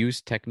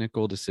 Use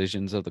technical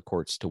decisions of the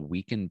courts to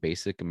weaken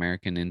basic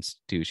American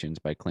institutions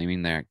by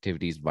claiming their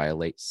activities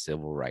violate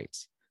civil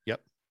rights.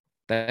 Yep.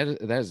 That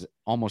is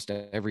almost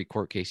every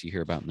court case you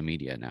hear about in the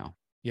media now.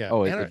 Yeah.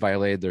 Oh, and it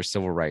violated their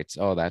civil rights.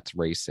 Oh, that's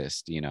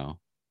racist, you know.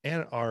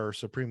 And our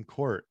Supreme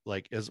Court,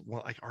 like, is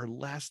well, like our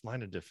last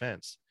line of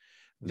defense.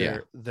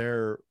 They're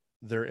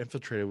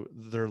infiltrated.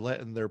 They're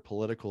letting their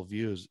political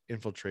views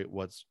infiltrate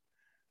what's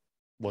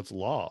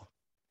law.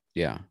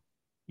 Yeah.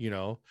 You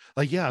know,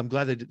 like, yeah, I'm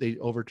glad that they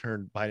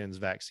overturned Biden's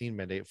vaccine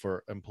mandate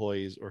for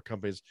employees or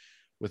companies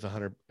with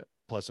 100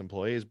 plus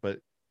employees, but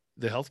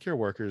the healthcare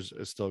workers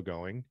is still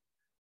going.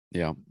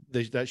 Yeah.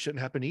 That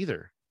shouldn't happen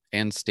either.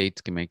 And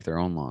states can make their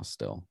own laws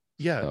still.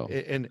 Yeah. So.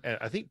 And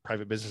I think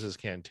private businesses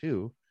can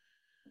too.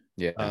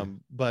 Yeah.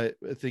 But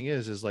the thing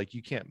is like,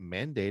 you can't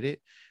mandate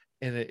it.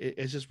 And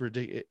it's just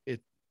ridiculous.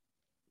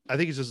 I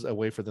think it's just a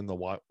way for them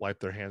to wipe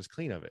their hands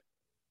clean of it.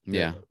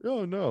 Yeah.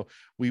 Oh no,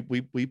 we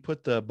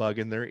put the bug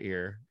in their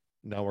ear.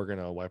 Now we're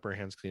gonna wipe our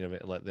hands clean of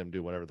it and let them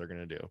do whatever they're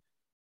gonna do.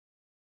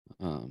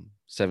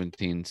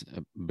 17's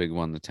a big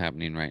one that's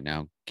happening right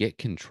now. Get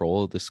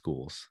control of the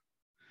schools.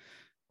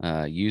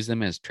 Use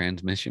them as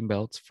transmission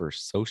belts for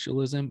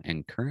socialism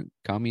and current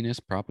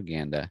communist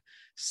propaganda.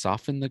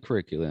 Soften the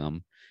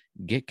curriculum.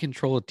 Get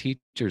control of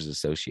teachers'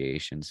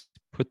 associations.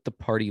 Put the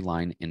party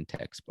line in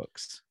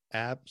textbooks.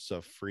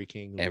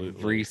 Abso-freaking-lutely.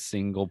 Every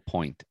single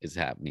point is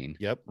happening.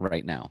 Yep.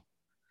 Right now.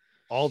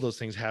 All those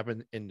things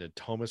happened in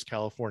Natomas,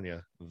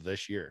 California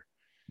this year.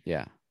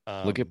 Yeah.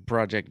 Look at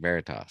Project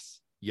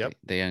Veritas. Yep.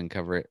 They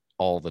uncover it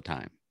all the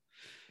time.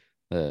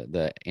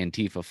 The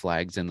Antifa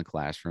flags in the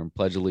classroom,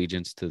 pledge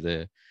allegiance to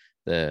the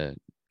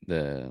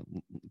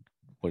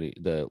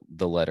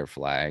letter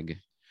flag.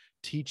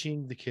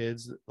 Teaching the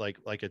kids like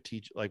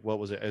what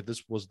was it?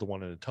 This was the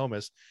one in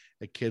Natomas.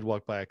 A kid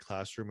walked by a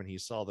classroom and he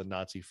saw the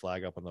Nazi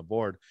flag up on the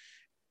board,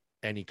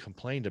 and he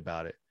complained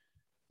about it.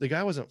 The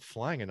guy wasn't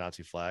flying a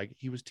Nazi flag;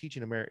 he was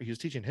teaching He was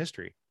teaching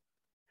history.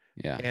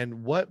 Yeah.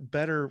 And what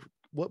better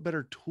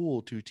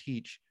tool to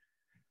teach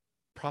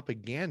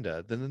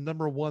propaganda than the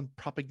number one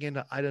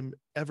propaganda item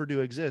ever to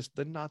exist,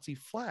 the Nazi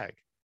flag?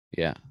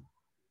 Yeah.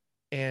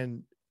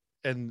 And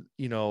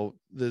you know,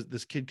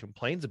 this kid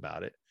complains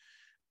about it,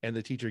 and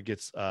the teacher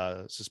gets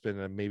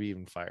suspended and maybe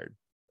even fired.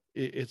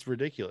 It's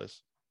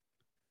ridiculous.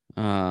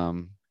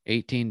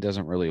 18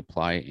 doesn't really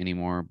apply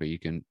anymore, but you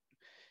can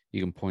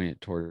point it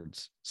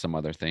towards some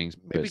other things.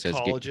 But Maybe it says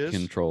colleges.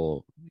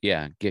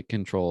 Get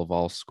control of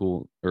all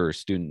school or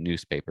student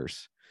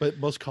newspapers. But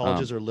most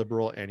colleges are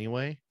liberal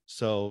anyway,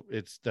 so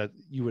it's that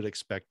you would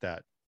expect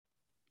that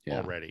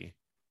already.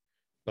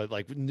 But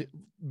like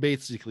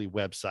basically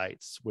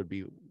websites would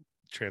be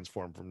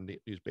transformed from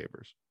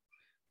newspapers.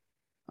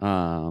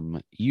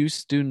 Use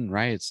student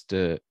riots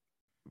to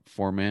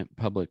foment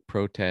public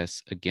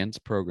protests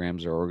against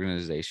programs or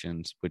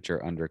organizations which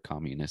are under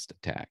communist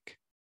attack.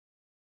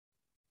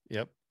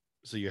 Yep.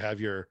 So you have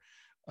your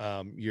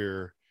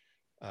Milo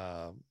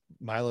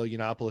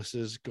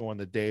Yiannopoulos going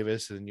to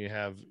Davis, and you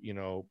have, you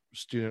know,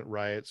 student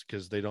riots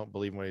because they don't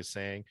believe what he's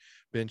saying.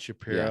 Ben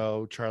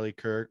Shapiro, Charlie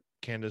Kirk,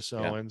 Candace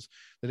Owens,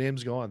 the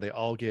names go on. They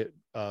all get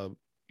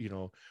you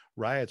know,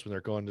 riots when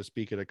they're going to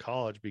speak at a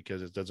college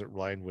because it doesn't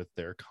align with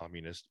their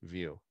communist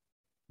view.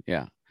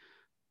 Yeah.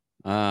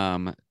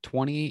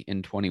 20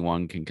 and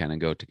 21 can kind of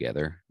go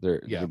together.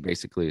 They're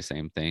basically the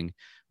same thing,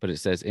 but it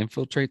says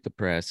infiltrate the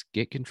press,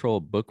 get control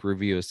of book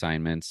review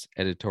assignments,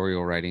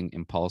 editorial writing,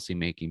 and policy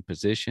making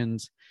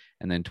positions.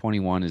 And then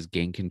 21 is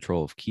gain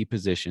control of key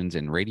positions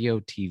in radio,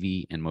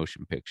 TV, and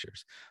motion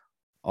pictures.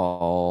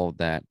 All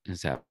that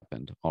has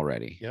happened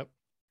already. Yep.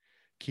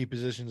 Key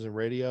positions in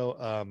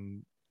radio.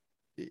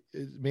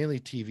 Mainly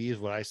TV is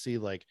what I see,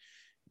 like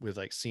with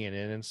like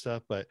CNN and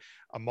stuff, but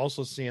I'm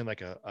also seeing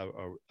like a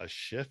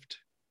shift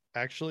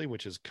actually,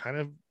 which is kind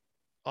of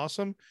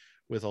awesome,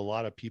 with a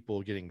lot of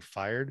people getting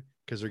fired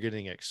because they're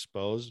getting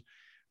exposed,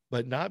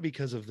 but not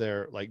because of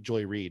their, like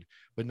Joy Reid,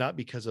 but not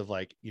because of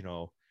like,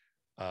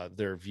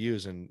 their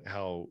views and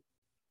how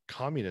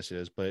communist it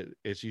is, but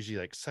it's usually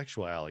like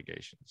sexual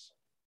allegations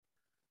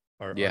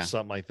or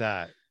something like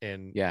that.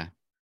 And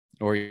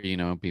or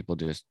people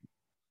just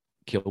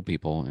kill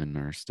people and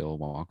are still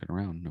walking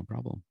around, no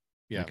problem.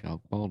 Like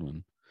Alec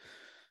Baldwin.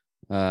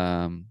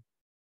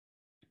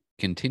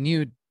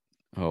 Continued.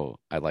 Oh,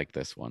 I like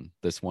this one.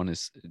 This one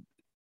is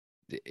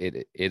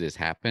it has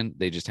happened.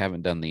 They just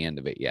haven't done the end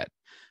of it yet.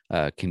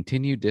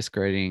 Continue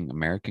discrediting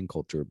American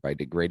culture by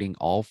degrading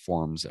all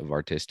forms of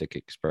artistic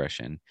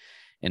expression.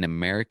 An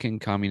American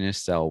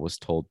communist cell was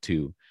told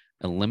to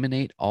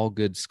eliminate all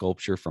good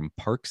sculpture from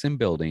parks and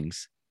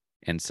buildings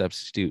and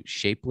substitute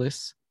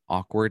shapeless,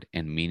 awkward,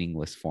 and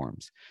meaningless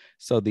forms.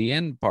 So the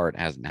end part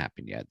hasn't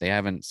happened yet. They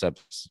haven't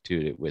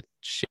substituted with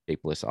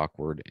shapeless,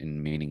 awkward,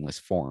 and meaningless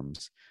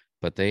forms,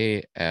 but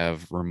they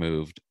have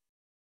removed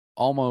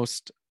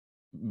almost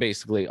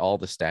basically all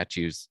the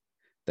statues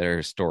that are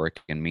historic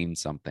and mean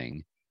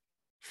something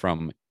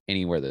from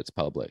anywhere that's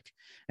public.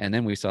 And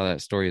then we saw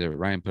that story that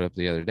Ryan put up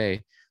the other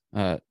day.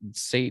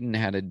 Satan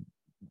had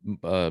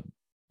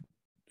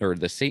or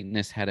the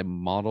Satanist had a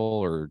model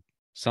or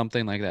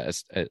something like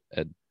that.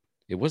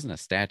 It wasn't a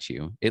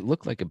statue. It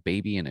looked like a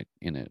baby in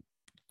a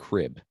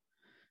crib,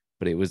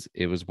 but it was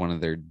one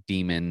of their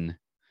demon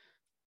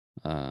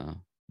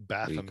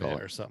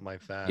Baphomet or something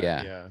like that.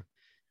 Yeah.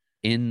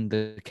 In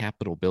the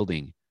Capitol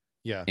building.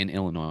 Yeah. In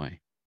Illinois.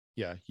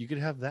 Yeah, you could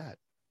have that.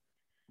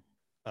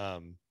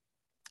 I'm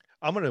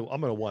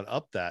gonna one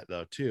up that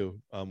though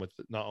too. With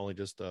not only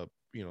just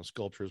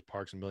sculptures,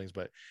 parks, and buildings,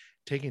 but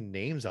taking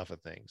names off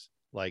of things.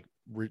 Like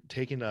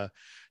taking a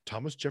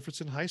Thomas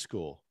Jefferson High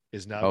School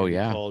is now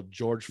called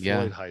George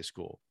Floyd High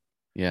School.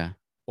 Yeah.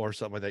 Or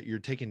something like that. You're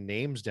taking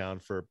names down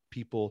for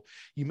people.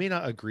 You may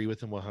not agree with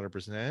them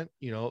 100%.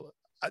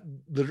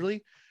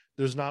 Literally,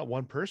 there's not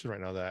one person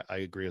right now that I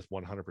agree with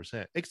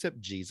 100%,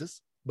 except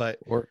Jesus. But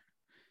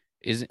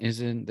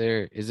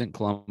isn't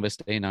Columbus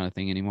Day not a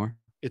thing anymore?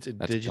 It's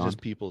Indigenous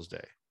Peoples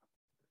Day.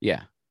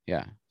 Yeah.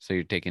 Yeah. So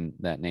you're taking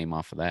that name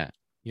off of that.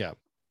 Yeah.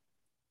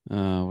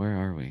 Where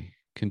are we?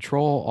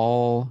 Control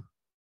all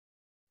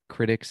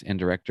critics and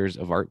directors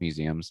of art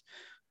museums.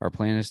 Our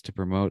plan is to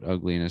promote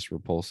ugliness,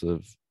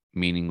 repulsive,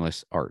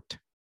 meaningless art.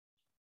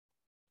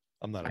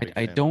 I'm not a big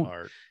fan of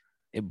art.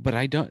 But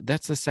I don't.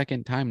 That's the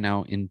second time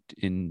now in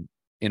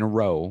a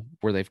row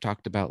where they've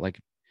talked about like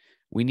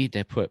we need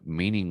to put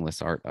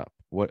meaningless art up.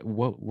 What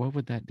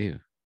would that do?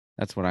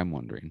 That's what I'm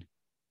wondering.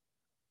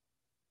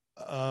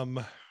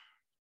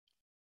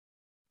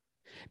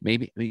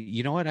 Maybe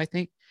what I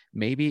think.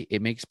 Maybe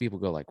it makes people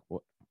go like,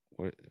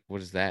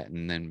 what is that?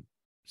 And then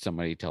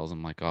somebody tells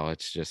them like, oh,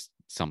 it's just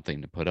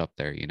something to put up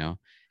there.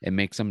 It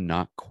makes them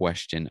not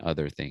question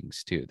other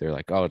things too. They're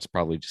like, oh, it's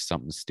probably just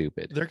something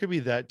stupid. There could be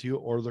that too,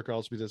 or there could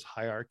also be this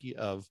hierarchy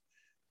of,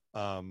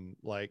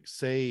 like,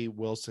 say,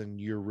 Wilson,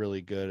 you're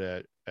really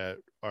good at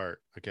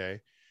art.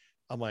 Okay,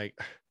 I'm like,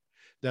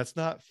 that's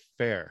not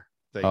fair.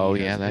 That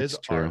that's his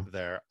true. Art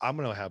there. I'm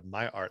gonna have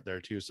my art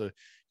there too. So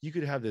you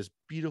could have this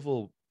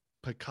beautiful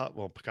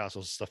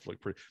Picasso stuff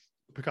look pretty.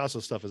 Picasso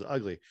stuff is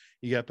ugly.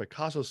 You got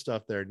Picasso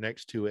stuff there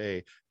next to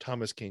a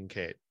Thomas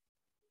Kincaid.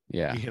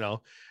 Yeah.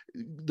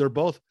 They're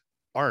both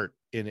art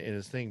in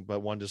his thing, but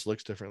one just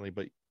looks differently,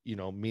 but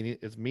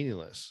it's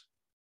meaningless.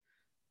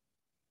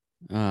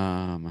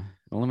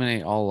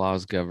 Eliminate all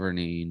laws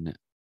governing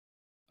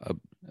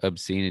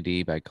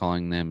obscenity by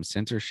calling them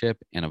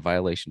censorship and a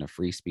violation of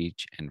free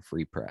speech and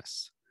free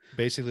press.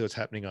 Basically what's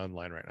happening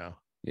online right now.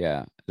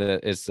 Yeah.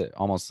 It's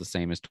almost the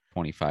same as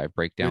 25.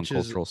 Break down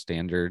cultural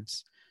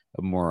standards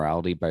of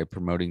morality by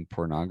promoting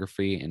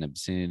pornography and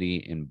obscenity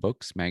in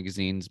books,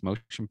 magazines,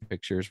 motion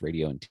pictures,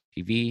 radio, and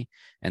TV.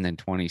 And then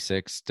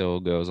 26 still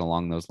goes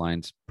along those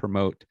lines.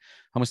 Promote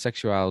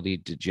homosexuality,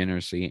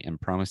 degeneracy, and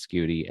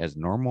promiscuity as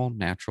normal,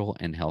 natural,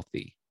 and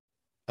healthy.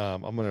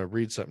 I'm going to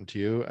read something to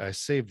you. I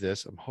saved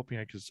this. I'm hoping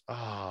I could.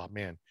 Oh,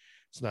 man,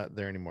 it's not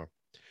there anymore.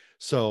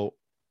 So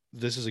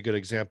this is a good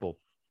example.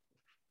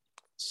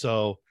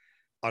 So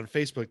on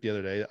Facebook the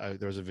other day,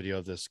 there was a video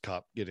of this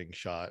cop getting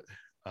shot.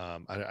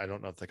 I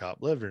don't know if the cop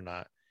lived or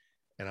not.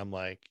 And I'm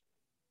like,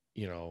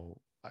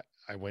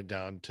 I went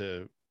down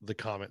to the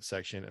comment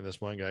section and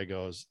this one guy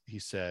he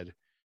said,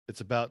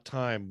 it's about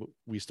time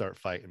we start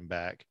fighting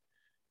back.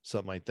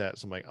 Something like that.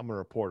 So I'm like, I'm going to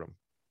report him.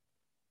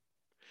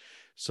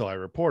 So I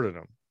reported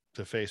him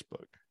to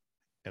Facebook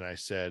and I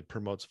said,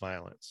 promotes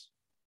violence.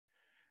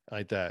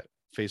 like that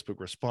Facebook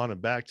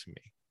responded back to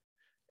me,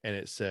 and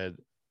it said,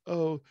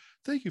 "Oh,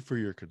 thank you for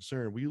your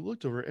concern. We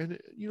looked over, and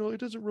it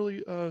doesn't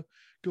really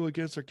go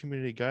against our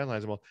community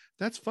guidelines." Well,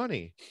 that's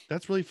funny.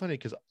 That's really funny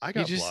because I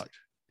got blocked.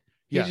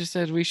 He Yeah. just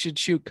said we should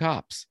shoot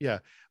cops. Yeah.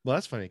 Well,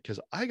 that's funny because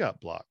I got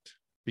blocked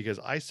because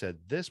I said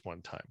this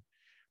one time.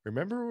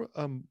 Remember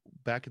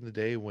back in the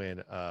day when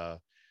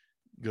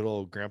good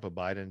old Grandpa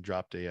Biden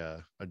dropped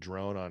a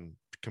drone on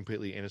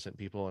completely innocent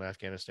people in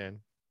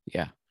Afghanistan?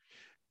 Yeah.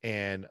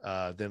 And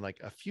then like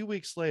a few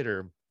weeks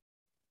later,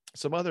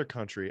 some other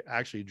country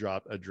actually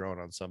dropped a drone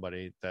on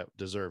somebody that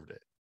deserved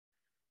it.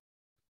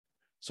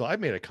 So I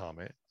made a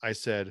comment. I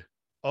said,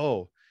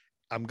 "Oh,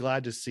 I'm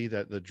glad to see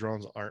that the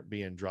drones aren't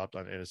being dropped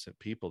on innocent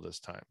people this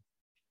time."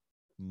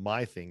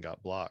 My thing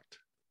got blocked.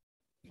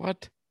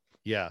 What?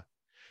 Yeah.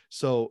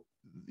 So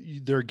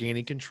they're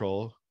gaining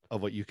control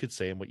of what you could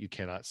say and what you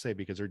cannot say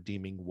because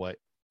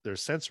they're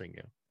censoring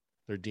you.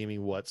 They're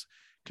deeming what's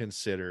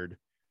considered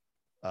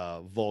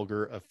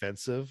vulgar,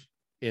 offensive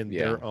in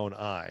their own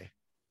eye.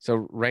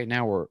 So right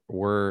now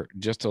we're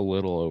just a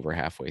little over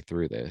halfway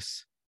through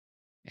this.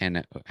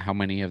 And how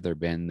many have there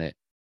been that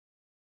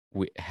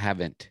we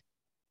haven't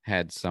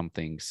had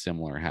something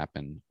similar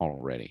happen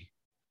already?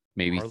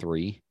 Maybe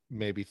three.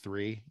 Maybe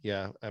three.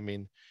 Yeah. I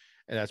mean,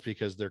 and that's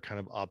because they're kind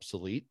of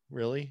obsolete,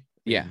 really.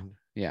 Yeah.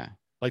 Yeah.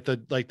 Like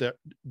the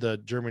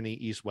Germany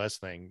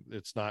East-West thing.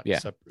 It's not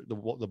separate.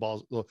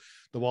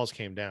 The walls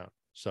came down.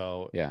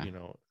 So,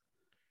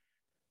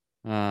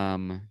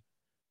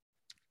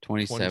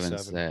 27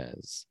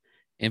 says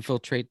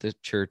infiltrate the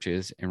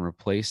churches and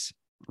replace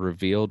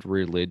revealed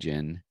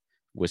religion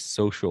with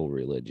social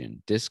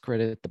religion,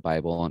 discredit the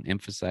Bible, and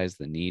emphasize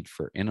the need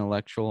for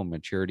intellectual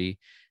maturity,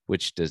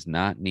 which does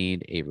not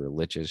need a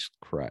religious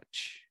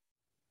crutch.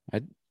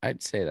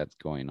 I'd say that's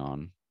going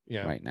on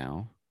right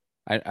now.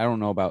 I don't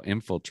know about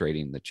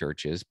infiltrating the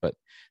churches, but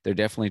they're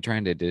definitely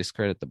trying to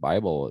discredit the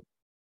Bible at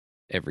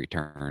every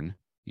turn,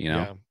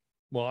 Yeah.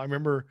 Well, I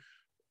remember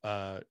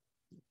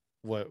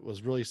what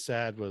was really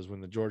sad was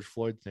when the George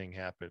Floyd thing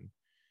happened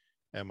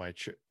at my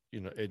church.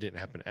 It didn't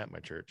happen at my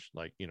church,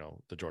 like,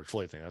 the George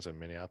Floyd thing. That's in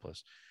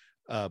Minneapolis.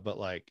 But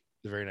like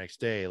the very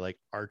next day, like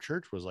our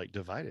church was like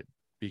divided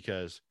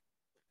because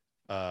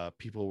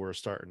people were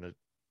starting to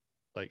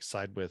like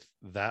side with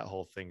that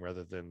whole thing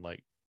rather than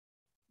like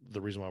the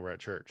reason why we're at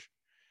church.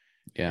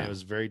 Yeah. And it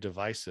was very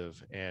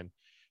divisive, and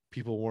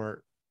people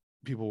were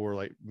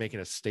like making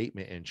a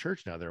statement in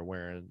church. Now they're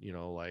wearing,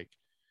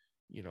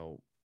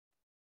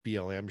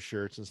 BLM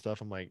shirts and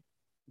stuff. I'm like,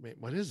 man,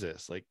 what is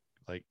this? Like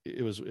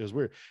it was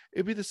weird.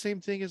 It'd be the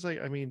same thing as like,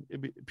 I mean,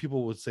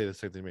 people would say the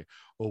same thing to me.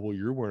 "Oh, well,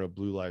 you're wearing a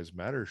Blue Lives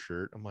Matter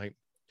shirt." I'm like,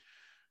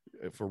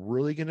 if we're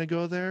really going to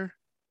go there,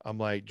 I'm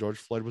like, George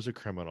Floyd was a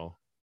criminal.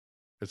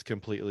 It's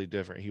completely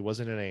different. He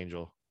wasn't an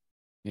angel.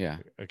 Yeah.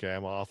 Okay.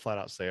 I'll flat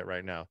out say it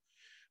right now,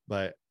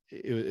 but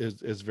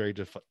it's very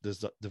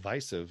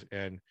divisive.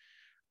 And,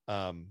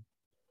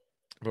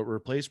 but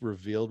replace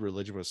revealed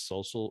religion with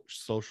social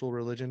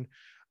religion.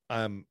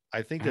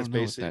 I think that's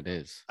basically that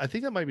is. I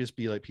think that might just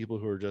be like people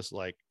who are just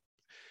like,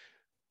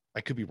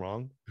 I could be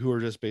wrong, who are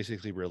just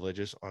basically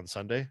religious on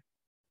Sunday.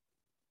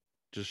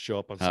 Just show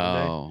up on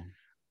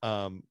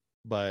Sunday.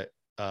 But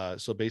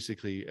so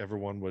basically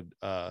everyone would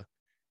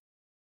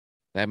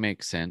that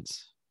makes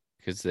sense,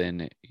 because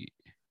then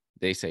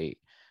they say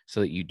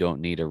so that you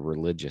don't need a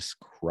religious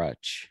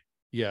crutch.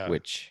 Yeah.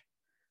 Which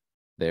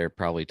they're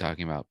probably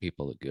talking about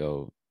people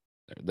that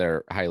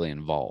they're highly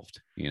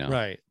involved,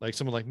 Right. Like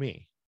someone like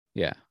me.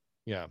 Yeah.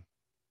 Yeah.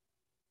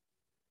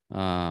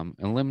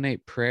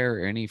 Eliminate prayer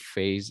or any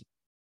phase.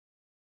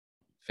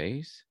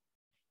 I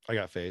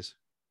got phase.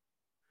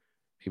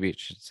 Maybe it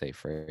should say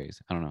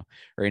phrase. I don't know.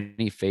 Or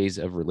any phase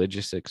of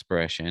religious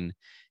expression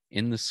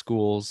in the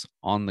schools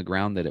on the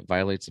ground that it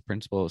violates the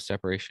principle of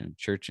separation of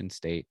church and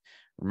state.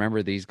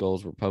 Remember, these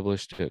goals were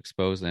published to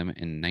expose them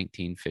in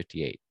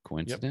 1958.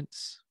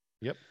 Coincidence?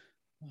 Yep.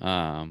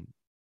 I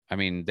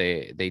mean,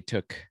 they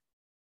took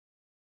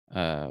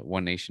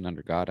One Nation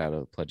Under God out of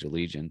the Pledge of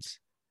Allegiance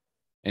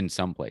in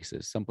some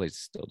places. Some places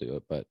still do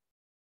it, but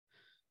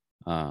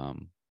I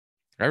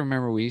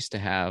remember we used to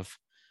have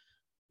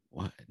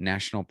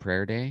National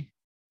Prayer Day.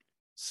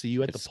 See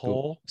you at the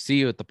pole. See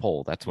you at the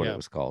pole. That's what it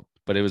was called.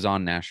 But it was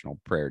on National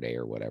Prayer Day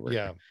or whatever.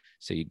 Yeah.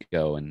 So you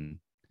go and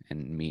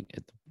meet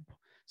at the.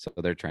 So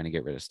they're trying to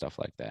get rid of stuff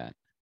like that.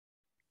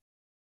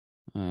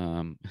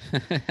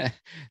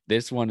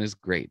 This one is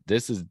great.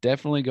 This is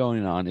definitely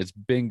going on. It's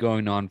been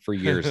going on for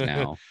years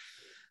now.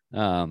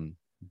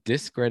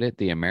 Discredit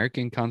the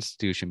American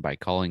Constitution by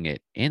calling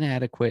it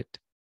inadequate,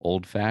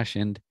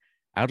 old-fashioned,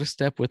 out of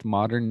step with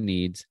modern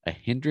needs, a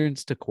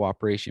hindrance to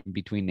cooperation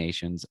between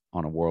nations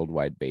on a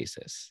worldwide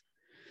basis.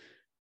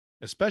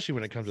 Especially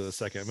when it comes to the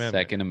Second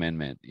Amendment. Second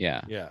Amendment,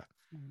 yeah. Yeah.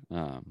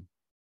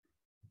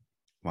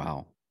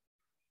 Wow.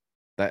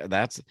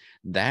 That's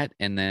that,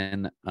 and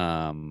then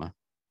what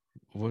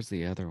was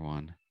the other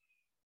one?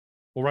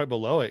 Well, right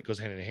below it goes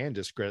hand in hand.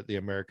 Discredit the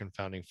American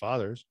founding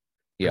fathers.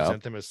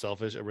 Present them as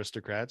selfish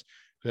aristocrats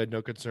who had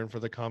no concern for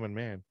the common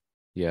man.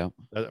 Yeah.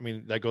 I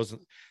mean, that goes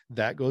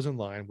in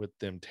line with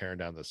them tearing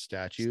down the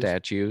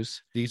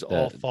statues. These the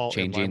all fall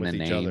in line changing with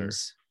the each other,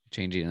 names,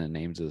 changing the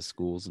names of the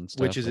schools and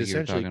stuff, which is like you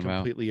were essentially talking about.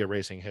 completely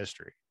erasing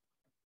history.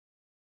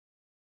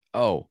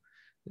 Oh,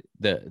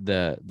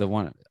 the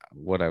one,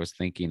 what I was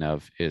thinking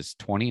of is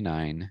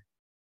 29,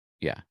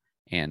 yeah,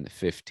 and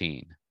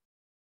 15.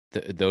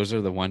 Those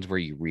are the ones where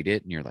you read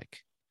it and you're like,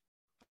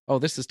 oh,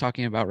 this is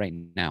talking about right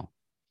now.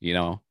 You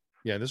know,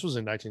 Yeah, this was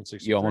in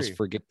 1963. you almost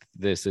forget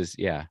this is,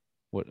 yeah.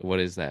 What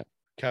is that?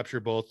 Capture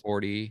both.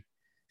 40,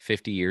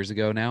 50 years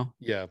ago now?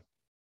 Yeah.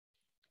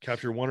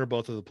 Capture one or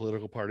both of the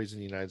political parties in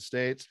the United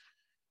States,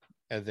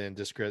 and then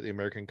discredit the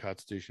American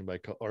Constitution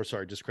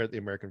discredit the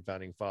American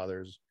founding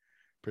fathers,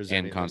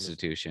 presenting And them as-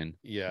 Constitution.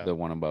 yeah. The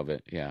one above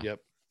it. Yeah.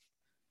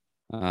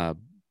 Yep.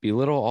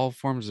 Belittle all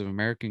forms of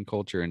American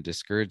culture and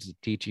discourage the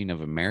teaching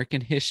of American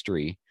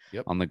history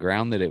Yep. on the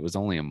ground that it was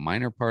only a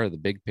minor part of the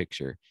big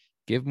picture.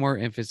 Give more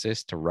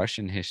emphasis to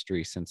Russian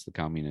history since the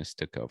communists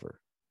took over.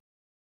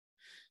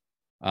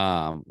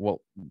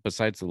 Well,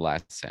 besides the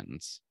last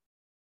sentence,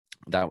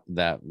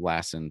 that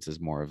last sentence is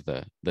more of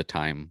the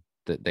time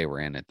that they were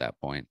in at that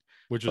point,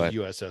 Which was but-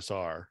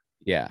 USSR.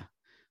 yeah.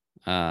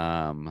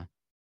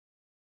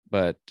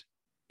 But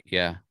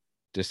yeah,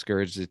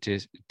 discourage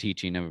the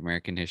teaching of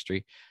American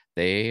history.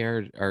 They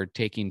are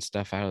taking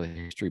stuff out of the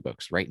history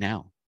books right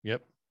now.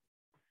 Yep.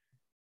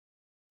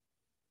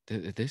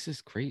 This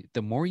is great.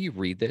 The more you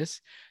read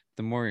this,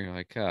 the more you're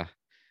like,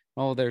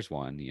 oh, there's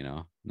one,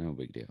 no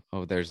big deal.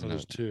 Oh, there's Oh, another.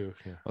 there's two.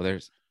 Yeah.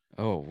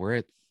 We're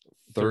at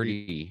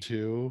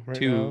 32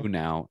 right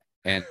now,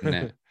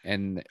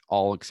 and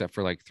all except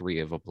for like 3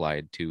 have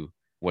applied to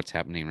what's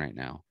happening right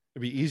now.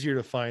 It'd be easier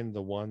to find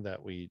the one that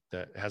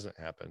hasn't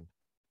happened.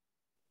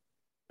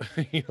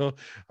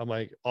 I'm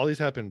like, all these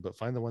happened, but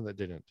find the one that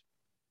didn't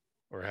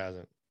or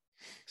hasn't.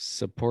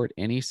 Support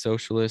any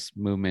socialist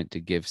movement to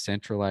give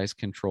centralized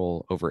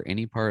control over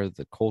any part of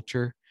the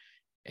culture,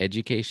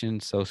 education,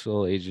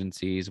 social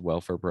agencies,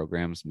 welfare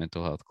programs,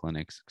 mental health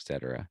clinics,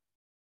 etc.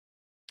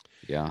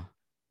 Yeah.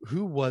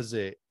 Who was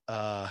it?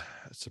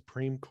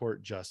 Supreme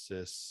Court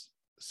Justice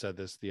said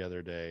this the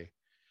other day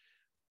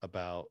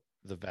about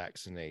the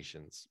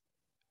vaccinations.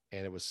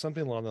 And it was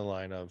something along the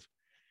line of,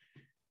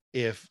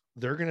 if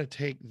they're going to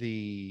take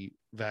the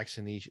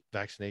vaccination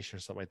or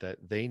something like that,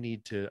 they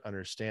need to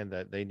understand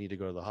that they need to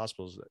go to the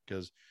hospitals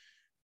because,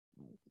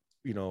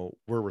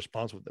 we're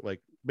responsible. Like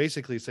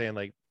basically saying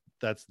like,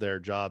 that's their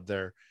job.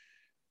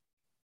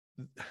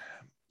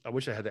 I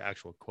wish I had the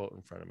actual quote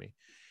in front of me.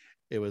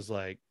 It was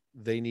like,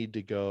 they need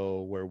to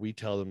go where we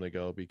tell them to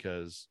go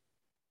because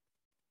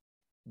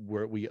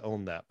we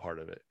own that part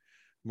of it.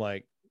 I'm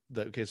like,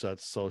 okay, so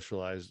that's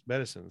socialized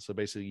medicine. So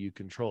basically you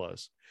control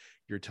us.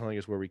 You're telling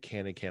us where we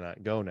can and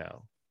cannot go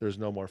now. There's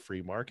no more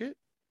free market.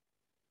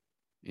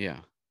 Yeah.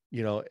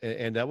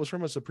 And that was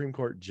from a Supreme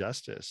Court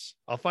justice.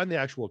 I'll find the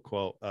actual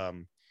quote.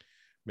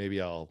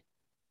 Maybe I'll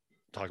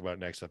talk about it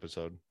next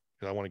episode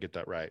because I want to get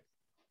that right.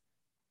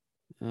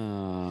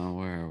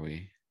 Where are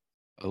we?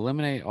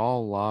 Eliminate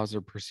all laws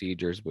or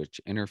procedures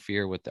which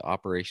interfere with the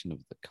operation of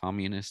the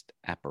communist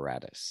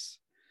apparatus.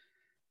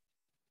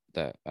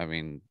 I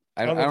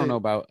don't know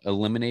about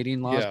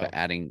eliminating laws, Yeah. but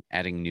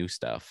adding new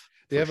stuff.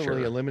 They for haven't sure.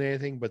 really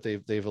eliminated anything, but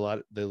they've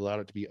allowed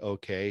it to be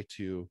okay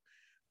to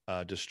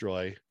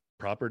destroy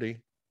property.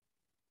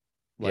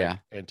 Like Yeah.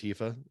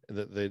 Antifa.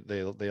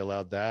 They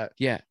allowed that.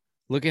 Yeah.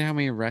 Look at how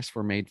many arrests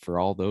were made for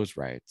all those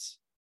riots.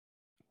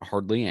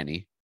 Hardly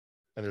any.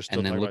 And they're still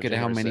And then talking look about at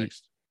how January many.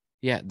 6th.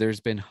 Yeah, there's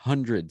been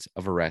hundreds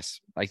of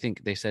arrests. I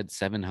think they said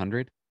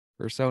 700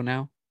 or so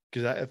now.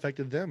 Because that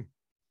affected them.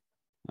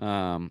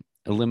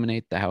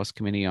 Eliminate the House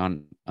Committee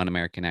on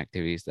Un-American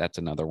Activities. That's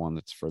another one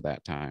that's for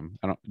that time.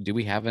 Do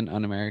we have an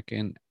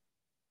Un-American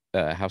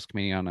House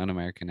Committee on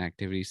Un-American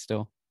Activities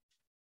still?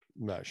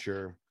 I'm not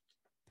sure.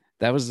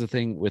 That was the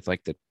thing with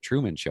like the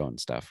Truman Show and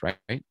stuff,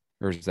 right?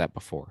 Or is that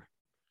before?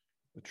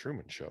 The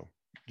Truman Show.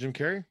 Jim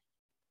Carrey?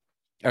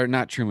 Or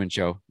not Truman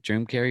Show.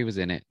 Jim Carrey was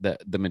in it. The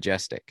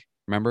Majestic.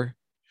 Remember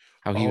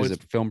how he was a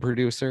film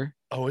producer?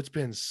 Oh, it's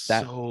been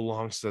so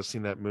long since I've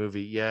seen that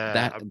movie.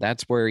 Yeah.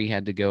 That's where he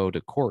had to go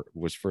to court,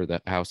 was for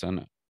the House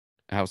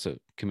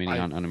Committee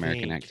on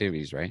Un-American think.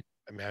 Activities, right?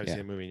 I haven't seen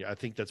that movie. I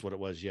think that's what it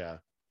was. Yeah.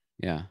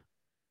 Yeah.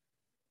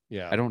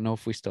 Yeah. I don't know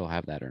if we still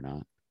have that or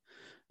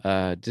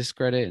not.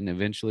 Discredit and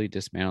eventually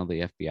dismantle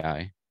the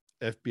FBI.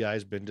 FBI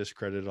has been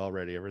discredited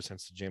already ever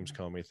since the James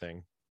Comey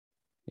thing.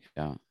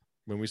 Yeah.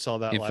 When we saw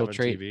that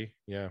Infiltrate. live on TV.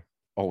 Yeah.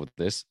 Oh,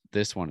 this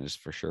one is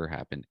for sure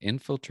happened.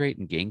 Infiltrate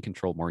and gain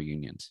control more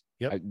unions.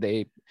 Yep.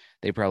 They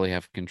probably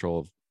have control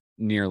of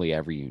nearly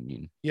every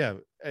union. Yeah.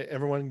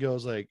 Everyone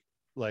goes like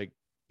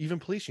even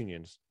police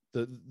unions.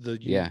 They'll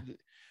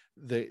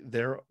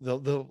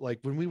like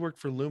when we worked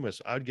for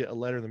Loomis, I'd get a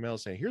letter in the mail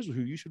saying, "Here's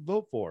who you should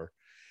vote for."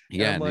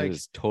 Yeah, I'm and like, it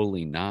was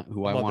totally not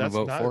who I well, want to that's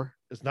vote not- for.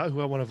 It's not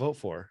who I want to vote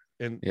for.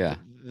 And Yeah.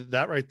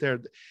 that right there,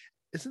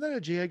 isn't that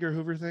a J. Edgar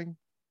Hoover thing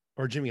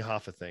or Jimmy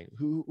Hoffa thing?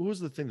 Who was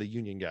the thing? The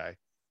union guy.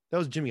 That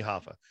was Jimmy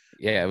Hoffa.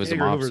 Yeah, it was J. a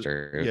Edgar Hoover's-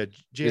 mobster. Yeah,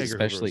 J. Edgar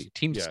Hoover especially was-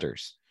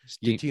 Teamsters.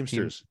 Yeah,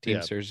 Teamsters. Yeah.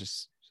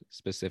 Teamsters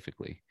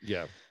specifically.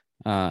 Yeah.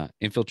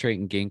 Infiltrate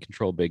and gain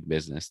control of big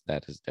business.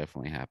 That has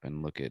definitely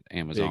happened. Look at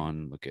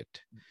Amazon. Look at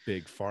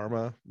Big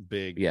pharma.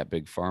 Big.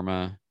 big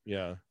pharma.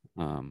 Yeah.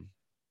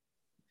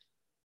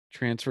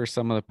 Transfer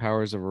some of the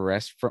powers of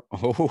arrest from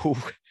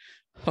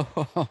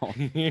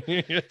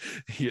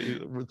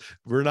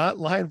We're not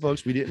lying,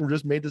 folks. We didn't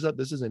just made this up.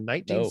 This is in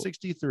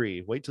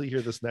 1963. Wait till you hear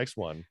this next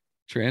one.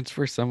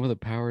 Transfer some of the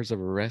powers of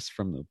arrest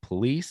from the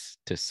police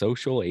to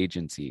social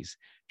agencies.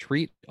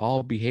 Treat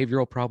all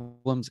behavioral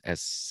problems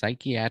as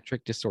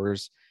psychiatric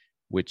disorders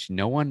which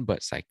no one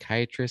but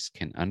psychiatrists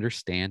can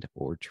understand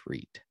or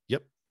treat.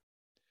 Yep.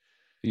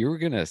 You were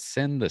going to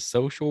send the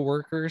social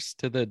workers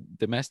to the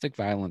domestic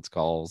violence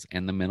calls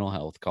and the mental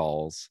health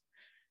calls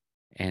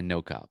and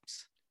no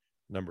cops.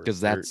 Because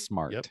that's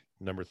smart. Yep.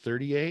 Number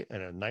 38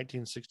 and a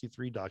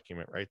 1963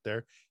 document right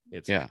there.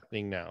 It's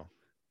happening now.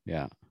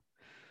 Yeah.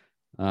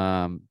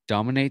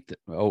 Dominate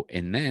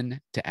and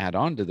then to add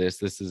on to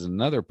this is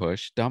another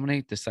push.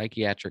 Dominate the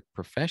psychiatric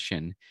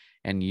profession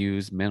and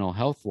use mental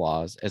health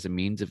laws as a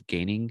means of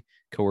gaining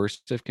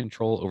coercive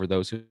control over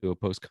those who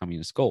oppose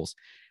communist goals.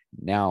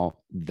 Now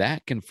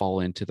that can fall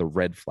into the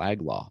red flag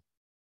law.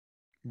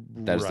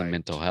 That is the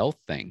mental health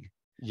thing.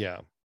 Yeah.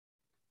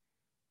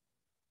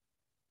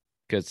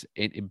 Because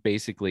it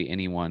basically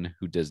anyone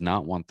who does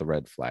not want the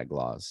red flag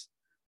laws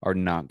are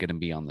not going to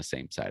be on the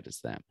same side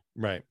as them.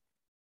 Right.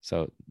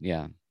 So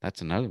yeah,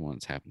 that's another one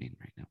that's happening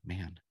right now,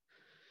 man.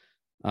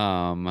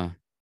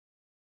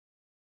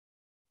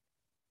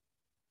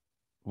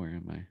 Where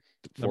am I?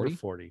 40? Number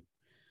 40.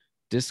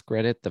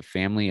 Discredit the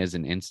family as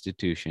an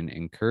institution,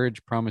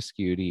 encourage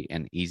promiscuity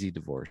and easy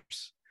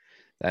divorce.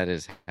 That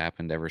has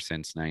happened ever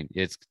since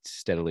it's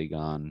steadily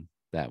gone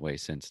that way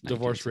since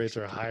divorce rates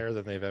are higher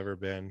than they've ever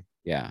been.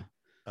 Yeah.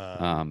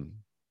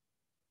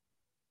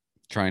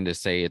 Trying to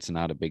say it's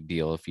not a big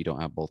deal if you don't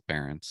have both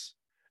parents.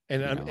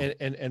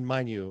 And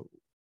mind you,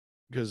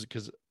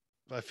 because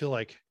I feel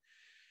like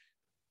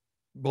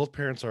both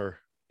parents are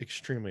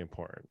extremely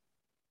important.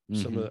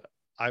 Mm-hmm.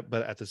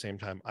 But at the same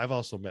time, I've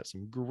also met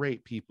some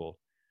great people,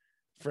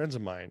 friends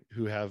of mine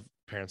who have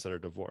parents that are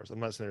divorced. I'm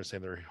not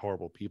saying they're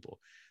horrible people.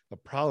 The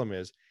problem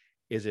is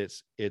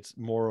it's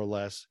more or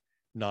less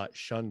not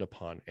shunned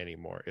upon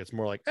anymore. It's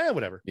more like,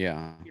 whatever.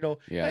 Yeah. You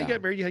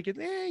get married, you get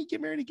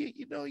married,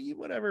 you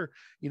whatever.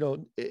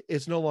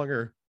 It's no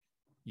longer,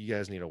 you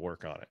guys need to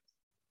work on it.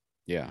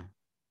 Yeah.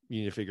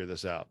 You need to figure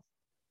this out.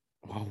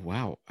 Oh,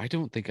 wow. I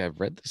don't think I've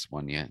read this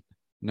one yet.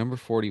 Number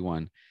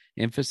 41,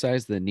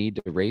 emphasize the need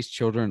to raise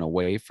children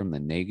away from the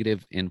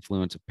negative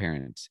influence of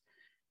parents.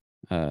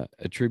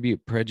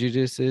 Attribute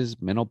prejudices,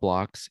 mental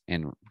blocks,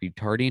 and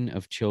retarding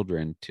of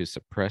children to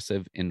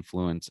suppressive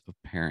influence of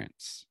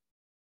parents.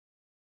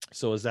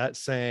 So is that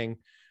saying,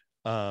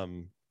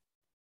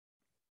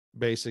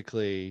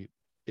 basically,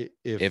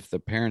 if the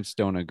parents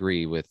don't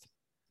agree with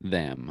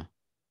them,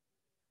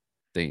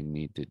 they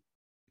need to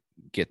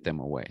get them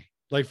away.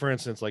 Like, for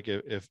instance, like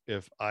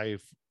if I,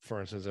 for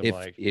instance, am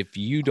if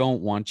you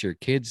don't want your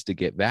kids to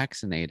get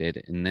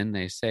vaccinated and then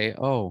they say,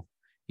 oh,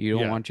 you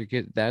don't want your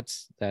kid,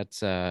 that's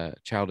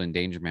child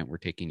endangerment. We're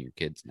taking your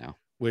kids now.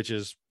 Which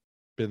has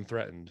been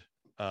threatened.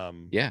 I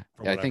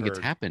think it's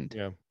happened.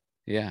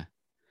 Yeah.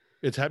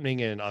 It's happening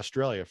in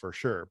Australia for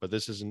sure, but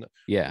this isn't.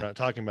 Yeah. We're not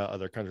talking about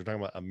other countries, we're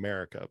talking about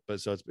America. But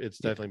so it's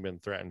definitely been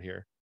threatened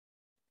here.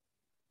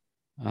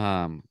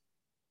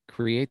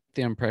 Create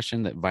the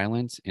impression that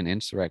violence and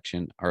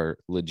insurrection are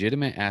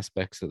legitimate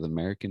aspects of the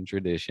American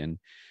tradition,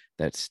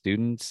 that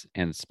students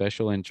and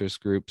special interest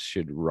groups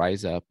should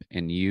rise up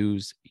and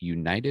use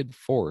united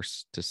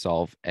force to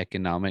solve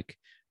economic,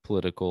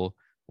 political,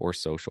 or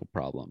social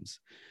problems.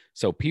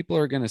 So people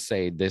are going to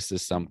say this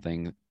is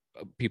something,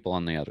 people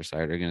on the other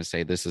side are going to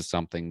say this is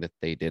something that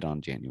they did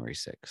on January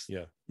 6th.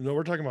 Yeah. No,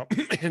 we're talking about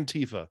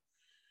Antifa.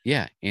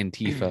 Yeah.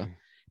 Antifa.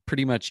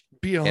 Pretty much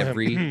BLM.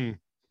 Every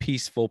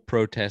peaceful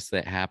protest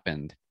that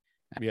happened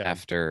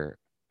after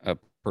a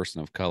person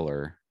of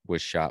color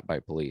was shot by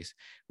police,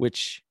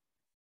 which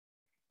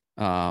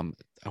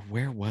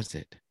where was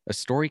it? A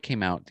story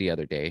came out the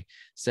other day,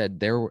 said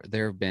there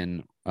have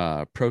been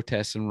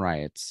protests and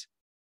riots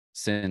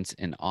since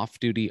an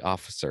off-duty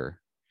officer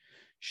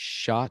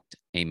shot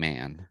a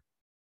man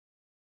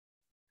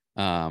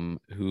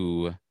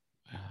who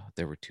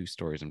there were two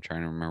stories. I'm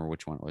trying to remember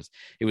which one it was.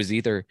 It was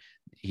either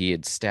he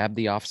had stabbed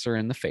the officer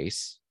in the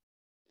face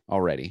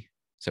already,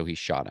 so he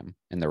shot him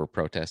and there were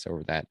protests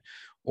over that,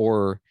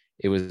 or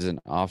it was an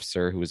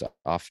officer who was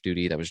off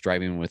duty that was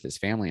driving with his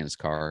family in his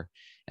car,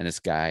 and this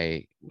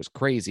guy was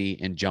crazy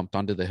and jumped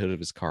onto the hood of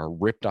his car,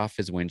 ripped off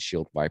his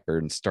windshield wiper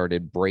and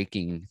started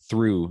breaking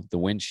through the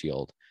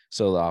windshield.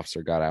 So the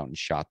officer got out and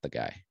shot the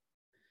guy.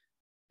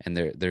 And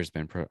there's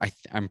been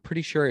I'm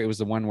pretty sure it was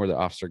the one where the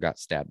officer got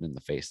stabbed in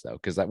the face, though,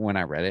 because when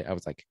I read it, I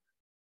was like,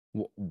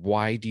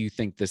 why do you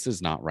think this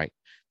is not right?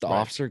 The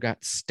officer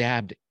got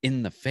stabbed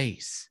in the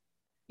face.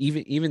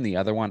 Even the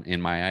other one,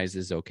 in my eyes,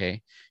 is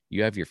okay.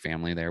 You have your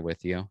family there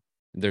with you.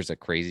 There's a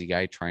crazy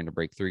guy trying to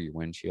break through your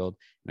windshield.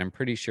 And I'm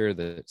pretty sure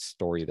the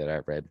story that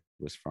I read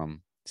was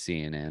from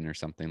CNN or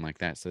something like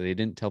that. So they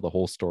didn't tell the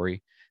whole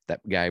story.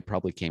 That guy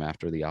probably came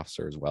after the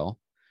officer as well,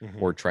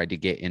 Mhm. or tried to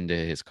get into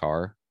his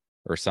car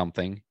or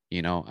something.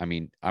 You know, I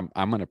mean, I'm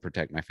going to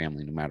protect my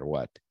family no matter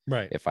what.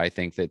 Right. If I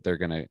think that they're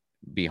going to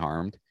be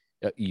harmed,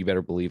 you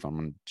better believe I'm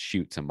going to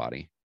shoot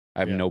somebody. I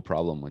have Yeah. no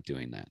problem with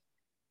doing that.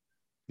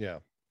 Yeah.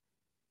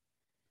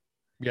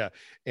 Yeah.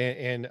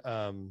 And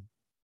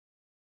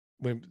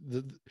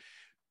when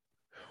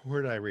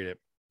where did I read it?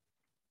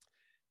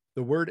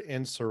 The word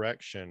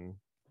insurrection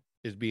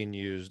is being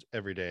used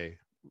every day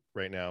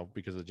right now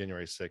because of the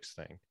January 6th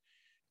thing.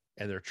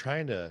 And they're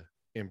trying to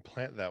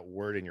implant that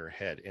word in your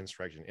head: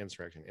 insurrection,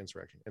 insurrection,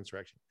 insurrection,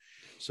 insurrection.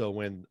 So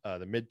when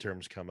the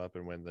midterms come up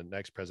and when the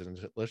next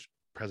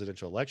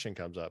presidential election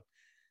comes up,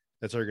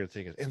 that's all you're going to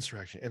think is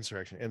insurrection,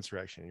 insurrection,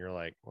 insurrection. And you're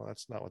like, well,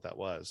 that's not what that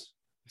was.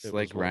 It's It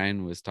like was what-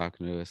 Ryan was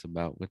talking to us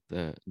about with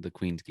the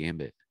Queen's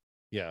Gambit.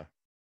 Yeah.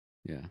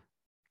 Yeah.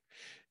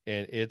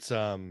 And it's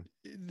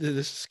this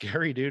is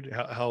scary, dude.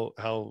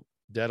 How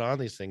dead on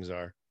these things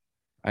are.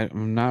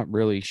 I'm not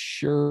really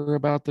sure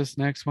about this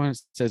next one.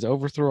 It says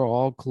overthrow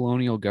all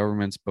colonial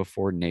governments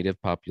before native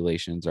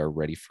populations are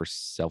ready for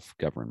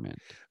self-government.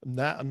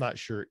 I'm not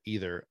sure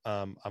either.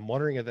 I'm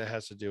wondering if that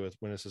has to do with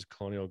when it says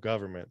colonial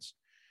governments,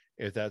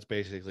 if that's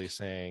basically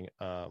saying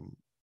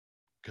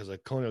because a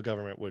colonial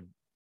government would,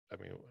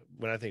 I mean,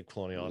 when I think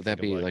colonial, I Would think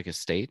that of be like a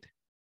state?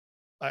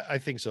 I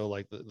think so,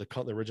 like the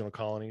original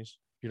colonies,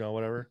 you know,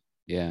 whatever.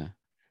 Yeah.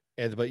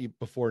 And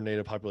before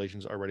native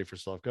populations are ready for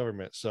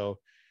self-government. So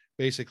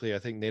basically, I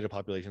think native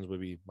populations would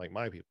be like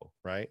my people,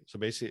 right? So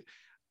basically,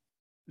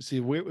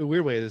 see,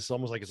 weird way, this is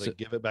almost like it's like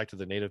give it back to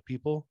the native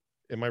people.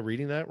 Am I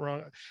reading that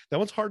wrong? That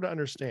one's hard to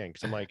understand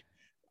because I'm like,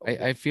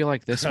 I feel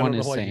like this I one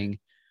don't is know why you- saying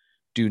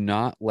do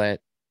not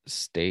let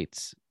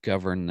states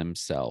govern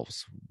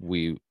themselves.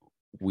 We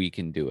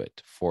can do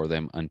it for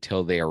them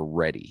until they are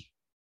ready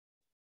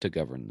to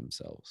govern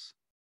themselves.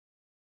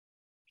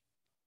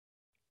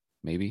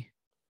 Maybe.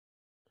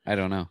 I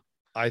don't know.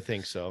 I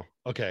think so.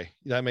 Okay,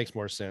 that makes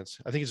more sense.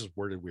 I think it's just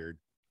worded weird.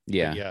 But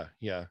Yeah.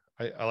 yeah.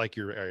 I like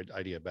your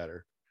idea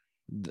better.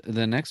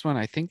 The next one,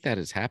 I think that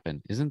has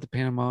happened. Isn't the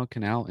Panama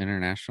Canal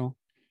international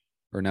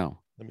or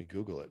no? Let me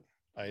Google it.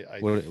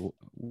 What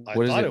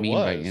does thought it it mean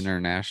by was.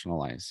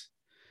 internationalize?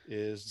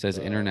 It Says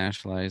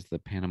internationalize the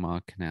Panama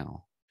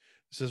Canal.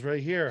 It says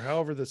right here,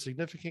 however, the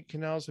significant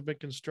canals have been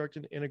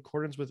constructed in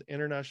accordance with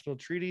international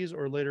treaties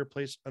or later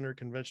placed under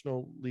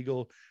conventional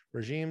legal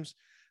regimes.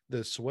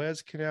 The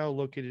Suez Canal,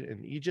 located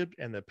in Egypt,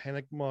 and the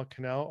Panama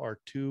Canal are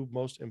two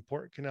most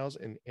important canals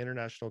in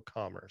international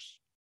commerce.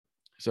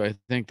 So I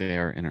think they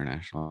are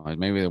international.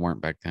 Maybe they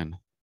weren't back then,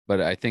 but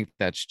I think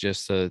that's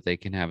just so that they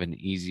can have an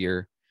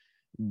easier.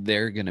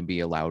 They're going to be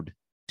allowed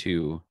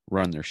to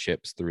run their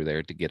ships through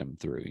there to get them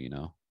through. You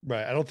know.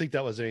 Right. I don't think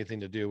that was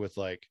anything to do with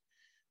like.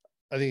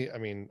 I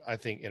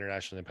think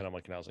internationally, the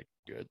Panama Canal is a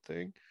good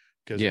thing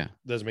because Yeah. it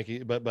doesn't make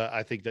it. But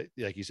I think that,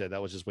 like you said,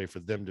 that was just a way for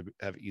them to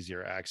have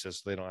easier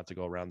access. So they don't have to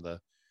go around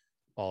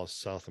all of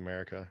South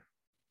America.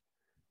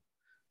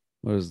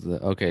 What is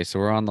the okay? So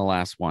we're on the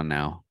last one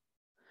now.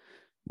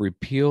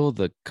 Repeal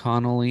the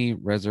Connolly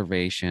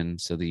Reservation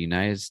so the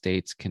United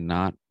States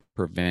cannot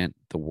prevent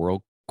the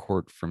World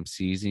Court from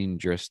seizing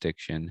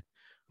jurisdiction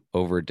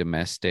over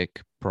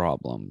domestic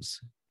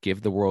problems.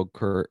 Give the World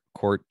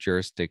Court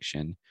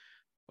jurisdiction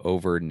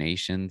over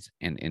nations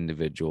and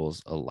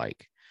individuals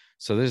alike.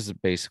 So this is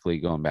basically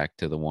going back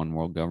to the one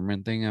world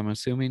government thing, I'm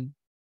assuming.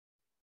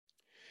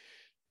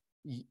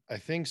 I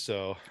think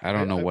so. I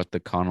don't know what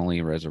the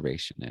Connolly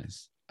Reservation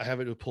is. I have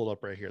it pulled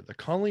up right here. The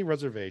Connolly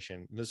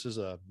Reservation. This is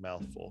a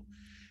mouthful.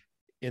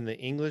 In the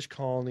English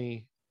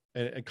colony,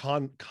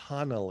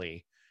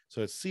 Connolly.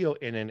 So it's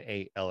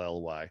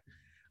Connally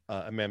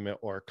amendment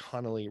or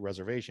Connolly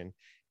Reservation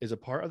is a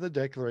part of the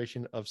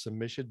Declaration of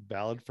Submission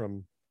valid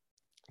from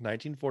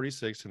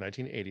 1946 to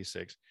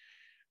 1986,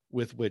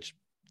 with which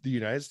the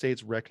United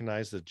States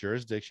recognized the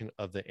jurisdiction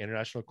of the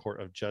International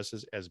Court of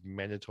Justice as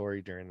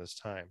mandatory during this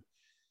time.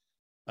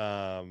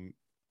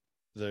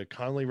 The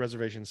Connolly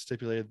Reservation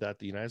stipulated that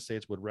the United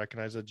States would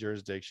recognize the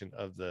jurisdiction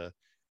of the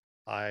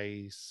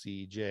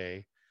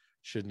ICJ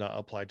should not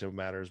apply to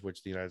matters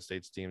which the United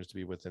States deems to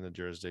be within the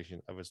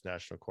jurisdiction of its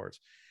national courts.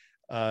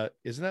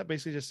 Isn't that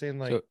basically just saying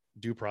like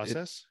due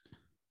process?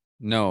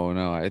 No.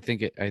 I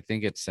think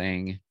it's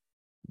saying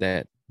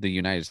that the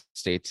United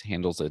States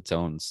handles its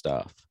own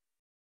stuff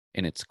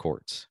in its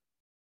courts.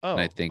 Oh,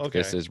 and I think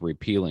this is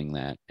repealing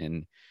that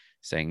and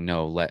saying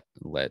no, let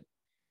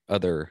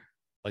other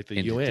like the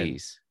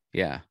entities,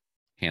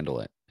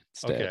 handle it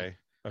instead.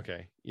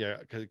 Okay, yeah,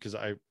 because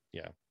and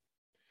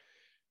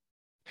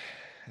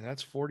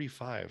that's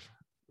 45.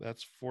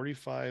 That's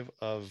 45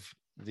 of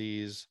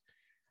this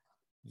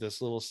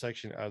little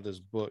section out of this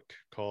book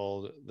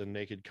called The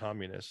Naked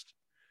Communist.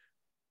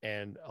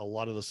 And a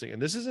lot of those things,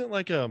 and this isn't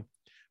like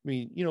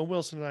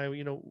Wilson and I,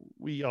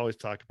 we always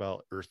talk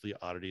about earthly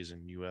oddities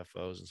and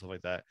UFOs and stuff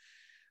like that.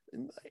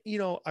 And,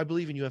 I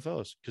believe in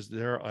UFOs because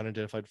there are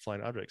unidentified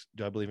flying objects.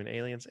 Do I believe in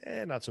aliens?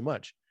 Not so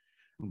much.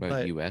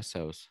 But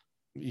USOs.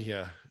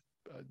 Yeah.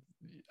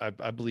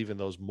 I believe in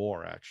those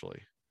more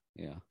actually.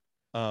 Yeah.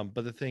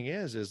 But the thing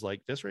is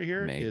like this right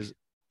here Meg. is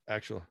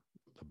actual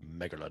the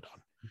megalodon.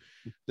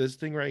 This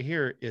thing right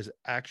here is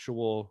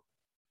actual,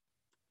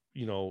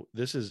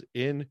 this is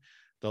in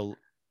the,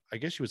 I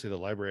guess you would say the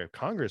Library of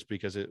Congress,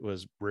 because it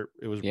was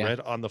Yeah. read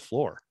on the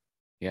floor.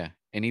 Yeah.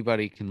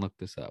 Anybody can look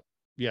this up.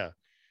 Yeah.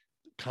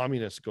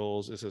 Communist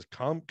goals. It says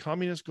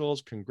communist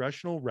goals,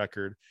 congressional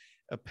record,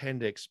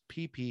 appendix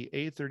PP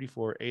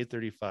A34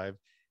 A35,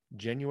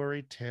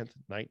 January 10th,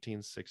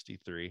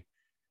 1963.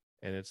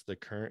 And it's the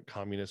current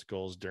communist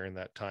goals during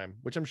that time,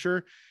 which I'm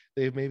sure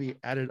they've maybe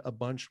added a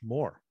bunch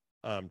more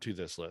to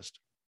this list.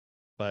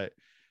 But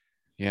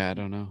Yeah, I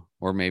don't know.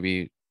 Or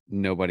maybe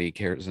nobody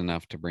cares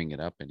enough to bring it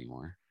up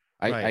anymore.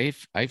 Right.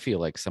 I feel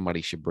like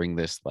somebody should bring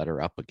this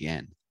letter up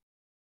again.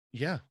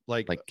 yeah,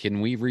 like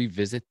Can we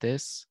revisit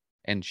this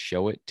and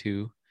show it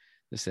to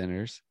the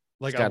senators?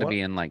 It's got to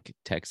be in like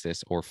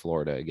Texas or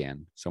Florida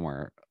again,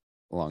 somewhere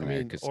along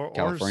there, because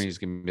California's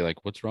gonna be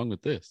like, "What's wrong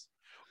with this?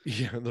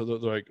 Yeah, they're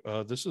like,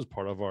 this is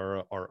part of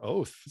our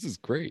oath. This is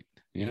great."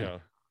 Yeah.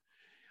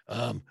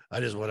 I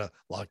just want to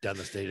lock down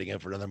the state again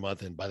for another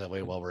month. And by the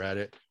way, while we're at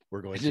it,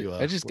 we're going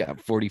I just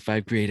got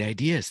 45 great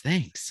ideas.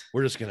 Thanks.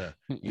 we're just gonna,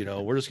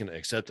 we're just gonna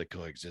accept the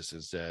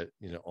coexistence that,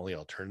 only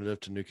alternative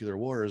to nuclear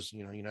war is,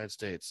 United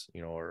States,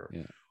 or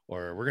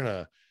we're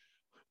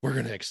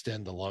gonna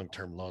extend the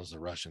long-term loans to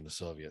Russia and the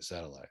Soviet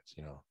satellites.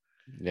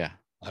 Yeah.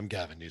 I'm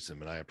Gavin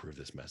Newsom and I approve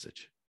this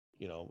message.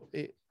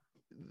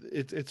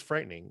 It's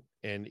frightening.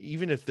 And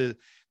even if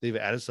they've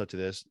added stuff to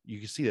this, you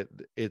can see that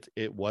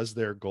it was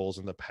their goals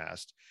in the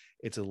past.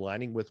 It's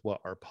aligning with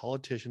what our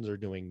politicians are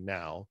doing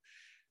now.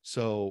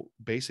 So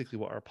basically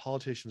what our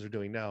politicians are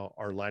doing now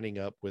are lining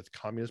up with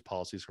communist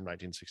policies from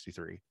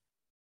 1963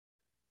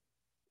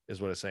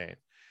 is what it's saying.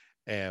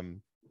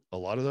 And a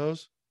lot of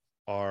those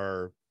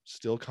are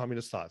still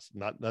communist thoughts,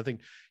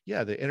 nothing.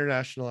 Yeah, the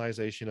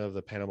internationalization of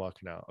the Panama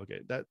Canal. Okay,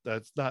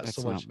 that's not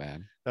so much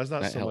bad. That's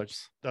not That so much.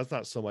 helps. That's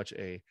not so much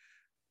a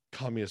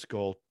communist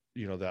goal.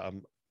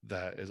 I'm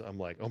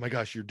like, oh my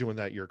gosh, you're doing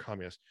that. You're a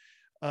communist.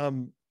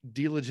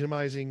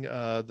 Delegitimizing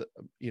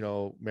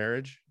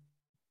marriage.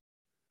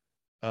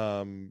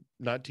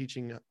 Not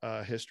teaching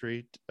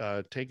history.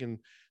 Taking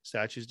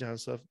statues down,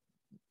 stuff.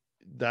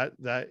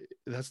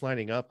 That's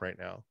lining up right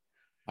now.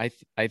 I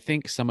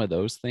think some of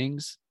those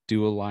things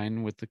do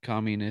align with the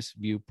communist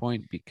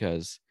viewpoint,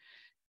 because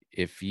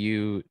if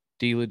you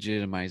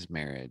delegitimize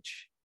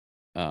marriage,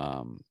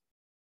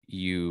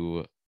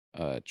 you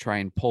try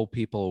and pull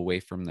people away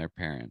from their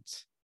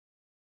parents,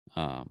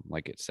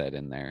 like it said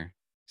in there,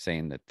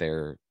 saying that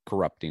they're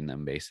corrupting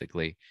them.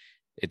 Basically,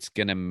 it's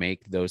going to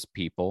make those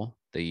people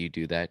that you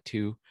do that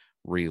to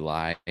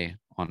rely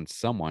on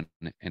someone,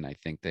 and I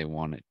think they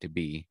want it to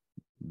be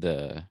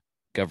the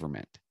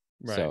government.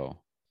 Right. So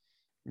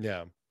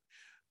yeah,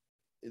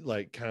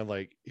 like kind of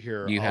like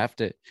here they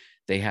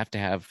have to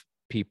have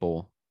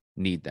people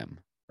need them,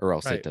 or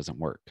else Right. it doesn't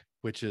work.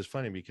 Which is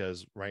funny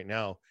because right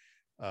now,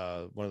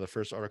 one of the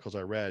first articles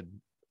I read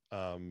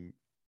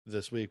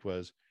this week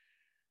was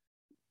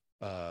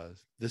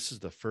this is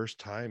the first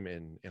time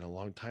in a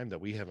long time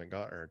that we haven't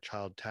got our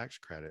child tax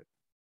credit.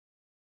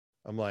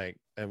 I'm like,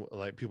 and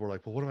like people are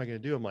like, well, what am I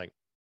going to do? I'm like,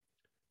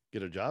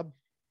 get a job.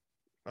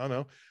 I don't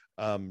know.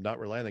 Not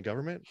rely on the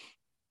government.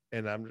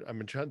 And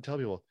I'm trying to tell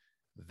people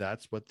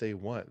that's what they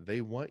want.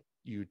 They want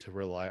you to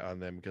rely on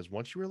them, because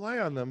once you rely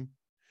on them,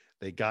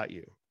 they got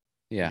you.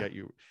 Yeah. They got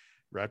you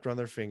wrapped around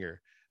their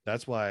finger.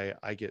 That's why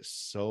I get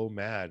so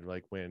mad,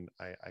 like when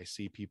I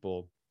see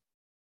people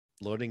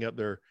loading up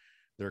their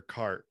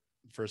cart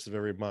first of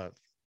every month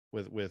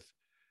with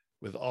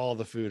all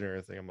the food and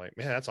everything. I'm like,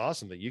 man, that's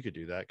awesome that you could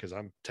do that, because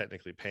I'm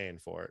technically paying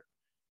for it.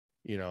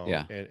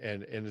 Yeah.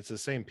 And it's the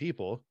same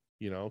people,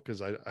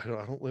 because I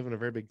don't live in a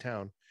very big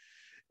town,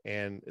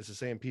 and it's the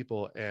same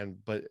people.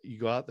 But you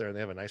go out there and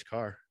they have a nice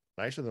car,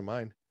 nicer than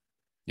mine,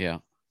 Yeah.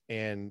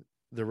 and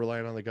they're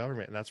relying on the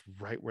government, and that's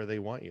right where they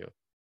want you.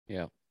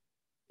 Yeah.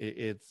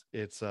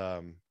 It's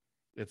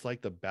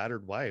like the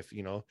battered wife.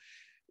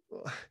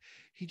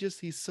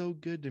 He's so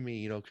good to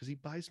me, because he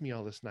buys me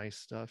all this nice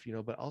stuff,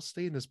 but I'll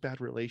stay in this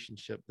bad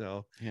relationship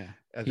though. Yeah.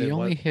 And He then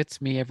only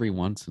hits me every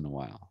once in a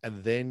while.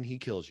 and then he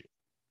kills you.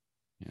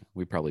 Yeah.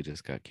 We probably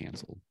just got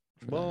canceled.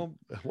 for Well,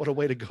 what a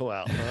way to go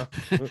out, huh?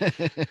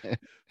 that.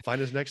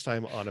 Find us next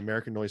time on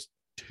American Noise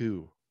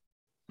 2.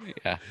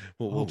 Yeah.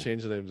 We'll Oh.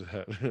 change the name to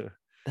that.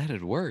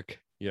 That'd work.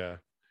 Yeah.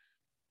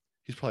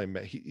 He's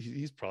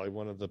probably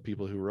one of the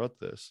people who wrote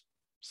this.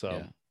 So,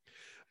 Yeah.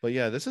 but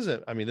yeah, this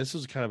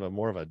is kind of a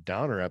more of a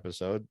downer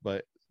episode,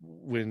 but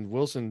when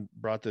Wilson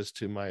brought this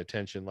to my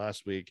attention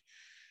last week,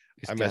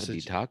 It's I got to be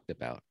messaged- talked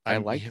about. I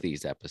I'm- like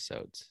these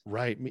episodes.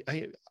 right.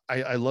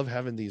 I love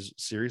having these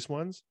serious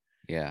ones.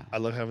 Yeah. I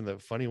love having the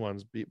funny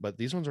ones, but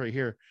these ones right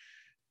here,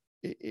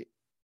 it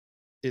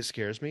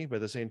scares me, but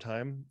at the same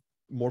time,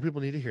 more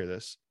people need to hear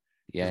this.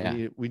 'Cause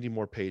Yeah. we need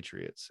more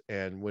patriots.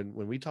 And when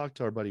we talked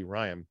to our buddy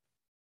Ryan,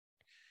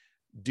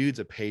 dude's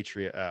a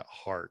patriot at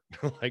heart,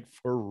 like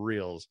for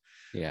reals,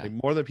 Yeah. like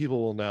more than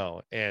people will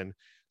know. And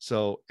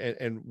So,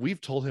 and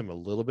we've told him a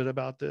little bit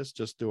about this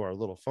just through our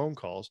little phone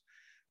calls,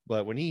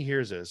 but when he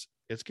hears this,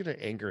 it's going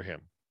to anger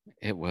him.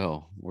 It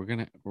will. We're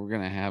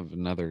gonna have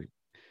another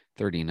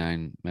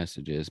 39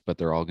 messages, but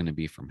they're all gonna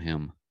be from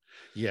him.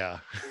 Yeah.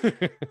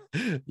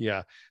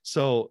 Yeah.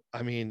 So,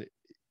 I mean,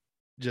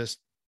 just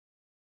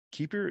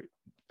keep your,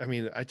 I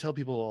mean, I tell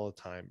people all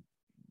the time,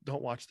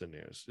 don't watch the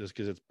news just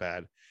because it's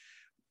bad,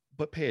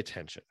 but pay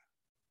attention.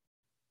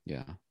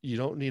 Yeah. You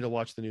don't need to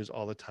watch the news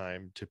all the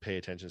time to pay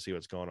attention to see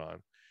what's going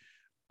on.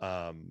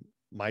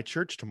 My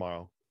church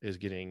tomorrow is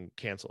getting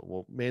canceled.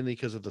 Well, mainly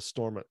because of the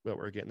storm that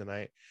we're getting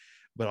tonight,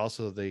 but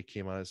also they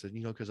came out and said,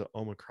 because of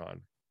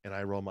Omicron. And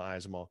I roll my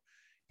eyes. I'm all,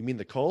 you mean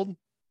the cold?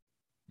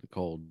 The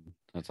cold.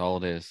 That's all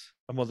it is.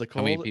 I'm all the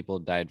How many cold. people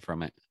died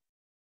from it?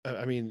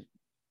 I mean,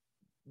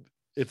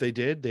 if they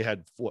did, they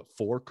had what,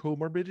 4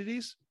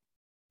 comorbidities? 4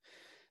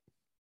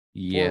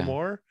 Yeah.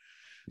 more.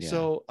 Yeah.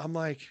 So I'm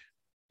like,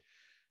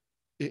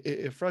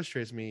 it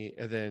frustrates me.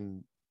 And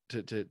then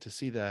to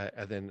see that,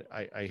 and then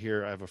I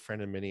hear I have a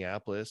friend in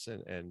Minneapolis,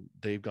 and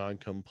they've gone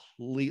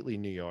completely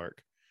New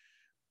York,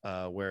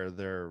 where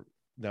they're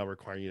now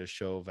requiring you to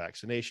show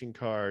vaccination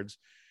cards.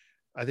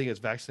 I think it's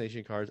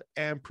vaccination cards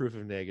and proof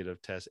of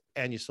negative test,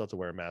 and you still have to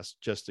wear a mask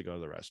just to go to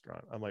the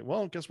restaurant. I'm like,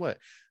 well, guess what?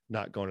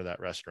 Not going to that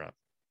restaurant.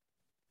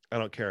 I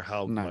don't care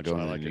how I'm not much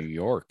going I to like New it.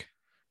 York.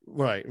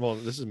 Right. Well,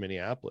 this is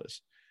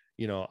Minneapolis.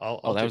 I'll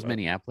That take was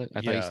Minneapolis.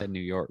 I thought you yeah. said New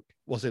York.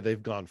 We'll say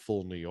they've gone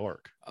full New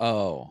York.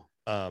 Oh.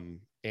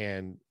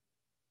 And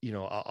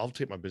I'll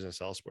take my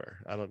business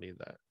elsewhere. I don't need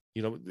that.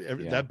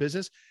 Yeah. That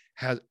business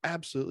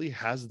absolutely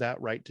has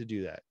that right to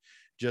do that.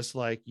 Just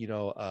like,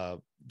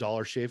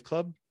 Dollar Shave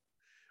Club,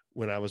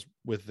 when I was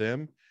with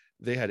them,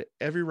 they had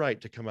every right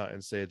to come out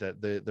and say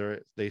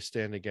that they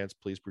stand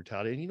against police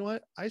brutality. And you know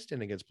what? I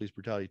stand against police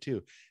brutality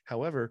too.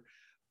 However,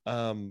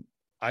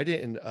 I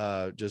didn't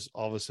just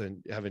all of a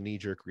sudden have a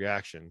knee-jerk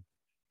reaction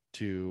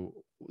to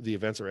the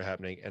events that were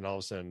happening and all of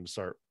a sudden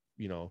start,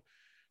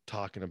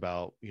 talking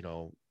about,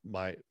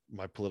 my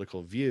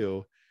political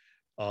view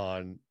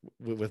on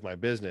with my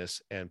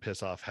business and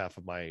piss off half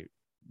of my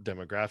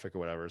demographic or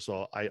whatever.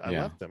 So I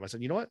left them. I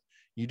said, you know what?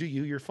 You do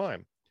you, you're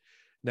fine.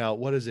 Now,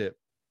 what is it?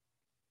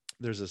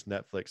 There's this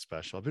Netflix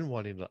special. I've been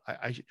wanting to,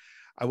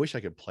 I wish I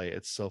could play it.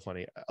 It's so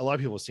funny. A lot of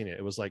people have seen it.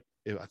 It was like,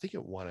 I think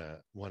it won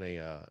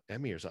a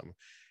Emmy or something.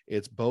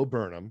 It's Bo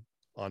Burnham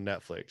on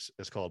Netflix.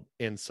 It's called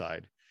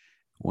Inside.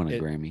 Won a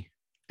Grammy.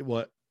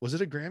 What was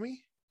it? A Grammy?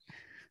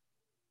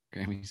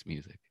 Grammy's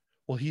music.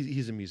 Well,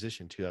 he's a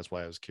musician too. That's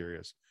why I was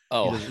curious.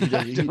 Oh,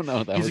 I don't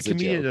know. That he's was a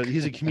comedian. joke.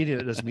 He's a comedian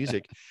that does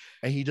music,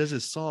 and he does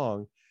his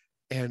song.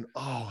 And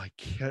I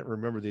can't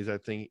remember the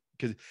exact thing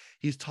because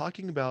he's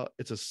talking about,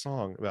 it's a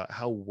song about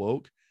how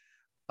woke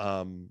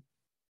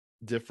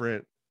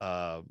different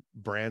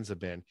brands have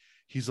been.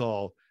 He's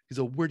all,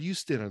 where do you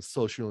stand on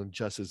social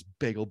injustice,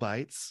 bagel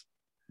bites?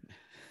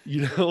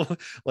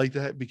 Like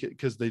that,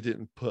 because they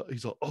didn't put,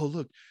 he's all, oh,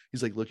 look,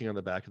 he's like looking on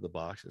the back of the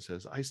box and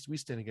says, we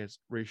stand against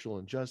racial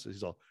injustice.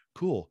 He's all,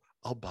 cool,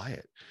 I'll buy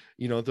it.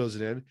 Throws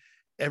it in.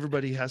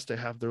 Everybody has to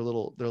have their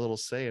little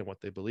say in what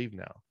they believe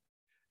now.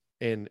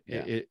 And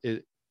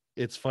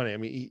it's funny. I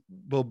mean,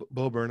 Bo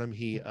Burnham,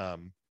 he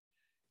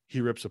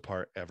rips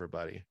apart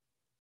everybody.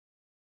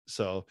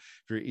 So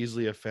if you're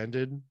easily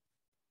offended,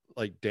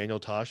 like Daniel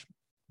Tosh,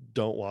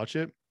 don't watch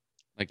it.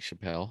 Like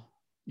Chappelle.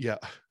 Yeah,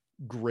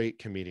 great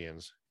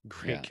comedians.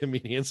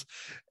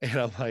 And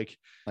I'm like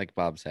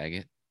Bob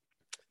Saget.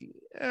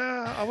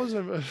 Yeah, I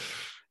wasn't.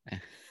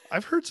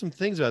 I've heard some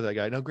things about that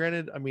guy. Now,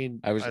 granted, I mean,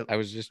 I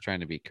was just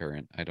trying to be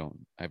current.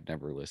 I've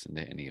never listened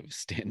to any of his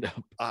stand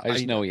up. I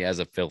just know he has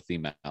a filthy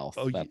mouth.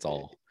 That's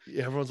all.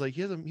 Everyone's like,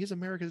 he's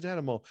America's Dad.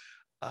 I'm all,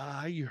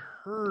 I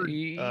heard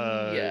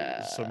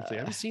something.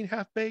 Have you seen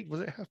Half Baked?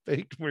 Was it Half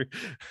Baked where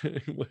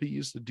what he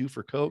used to do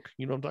for coke?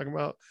 You know what I'm talking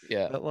about?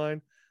 Yeah, that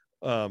line.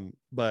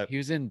 But he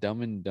was in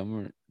Dumb and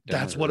Dumber.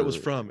 That's what it was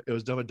from. It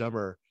was Dumb and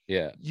Dumber.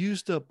 Yeah,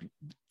 used to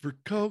for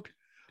coke.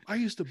 I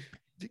used to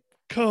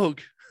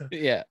coke.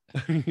 Yeah.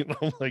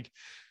 I'm like,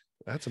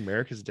 that's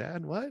America's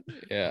Dad. What?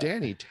 Yeah.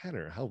 Danny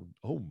Tanner. How?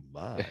 Oh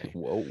my.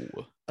 Whoa.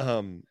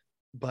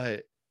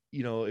 But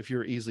if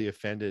you're easily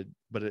offended,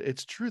 but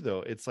it's true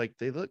though. It's like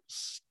they look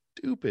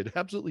stupid,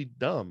 absolutely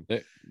dumb.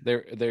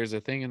 There's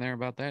a thing in there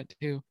about that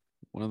too.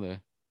 One of the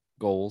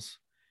goals.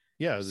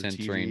 Yeah,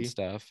 censoring TV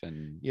stuff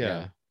and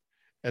yeah.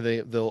 And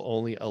they'll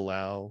only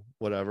allow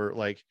whatever.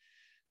 Like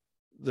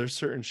there's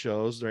certain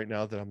shows right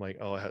now that I'm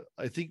like,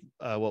 I think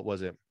what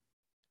was it?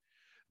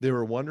 They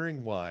were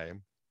wondering why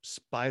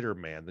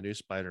Spider-Man, the new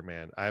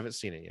Spider-Man, I haven't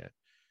seen it yet,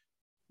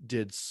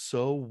 did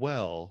so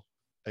well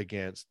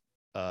against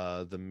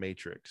the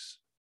Matrix.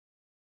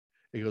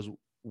 He goes,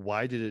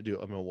 why did it do?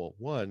 I mean, well,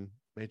 one,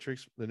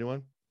 Matrix, the new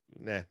one,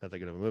 not that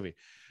good of a movie.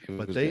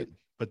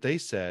 But they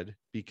said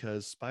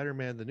because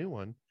Spider-Man, the new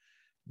one,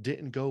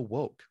 didn't go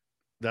woke.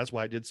 That's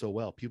why it did so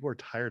well. People are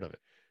tired of it.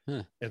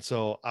 Huh. And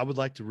so I would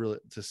like to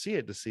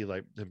see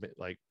like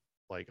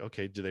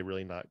okay, do they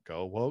really not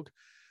go woke?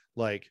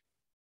 Like,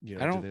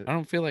 I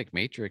don't feel like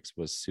Matrix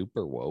was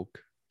super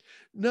woke.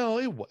 No,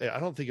 I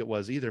don't think it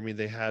was either. I mean,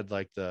 they had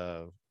like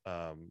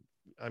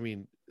I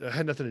mean, it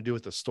had nothing to do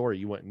with the story.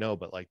 You wouldn't know,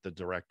 but like the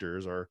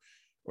directors or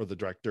the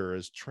director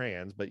is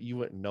trans, but you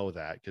wouldn't know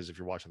that because if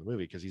you're watching the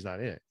movie, because he's not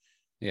in it.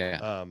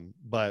 Yeah.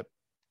 But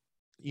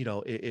you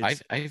know,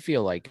 it's I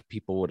feel like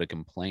people would have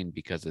complained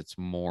because it's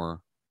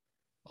more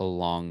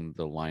along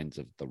the lines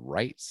of the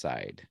right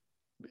side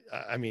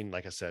I mean,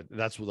 like I said,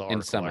 that's what the in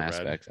article some I read.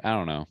 aspects. I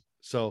don't know.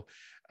 So,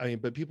 I mean,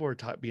 but people are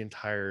being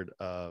tired.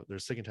 They're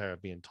sick and tired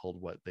of being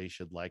told what they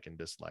should like and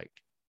dislike.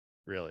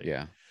 Really,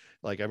 Yeah.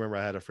 like I remember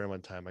I had a friend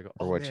one time. I go,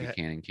 Or "Oh what man," you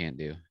can and can't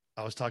do.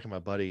 I was talking to my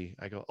buddy.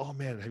 I go, "Oh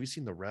man, have you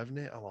seen The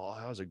Revenant?" I'm all,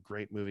 "Oh, that was a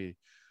great movie,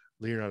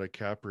 Leonardo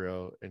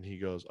DiCaprio." And he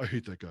goes, "I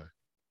hate that guy."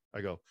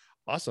 I go,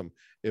 "Awesome,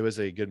 it was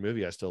a good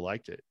movie. I still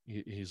liked it."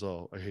 He's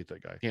all, "I hate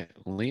that guy." Yeah.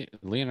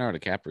 Leonardo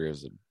DiCaprio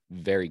is a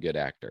very good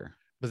actor.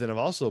 But then I've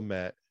also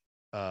met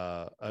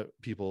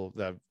people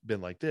that have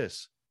been like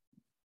this.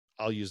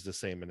 I'll use the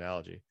same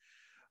analogy.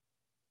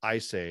 I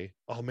say,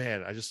 "Oh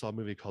man, I just saw a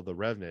movie called The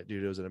Revenant,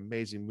 dude. It was an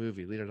amazing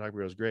movie. Leonardo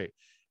DiCaprio was great."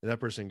 And that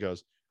person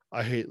goes,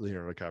 "I hate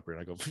Leonardo DiCaprio." And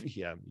I go,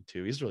 "Yeah, me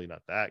too. He's really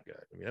not that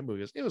good. I mean, that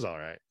movie it was all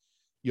right."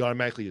 You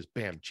automatically just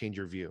bam, change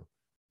your view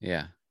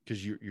Yeah.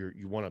 because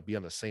you want to be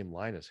on the same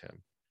line as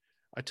him.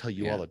 I tell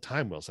you Yeah. all the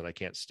time, Wilson, I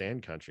can't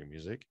stand country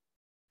music.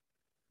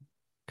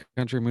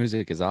 Country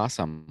music is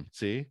awesome.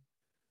 See,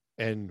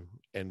 and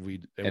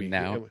we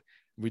now-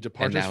 we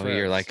depart And as now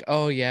you're friends. like,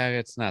 oh yeah,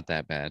 it's not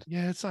that bad.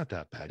 Yeah, it's not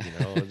that bad, you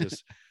know.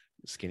 Just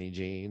skinny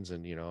jeans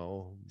and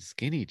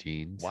Skinny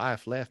jeans.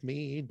 wife left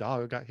me,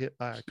 dog got hit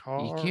by a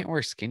car. You can't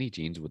wear skinny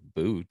jeans with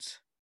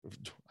boots.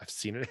 I've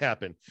seen it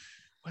happen.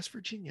 West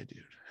Virginia,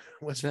 dude.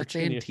 West That's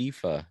Virginia.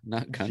 Antifa,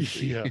 not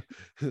country. Yeah,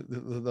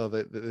 no,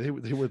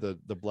 they were the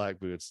black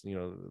boots,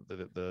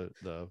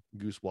 the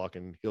goose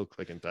walking, heel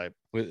clicking type.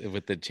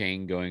 with the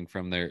chain going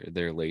from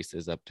their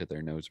laces up to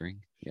their nose ring.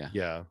 Yeah.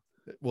 Yeah,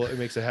 well, it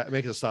makes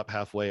it stop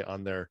halfway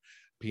on their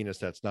penis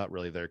that's not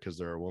really there because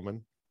they're a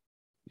woman.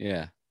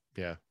 Yeah.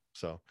 Yeah.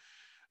 So,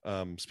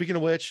 speaking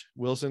of which,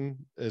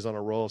 Wilson is on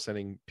a roll of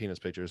sending penis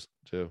pictures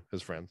to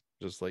his friends.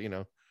 Just to let you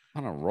know.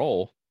 On a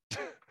roll.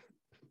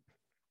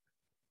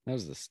 That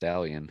was the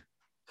stallion,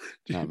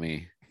 not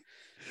me.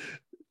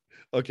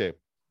 Okay,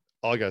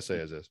 all I gotta say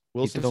is this: He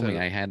Wilson told me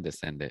sent, I had to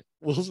send it.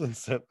 Wilson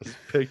sent this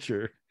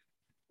picture.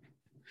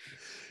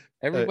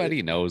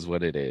 Everybody knows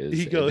what it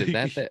is.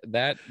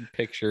 That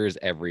picture is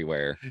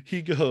everywhere.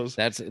 He goes,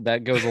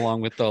 That goes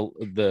along with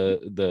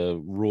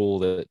the rule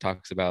that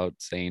talks about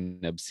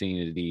saying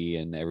obscenity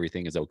and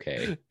everything is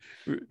okay.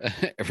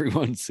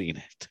 Everyone's seen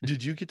it.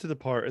 "Did you get to the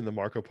part in the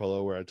Marco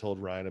Polo where I told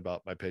Ryan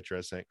about my picture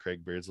I sent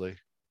Craig Beardsley?"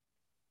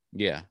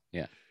 Yeah,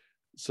 yeah.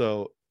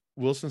 So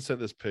Wilson sent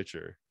this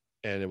picture,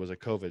 and it was a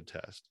COVID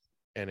test,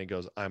 and it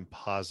goes, "I'm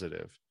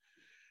positive,"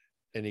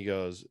 and he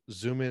goes,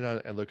 "Zoom in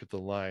on and look at the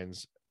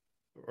lines."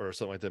 Or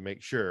something like that,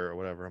 make sure or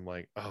whatever. I'm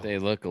like, oh, They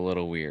look a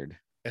little weird.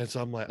 and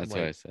so I'm like, That's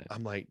what I said.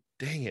 I'm like,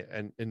 dang it.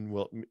 And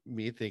well,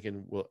 me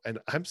thinking, well, and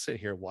I'm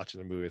sitting here watching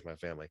the movie with my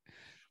family.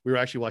 We were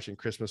actually watching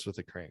Christmas with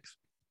the Cranks.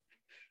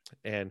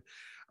 And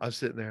I'm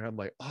sitting there, I'm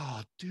like,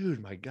 oh, dude,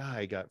 my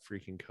guy got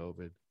freaking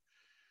COVID.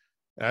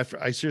 And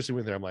I seriously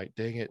went there. I'm like,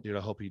 dang it, dude.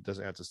 I hope he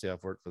doesn't have to stay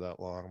off work for that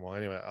long. Well,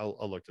 anyway,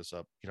 I'll look this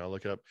up.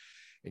 Look it up.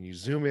 And you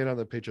zoom in on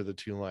the picture of the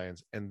two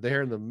lions, and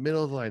there in the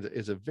middle of the lines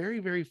is a very,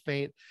 very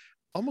faint,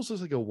 almost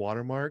looks like a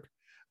watermark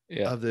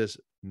of this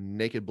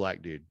naked black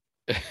dude.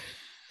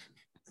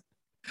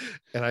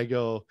 And I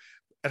go,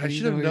 and I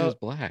should have known. He was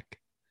black.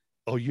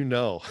 Oh,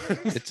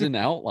 It's an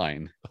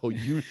outline.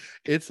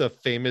 It's a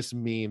famous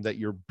meme that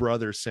your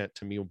brother sent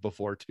to me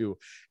before too.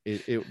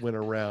 It went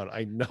around.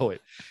 I know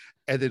it.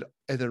 And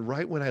then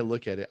right when I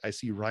look at it, I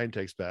see Ryan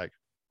text back,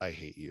 "I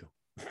hate you."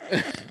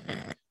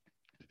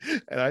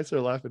 And I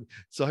started laughing.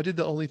 So I did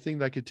the only thing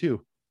that I could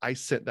do. I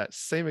sent that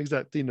same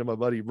exact thing to my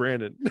buddy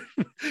Brandon,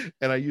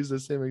 and I used the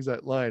same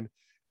exact line,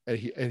 and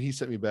he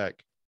sent me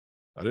back,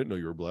 "I didn't know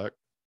you were black."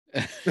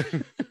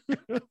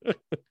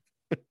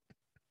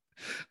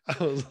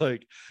 I was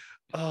like,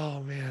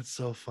 oh man, it's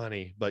so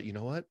funny. But you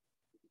know what?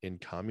 In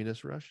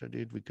communist Russia,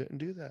 dude, we couldn't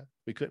do that.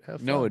 We couldn't have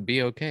fun. No, it'd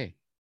be okay.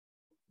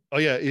 Oh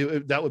yeah,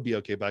 that would be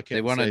okay. But I can't.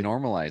 They want to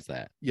normalize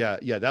that. Yeah,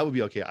 that would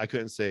be okay. I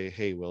couldn't say,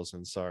 "Hey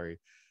Wilson, sorry,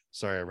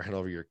 I ran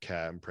over your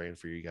cat. I'm praying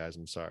for you guys.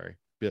 I'm sorry."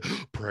 Yeah,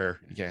 prayer.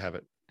 You can't have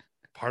it.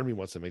 Part of me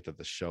wants to make that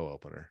the show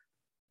opener,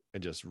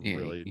 and just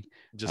really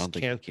just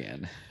can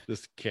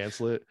just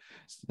cancel it.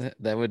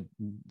 That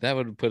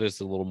would put us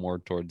a little more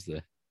towards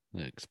the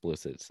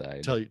explicit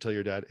side. Tell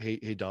your dad,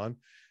 hey Don,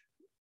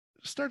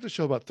 start the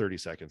show about 30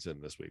 seconds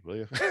in this week, will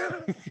you?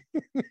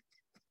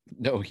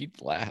 No,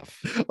 he'd laugh.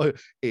 Oh,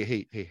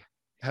 hey,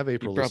 have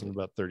April listen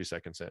about 30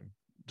 seconds in.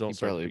 Don't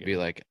probably be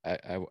like,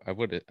 I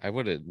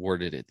would have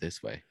worded it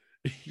this way.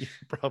 Yeah,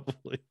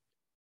 probably.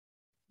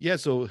 Yeah,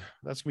 so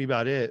that's gonna be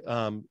about it.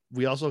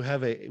 We also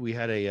had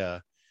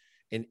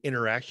an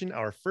interaction,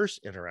 our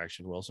first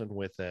interaction, Wilson,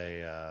 with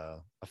a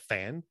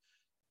fan,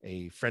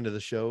 a friend of the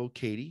show,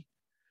 Katie,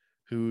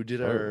 who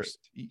did our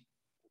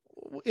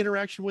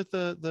interaction with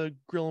the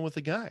grilling with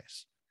the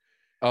guys.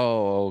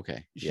 Oh,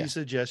 okay. She Yeah.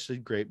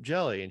 suggested grape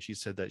jelly, and she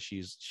said that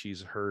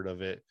she's heard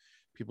of it.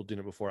 People doing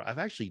it before. I've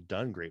actually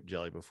done grape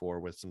jelly before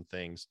with some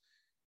things.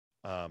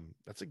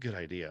 That's a good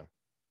idea.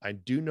 I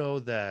do know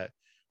that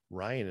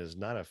Ryan is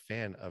not a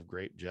fan of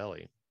grape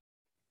jelly,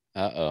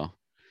 Uh-oh.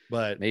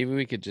 but Maybe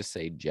we could just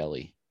say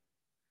jelly.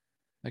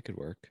 That could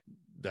work.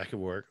 that could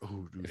work.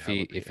 Oh, dude,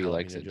 If he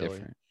likes it jelly.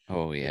 different.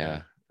 Oh,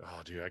 yeah.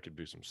 Oh, dude, I could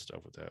do some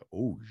stuff with that.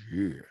 Oh,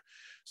 yeah.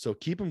 So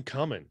keep them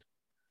coming.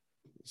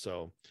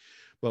 So,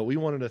 but we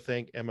wanted to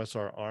thank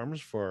MSR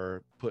Arms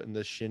for putting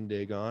this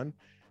shindig on.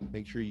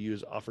 Make sure you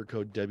use offer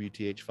code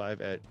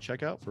WTH5 at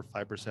checkout for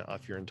 5%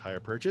 off your entire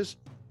purchase.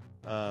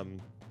 And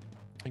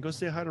go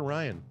say hi to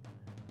Ryan.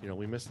 You know,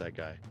 we miss that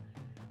guy.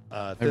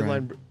 Thin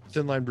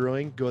Line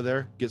Brewing, go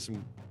there, get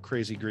some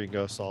crazy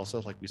gringo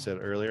salsa, like we said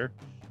earlier,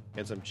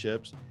 and some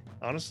chips.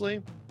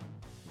 Honestly,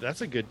 that's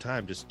a good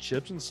time. Just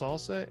chips and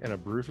salsa and a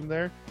brew from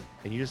there,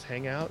 and you just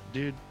hang out,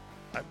 dude.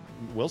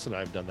 Wilson and I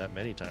have done that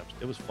many times.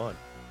 It was fun.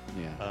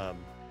 Yeah.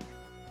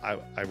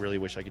 I really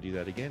wish I could do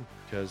that again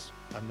because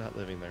I'm not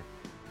living there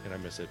and I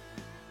miss it.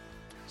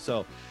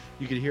 So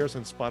you can hear us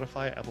on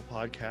Spotify, Apple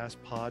Podcasts,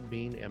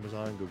 Podbean,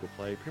 Amazon, Google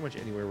Play, pretty much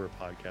anywhere where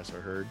podcasts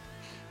are heard.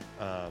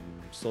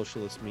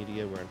 Socialist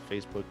media, we're on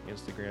Facebook,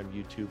 Instagram,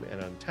 YouTube,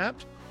 and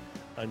Untapped.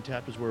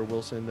 Untapped is where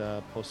Wilson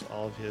posts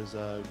all of his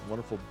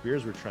wonderful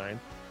beers we're trying.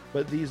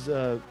 But these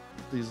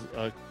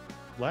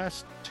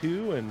last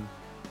two and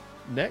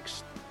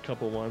next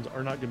couple ones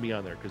are not going to be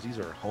on there because these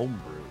are home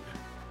brewed.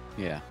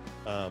 Yeah.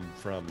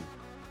 From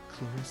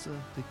Clarissa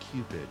the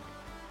Cupid,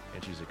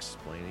 and she's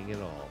explaining it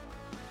all.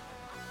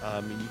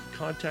 You can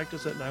contact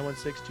us at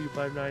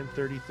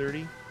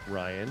 916-259-3030.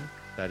 Ryan,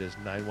 that is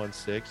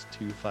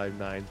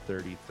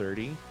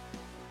 916-259-3030.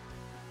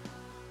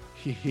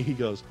 He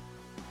goes,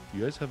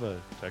 you guys have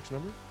a text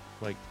number?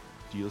 Like,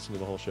 do you listen to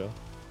the whole show?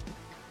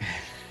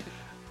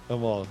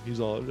 He's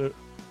all,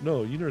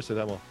 no, you never said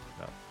that. No,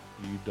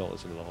 you don't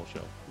listen to the whole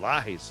show.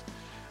 Lies.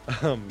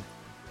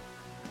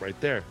 Right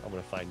there, I'm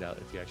gonna find out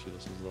if you actually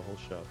listen to the whole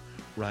show.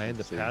 Ryan,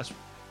 the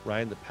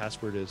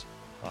password is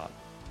pop.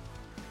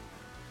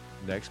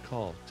 Next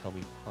call, tell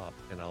me pop,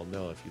 and I'll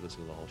know if you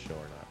listen to the whole show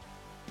or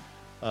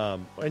not.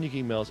 And you can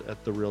email us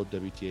at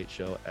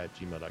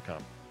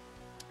therealwthshow@gmail.com.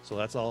 So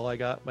that's all I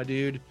got, my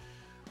dude.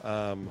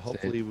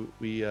 Hopefully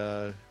we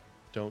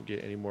don't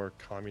get any more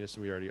communists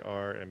than we already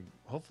are, and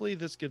hopefully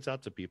this gets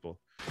out to people.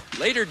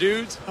 Later,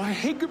 dudes. I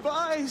hate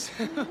goodbyes.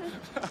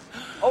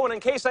 Oh, and in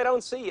case I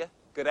don't see you,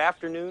 good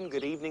afternoon,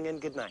 good evening, and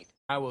good night.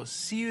 I will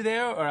see you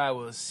there, or I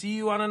will see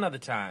you on another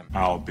time.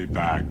 I'll be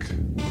back.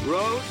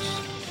 Roads?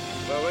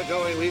 Where we're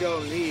going, we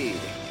don't need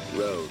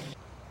roads.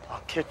 I'll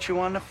catch you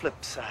on the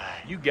flip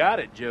side. You got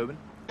it, Jobin.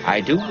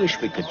 I do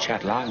wish we could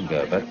chat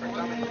longer, but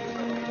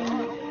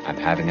I'm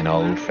having an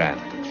old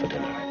friend for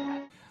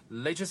dinner.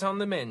 Latest on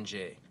the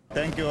Menjay.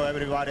 Thank you,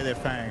 everybody. They're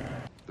fine.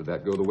 Did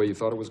that go the way you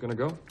thought it was going to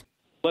go?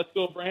 Let's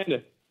go,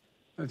 Brandon.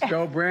 Let's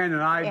go, Brandon.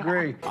 I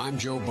agree. I'm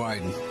Joe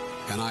Biden,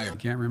 and I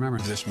can't remember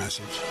this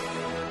message.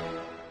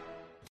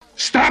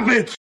 Stop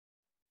it!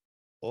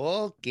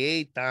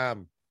 Okay,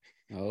 Tom.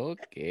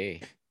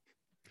 Okay.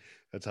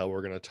 That's how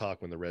we're going to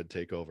talk when the red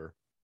take over.